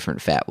bunch of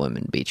different fat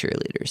women be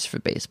cheerleaders for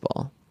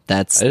baseball.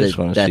 That's I just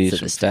want to that's see the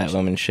some distinction. fat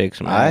women shake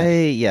some ass.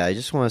 I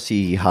just want to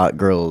see hot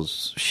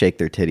girls shake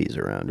their titties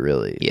around,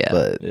 really. Yeah.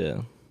 But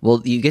Yeah.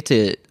 Well, you get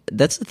to.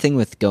 That's the thing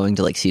with going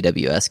to like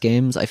CWS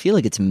games. I feel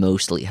like it's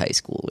mostly high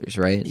schoolers,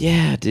 right?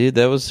 Yeah, dude,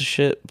 that was the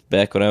shit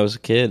back when I was a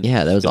kid.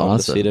 Yeah, that was Going to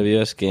awesome.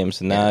 CWS games,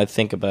 and now I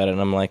think about it,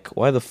 and I'm like,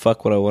 why the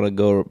fuck would I want to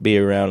go be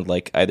around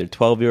like either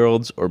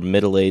 12-year-olds or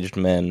middle-aged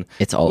men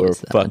It's who always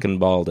are that. fucking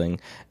balding?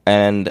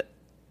 And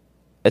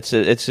it's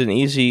an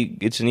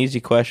easy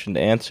question to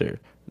answer.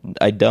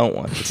 I don't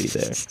want to be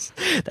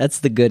there. That's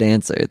the good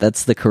answer.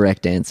 That's the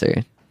correct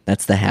answer.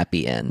 That's the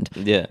happy end.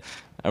 Yeah,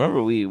 I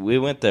remember we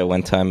went there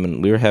one time,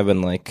 and we were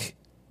having like.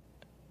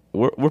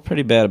 We're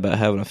pretty bad about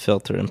having a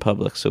filter in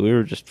public, so we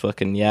were just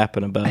fucking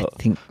yapping about I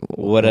think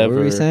whatever. What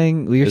were we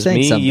saying? We It were was saying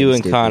me, something you, and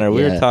stupid. Connor.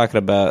 We Yeah. were talking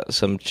about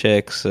some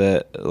chicks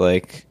that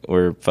like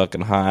were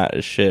fucking hot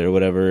as shit or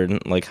whatever in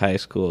like high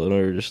school, and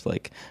we were just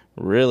like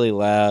really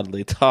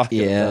loudly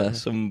talking about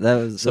some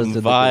those were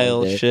the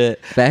vile good days. shit.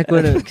 Back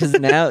when, because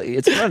now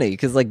it's funny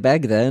because like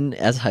back then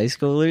as high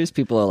schoolers,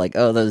 people are like,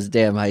 "Oh, those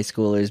damn high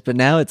schoolers," but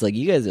now it's like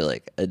you guys are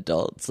like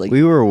adults. Like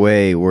we were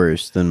way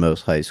worse than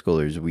most high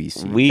schoolers we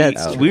see. We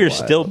That's out in we the are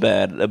wild. still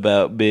bad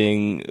about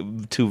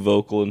being too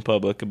vocal in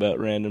public about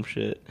random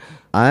shit.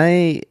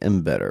 I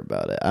am better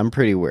about it. I'm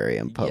pretty wary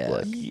in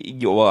public.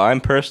 Well, I'm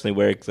personally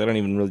wary because I don't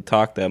even really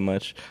talk that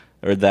much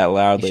or that you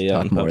loudly should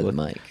out in talk more to public.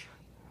 the mic.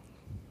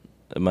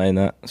 Am I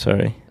not?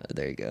 Sorry.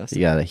 There you go.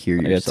 You gotta hear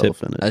got yourself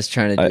tip. in I it. was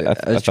trying to I- do. I I,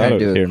 th- was I trying thought to I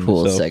was do a hearing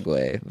cool myself.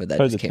 segue, but that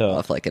Hard just to came tell.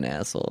 off like an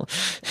asshole.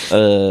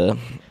 Uh,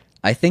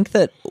 I think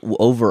that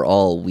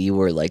overall we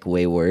were like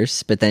way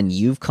worse, but then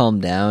you've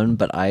calmed down.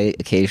 But I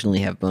occasionally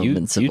have you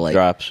moments of like,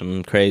 drop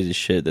some crazy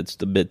shit that's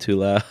a bit too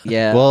loud.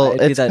 yeah. Well, I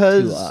do it's that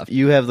too because often.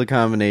 you have the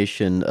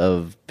combination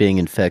of being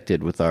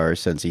infected with our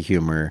sense of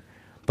humor,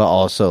 but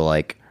also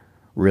like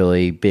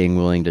really being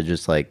willing to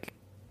just like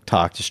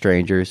talk to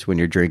strangers when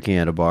you're drinking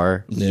at a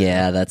bar.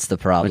 Yeah, that's the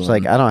problem. Which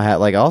like I don't have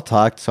like I'll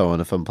talk to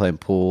someone if I'm playing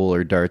pool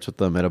or darts with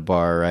them at a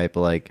bar, right?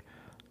 But like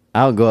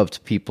I don't go up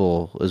to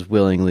people as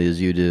willingly as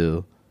you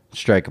do,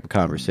 strike up a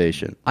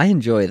conversation. I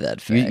enjoy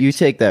that fact. You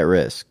take that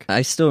risk.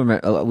 I still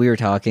remember we were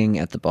talking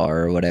at the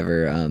bar or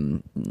whatever,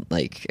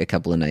 like a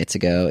couple of nights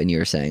ago, and you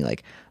were saying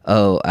like,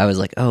 "Oh, I was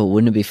like, oh,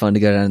 wouldn't it be fun to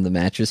go down to the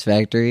mattress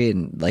factory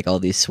and like all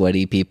these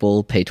sweaty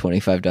people pay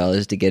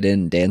 $25 to get in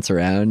and dance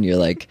around?" And you're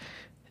like,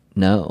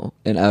 "No,"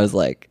 and I was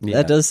like, "That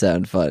Yeah. does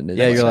sound fun."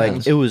 Yeah, you're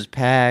like it was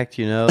packed,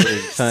 you know.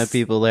 There's a ton of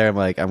people there. I'm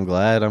like, I'm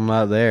glad I'm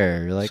not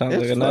there. You're like, Sounds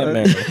it's like a fun.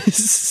 nightmare.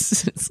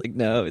 it's like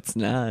no, it's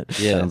not.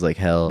 Yeah. Sounds like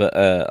hell. But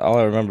all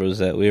I remember was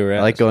that we were at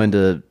I like going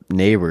to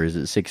Neighbors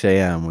at 6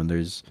 a.m. when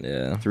there's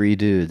yeah. 3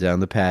 dudes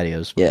down the patio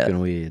Yeah. smoking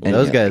weed. And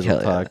Those yeah, guys hell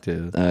will yeah. talk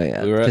to. Oh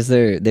yeah, We were at- because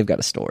they've got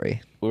a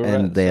story. We were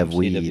And at they some have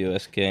weed.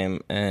 CWS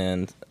game,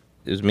 and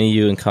it was me,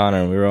 you, and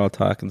Connor, and we were all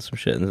talking some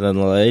shit. And then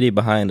the lady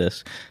behind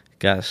us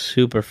got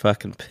super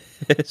fucking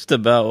pissed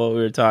about what we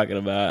were talking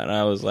about, and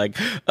I was like,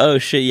 "Oh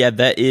shit, yeah,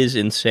 that is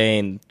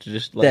insane."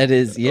 Just like, That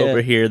is, yeah.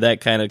 overhear that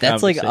kind of.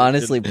 That's like conversation.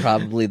 honestly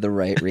probably the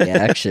right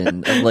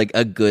reaction of like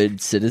a good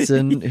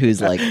citizen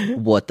who's like,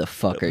 "What the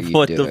fuck are you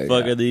What doing?" the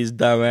fuck are these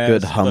dumbass?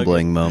 Good fucking-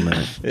 humbling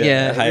moment.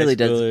 Yeah, it high really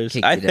does schoolers.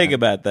 kick I you think down.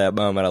 about that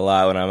moment a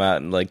lot when I'm out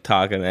and like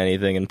talking to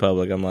anything in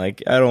public. I'm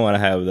like, I don't want to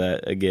have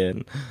that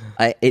again.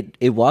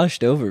 It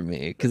washed over me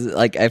because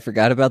like I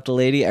forgot about the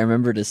lady. I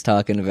remember just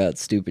talking about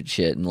stupid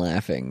shit and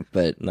laughing,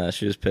 but No,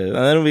 she was pissed.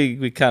 And then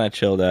we kind of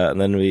chilled out,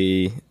 and then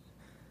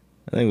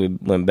I think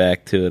we went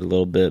back to it a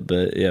little bit,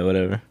 but yeah,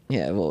 whatever.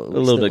 yeah, well,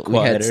 little bit we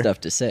had quieter. stuff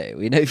to say.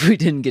 We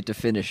didn't get to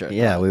finish our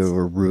Yeah, we thoughts.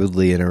 were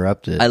rudely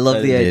interrupted. I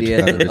love the Mid idea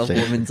of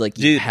conversation. women's like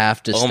you Dude,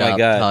 have to oh my stop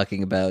God.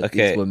 talking about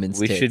Okay, these women's.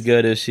 we tits. should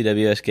go to a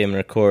CWS game and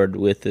record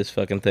with this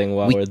fucking thing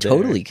while We we're there.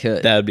 totally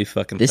could. That would be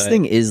fucking This tight.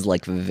 thing is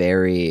like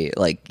very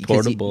like 'cause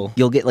Portable.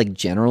 You'll get like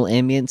general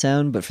ambient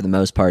sound, but for the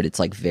most part, it's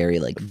like very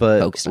like.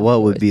 But focused on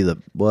what would voice. be the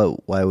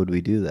what? Why would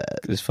we do that?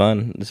 It's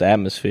fun. It's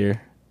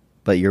atmosphere.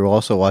 But you're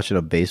also watching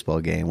a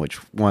baseball game, which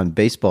one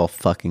baseball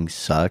fucking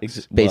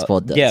sucks, Baseball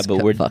does Yeah,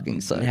 but we're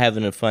fucking suck.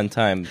 having a fun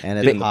time and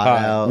doing it's the hot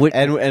pod. out, Would-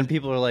 and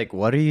people are like,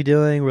 "What are you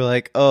doing?" We're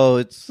like, "Oh,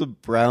 it's the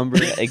Brown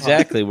Bird."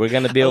 Exactly. We're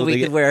gonna be Oh, able we to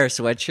could get. wear our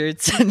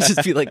sweatshirts and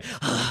just be like,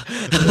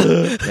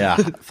 Yeah,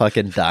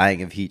 fucking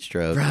dying of heat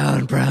stroke.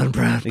 brown.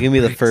 It's gonna be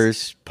the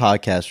first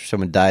podcast where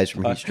someone dies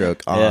from heat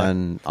stroke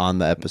on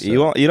the episode.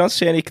 You don't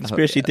see any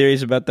conspiracy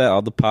theories about that?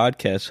 All the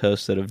podcast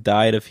hosts that have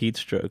died of heat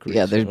stroke.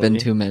 Yeah, there's been recently.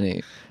 too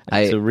many.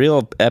 It's a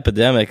real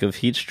epidemic of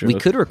heat stroke. We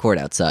could record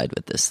outside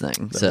with this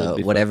thing, so would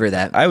be whatever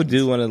that. I would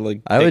means. do one of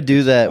like. I would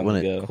do that when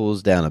it it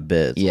cools down a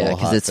bit. It's a Yeah, little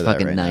because hot it's for that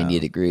fucking right 90 now.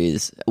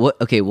 degrees. What?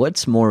 Okay,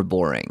 what's more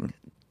boring?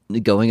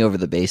 Going over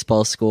the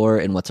baseball score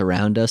and what's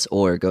around us,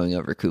 or going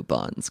over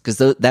coupons? Because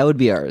that would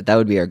be our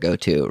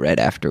go-to right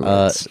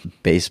afterwards.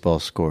 Baseball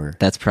score.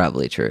 That's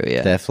probably true.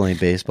 Yeah, Definitely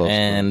baseball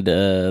And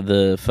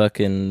the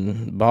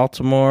fucking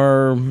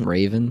Baltimore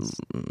Ravens.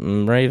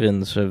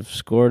 Ravens have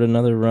scored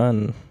another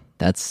run.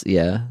 That's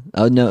yeah.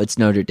 Oh no, it's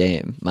Notre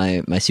Dame.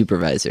 My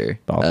supervisor,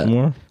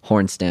 Baltimore?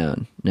 Horns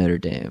down, Notre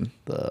Dame.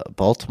 The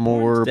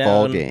Baltimore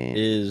ball Down game.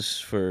 is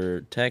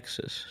for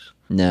Texas.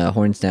 No,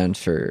 horns down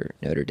for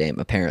Notre Dame.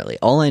 Apparently,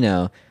 all I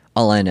know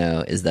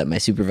is that my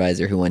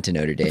supervisor who went to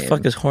Notre Dame. The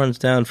fuck is horns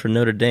down for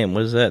Notre Dame?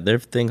 What is that? Their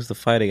thing's the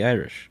Fighting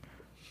Irish.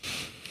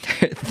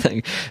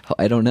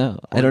 I don't know.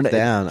 I don't know.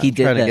 down. He I'm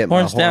did trying to that. get my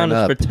Horns down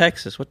horn is up. for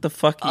Texas. What the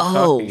fuck are you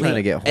Oh, talking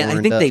trying to about? get and I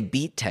horned think up. they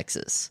beat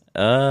Texas.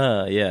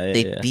 Yeah.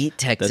 They beat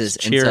Texas, That's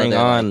and so cheering they're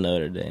on like-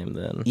 Notre Dame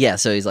then. Yeah,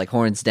 so he's like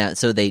horns down.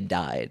 So they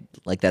died.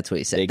 Like that's what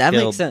he said. They that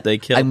killed- makes sense. they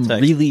killed I'm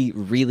Texas. really,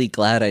 really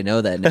glad I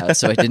know that now.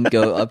 So I didn't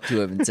go up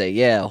to him and say,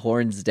 "Yeah,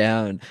 horns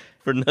down."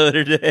 For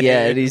Notre Dame.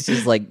 Yeah, and he's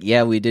just like,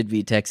 "Yeah, we did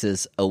beat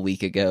Texas a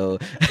week ago."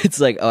 It's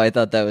like, oh, I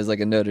thought that was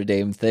like a Notre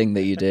Dame thing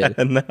that you did.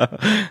 no.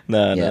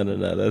 Yeah.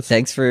 That's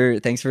Thanks for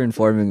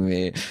informing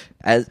me.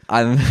 As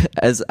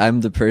I'm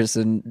the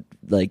person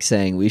like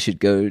saying we should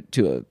go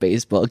to a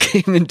baseball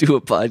game and do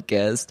a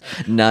podcast,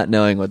 not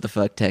knowing what the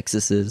fuck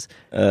Texas is.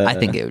 I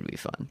think it would be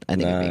fun. I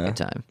think it'd be a good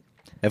time.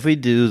 If we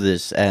do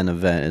this at an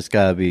event, it's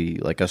gotta be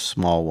like a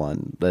small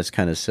one. That's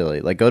kind of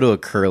silly. Like go to a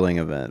curling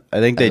event. I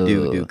think they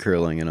do Oh.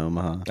 curling in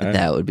Omaha.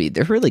 That would be.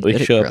 They're really we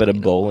good. show up at a curling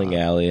in bowling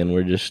Omaha. alley and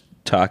we're just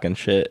talking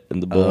shit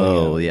in the bowling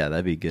Oh alley. yeah,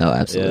 that'd be good. Oh,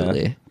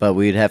 absolutely. But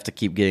we'd have to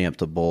keep getting up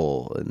to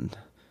bowl, and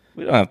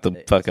We don't have to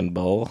fucking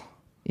bowl.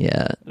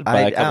 Yeah.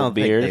 Buy a I couple don't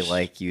beers. think they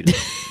like you to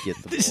get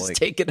the This bowl. is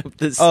taking up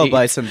the Oh, seat.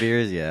 buy some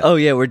beers, yeah. Oh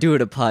yeah, we're doing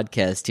a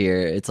podcast here.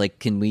 It's like,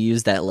 can we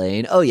use that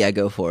lane? Oh yeah,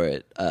 go for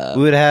it.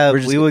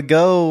 we would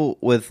go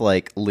with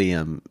like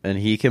Liam, and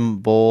he can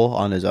bowl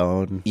on his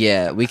own.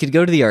 Yeah, we could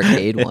go to the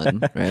arcade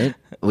one, right?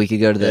 We could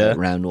go to the Yeah.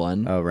 round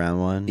one. Oh, round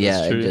one.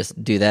 Yeah, and true.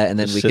 just do that, and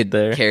then Just we sit could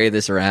there. carry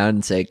this around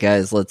and say,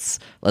 "Guys, let's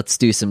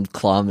do some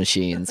claw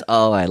machines."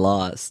 Oh, I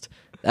lost.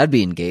 That'd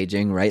be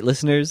engaging, right,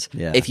 listeners?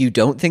 Yeah. If you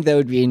don't think that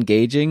would be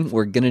engaging,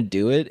 we're gonna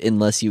do it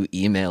unless you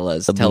email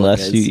us. telling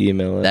Unless us you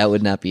email us. that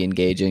would not be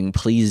engaging.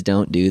 Please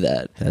don't do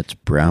that. That's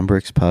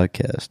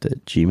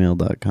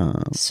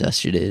brownbrickspodcast@gmail.com.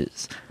 Such it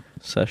is.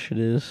 Such it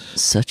is.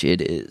 Such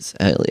it is.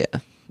 Hell yeah.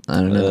 I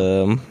don't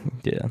know.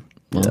 Yeah.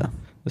 Well, Yeah.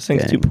 This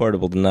thing's too Gang.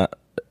 portable to not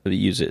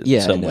use it yeah,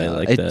 in some I way know.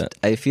 like It- that.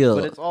 I feel.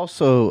 But it's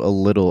also a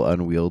little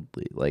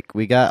unwieldy. Like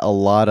we got a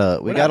lot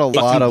of not lot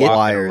fucking of walking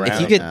wires. around.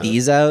 if you get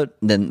these out,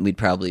 then we'd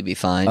probably be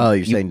fine. Oh,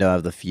 you're saying don't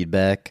have the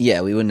feedback?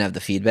 Yeah, we wouldn't have the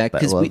feedback I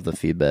because love the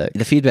feedback.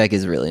 the feedback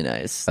is really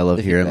nice. I love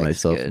The hearing feedback's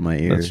myself good. in my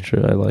ear. That's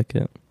true. I like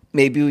it.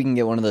 Maybe we can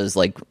get one of those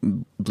like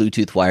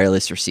Bluetooth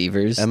wireless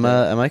receivers. Am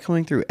I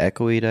coming through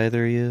echoey to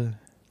either of you?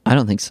 I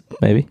don't think so.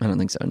 Maybe. I don't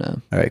think so.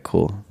 No. All right,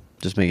 cool.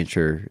 Just making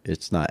sure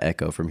it's not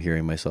echo from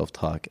hearing myself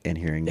talk and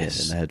hearing it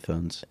Yes. in the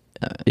headphones.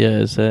 Yeah,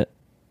 is the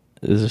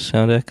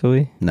sound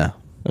echoey? No.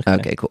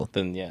 Okay, cool.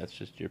 Then yeah, it's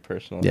just your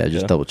personal. Yeah, just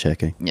echo. double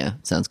checking. Yeah,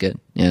 sounds good.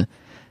 Yeah,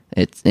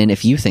 and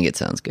if you think it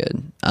sounds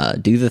good,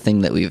 do the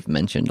thing that we've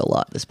mentioned a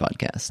lot this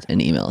podcast and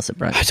email us at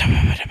Brian.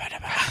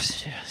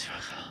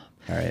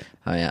 All right.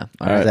 Oh yeah.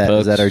 All All right. right.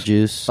 Is that folks. our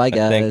juice? Bye guys.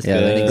 I think, Yeah,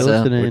 thanks for so.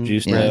 listening. We're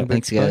juiced Yeah, now.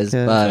 thanks guys.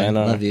 Podcast. Bye. Sign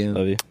on. Love you.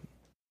 Love you.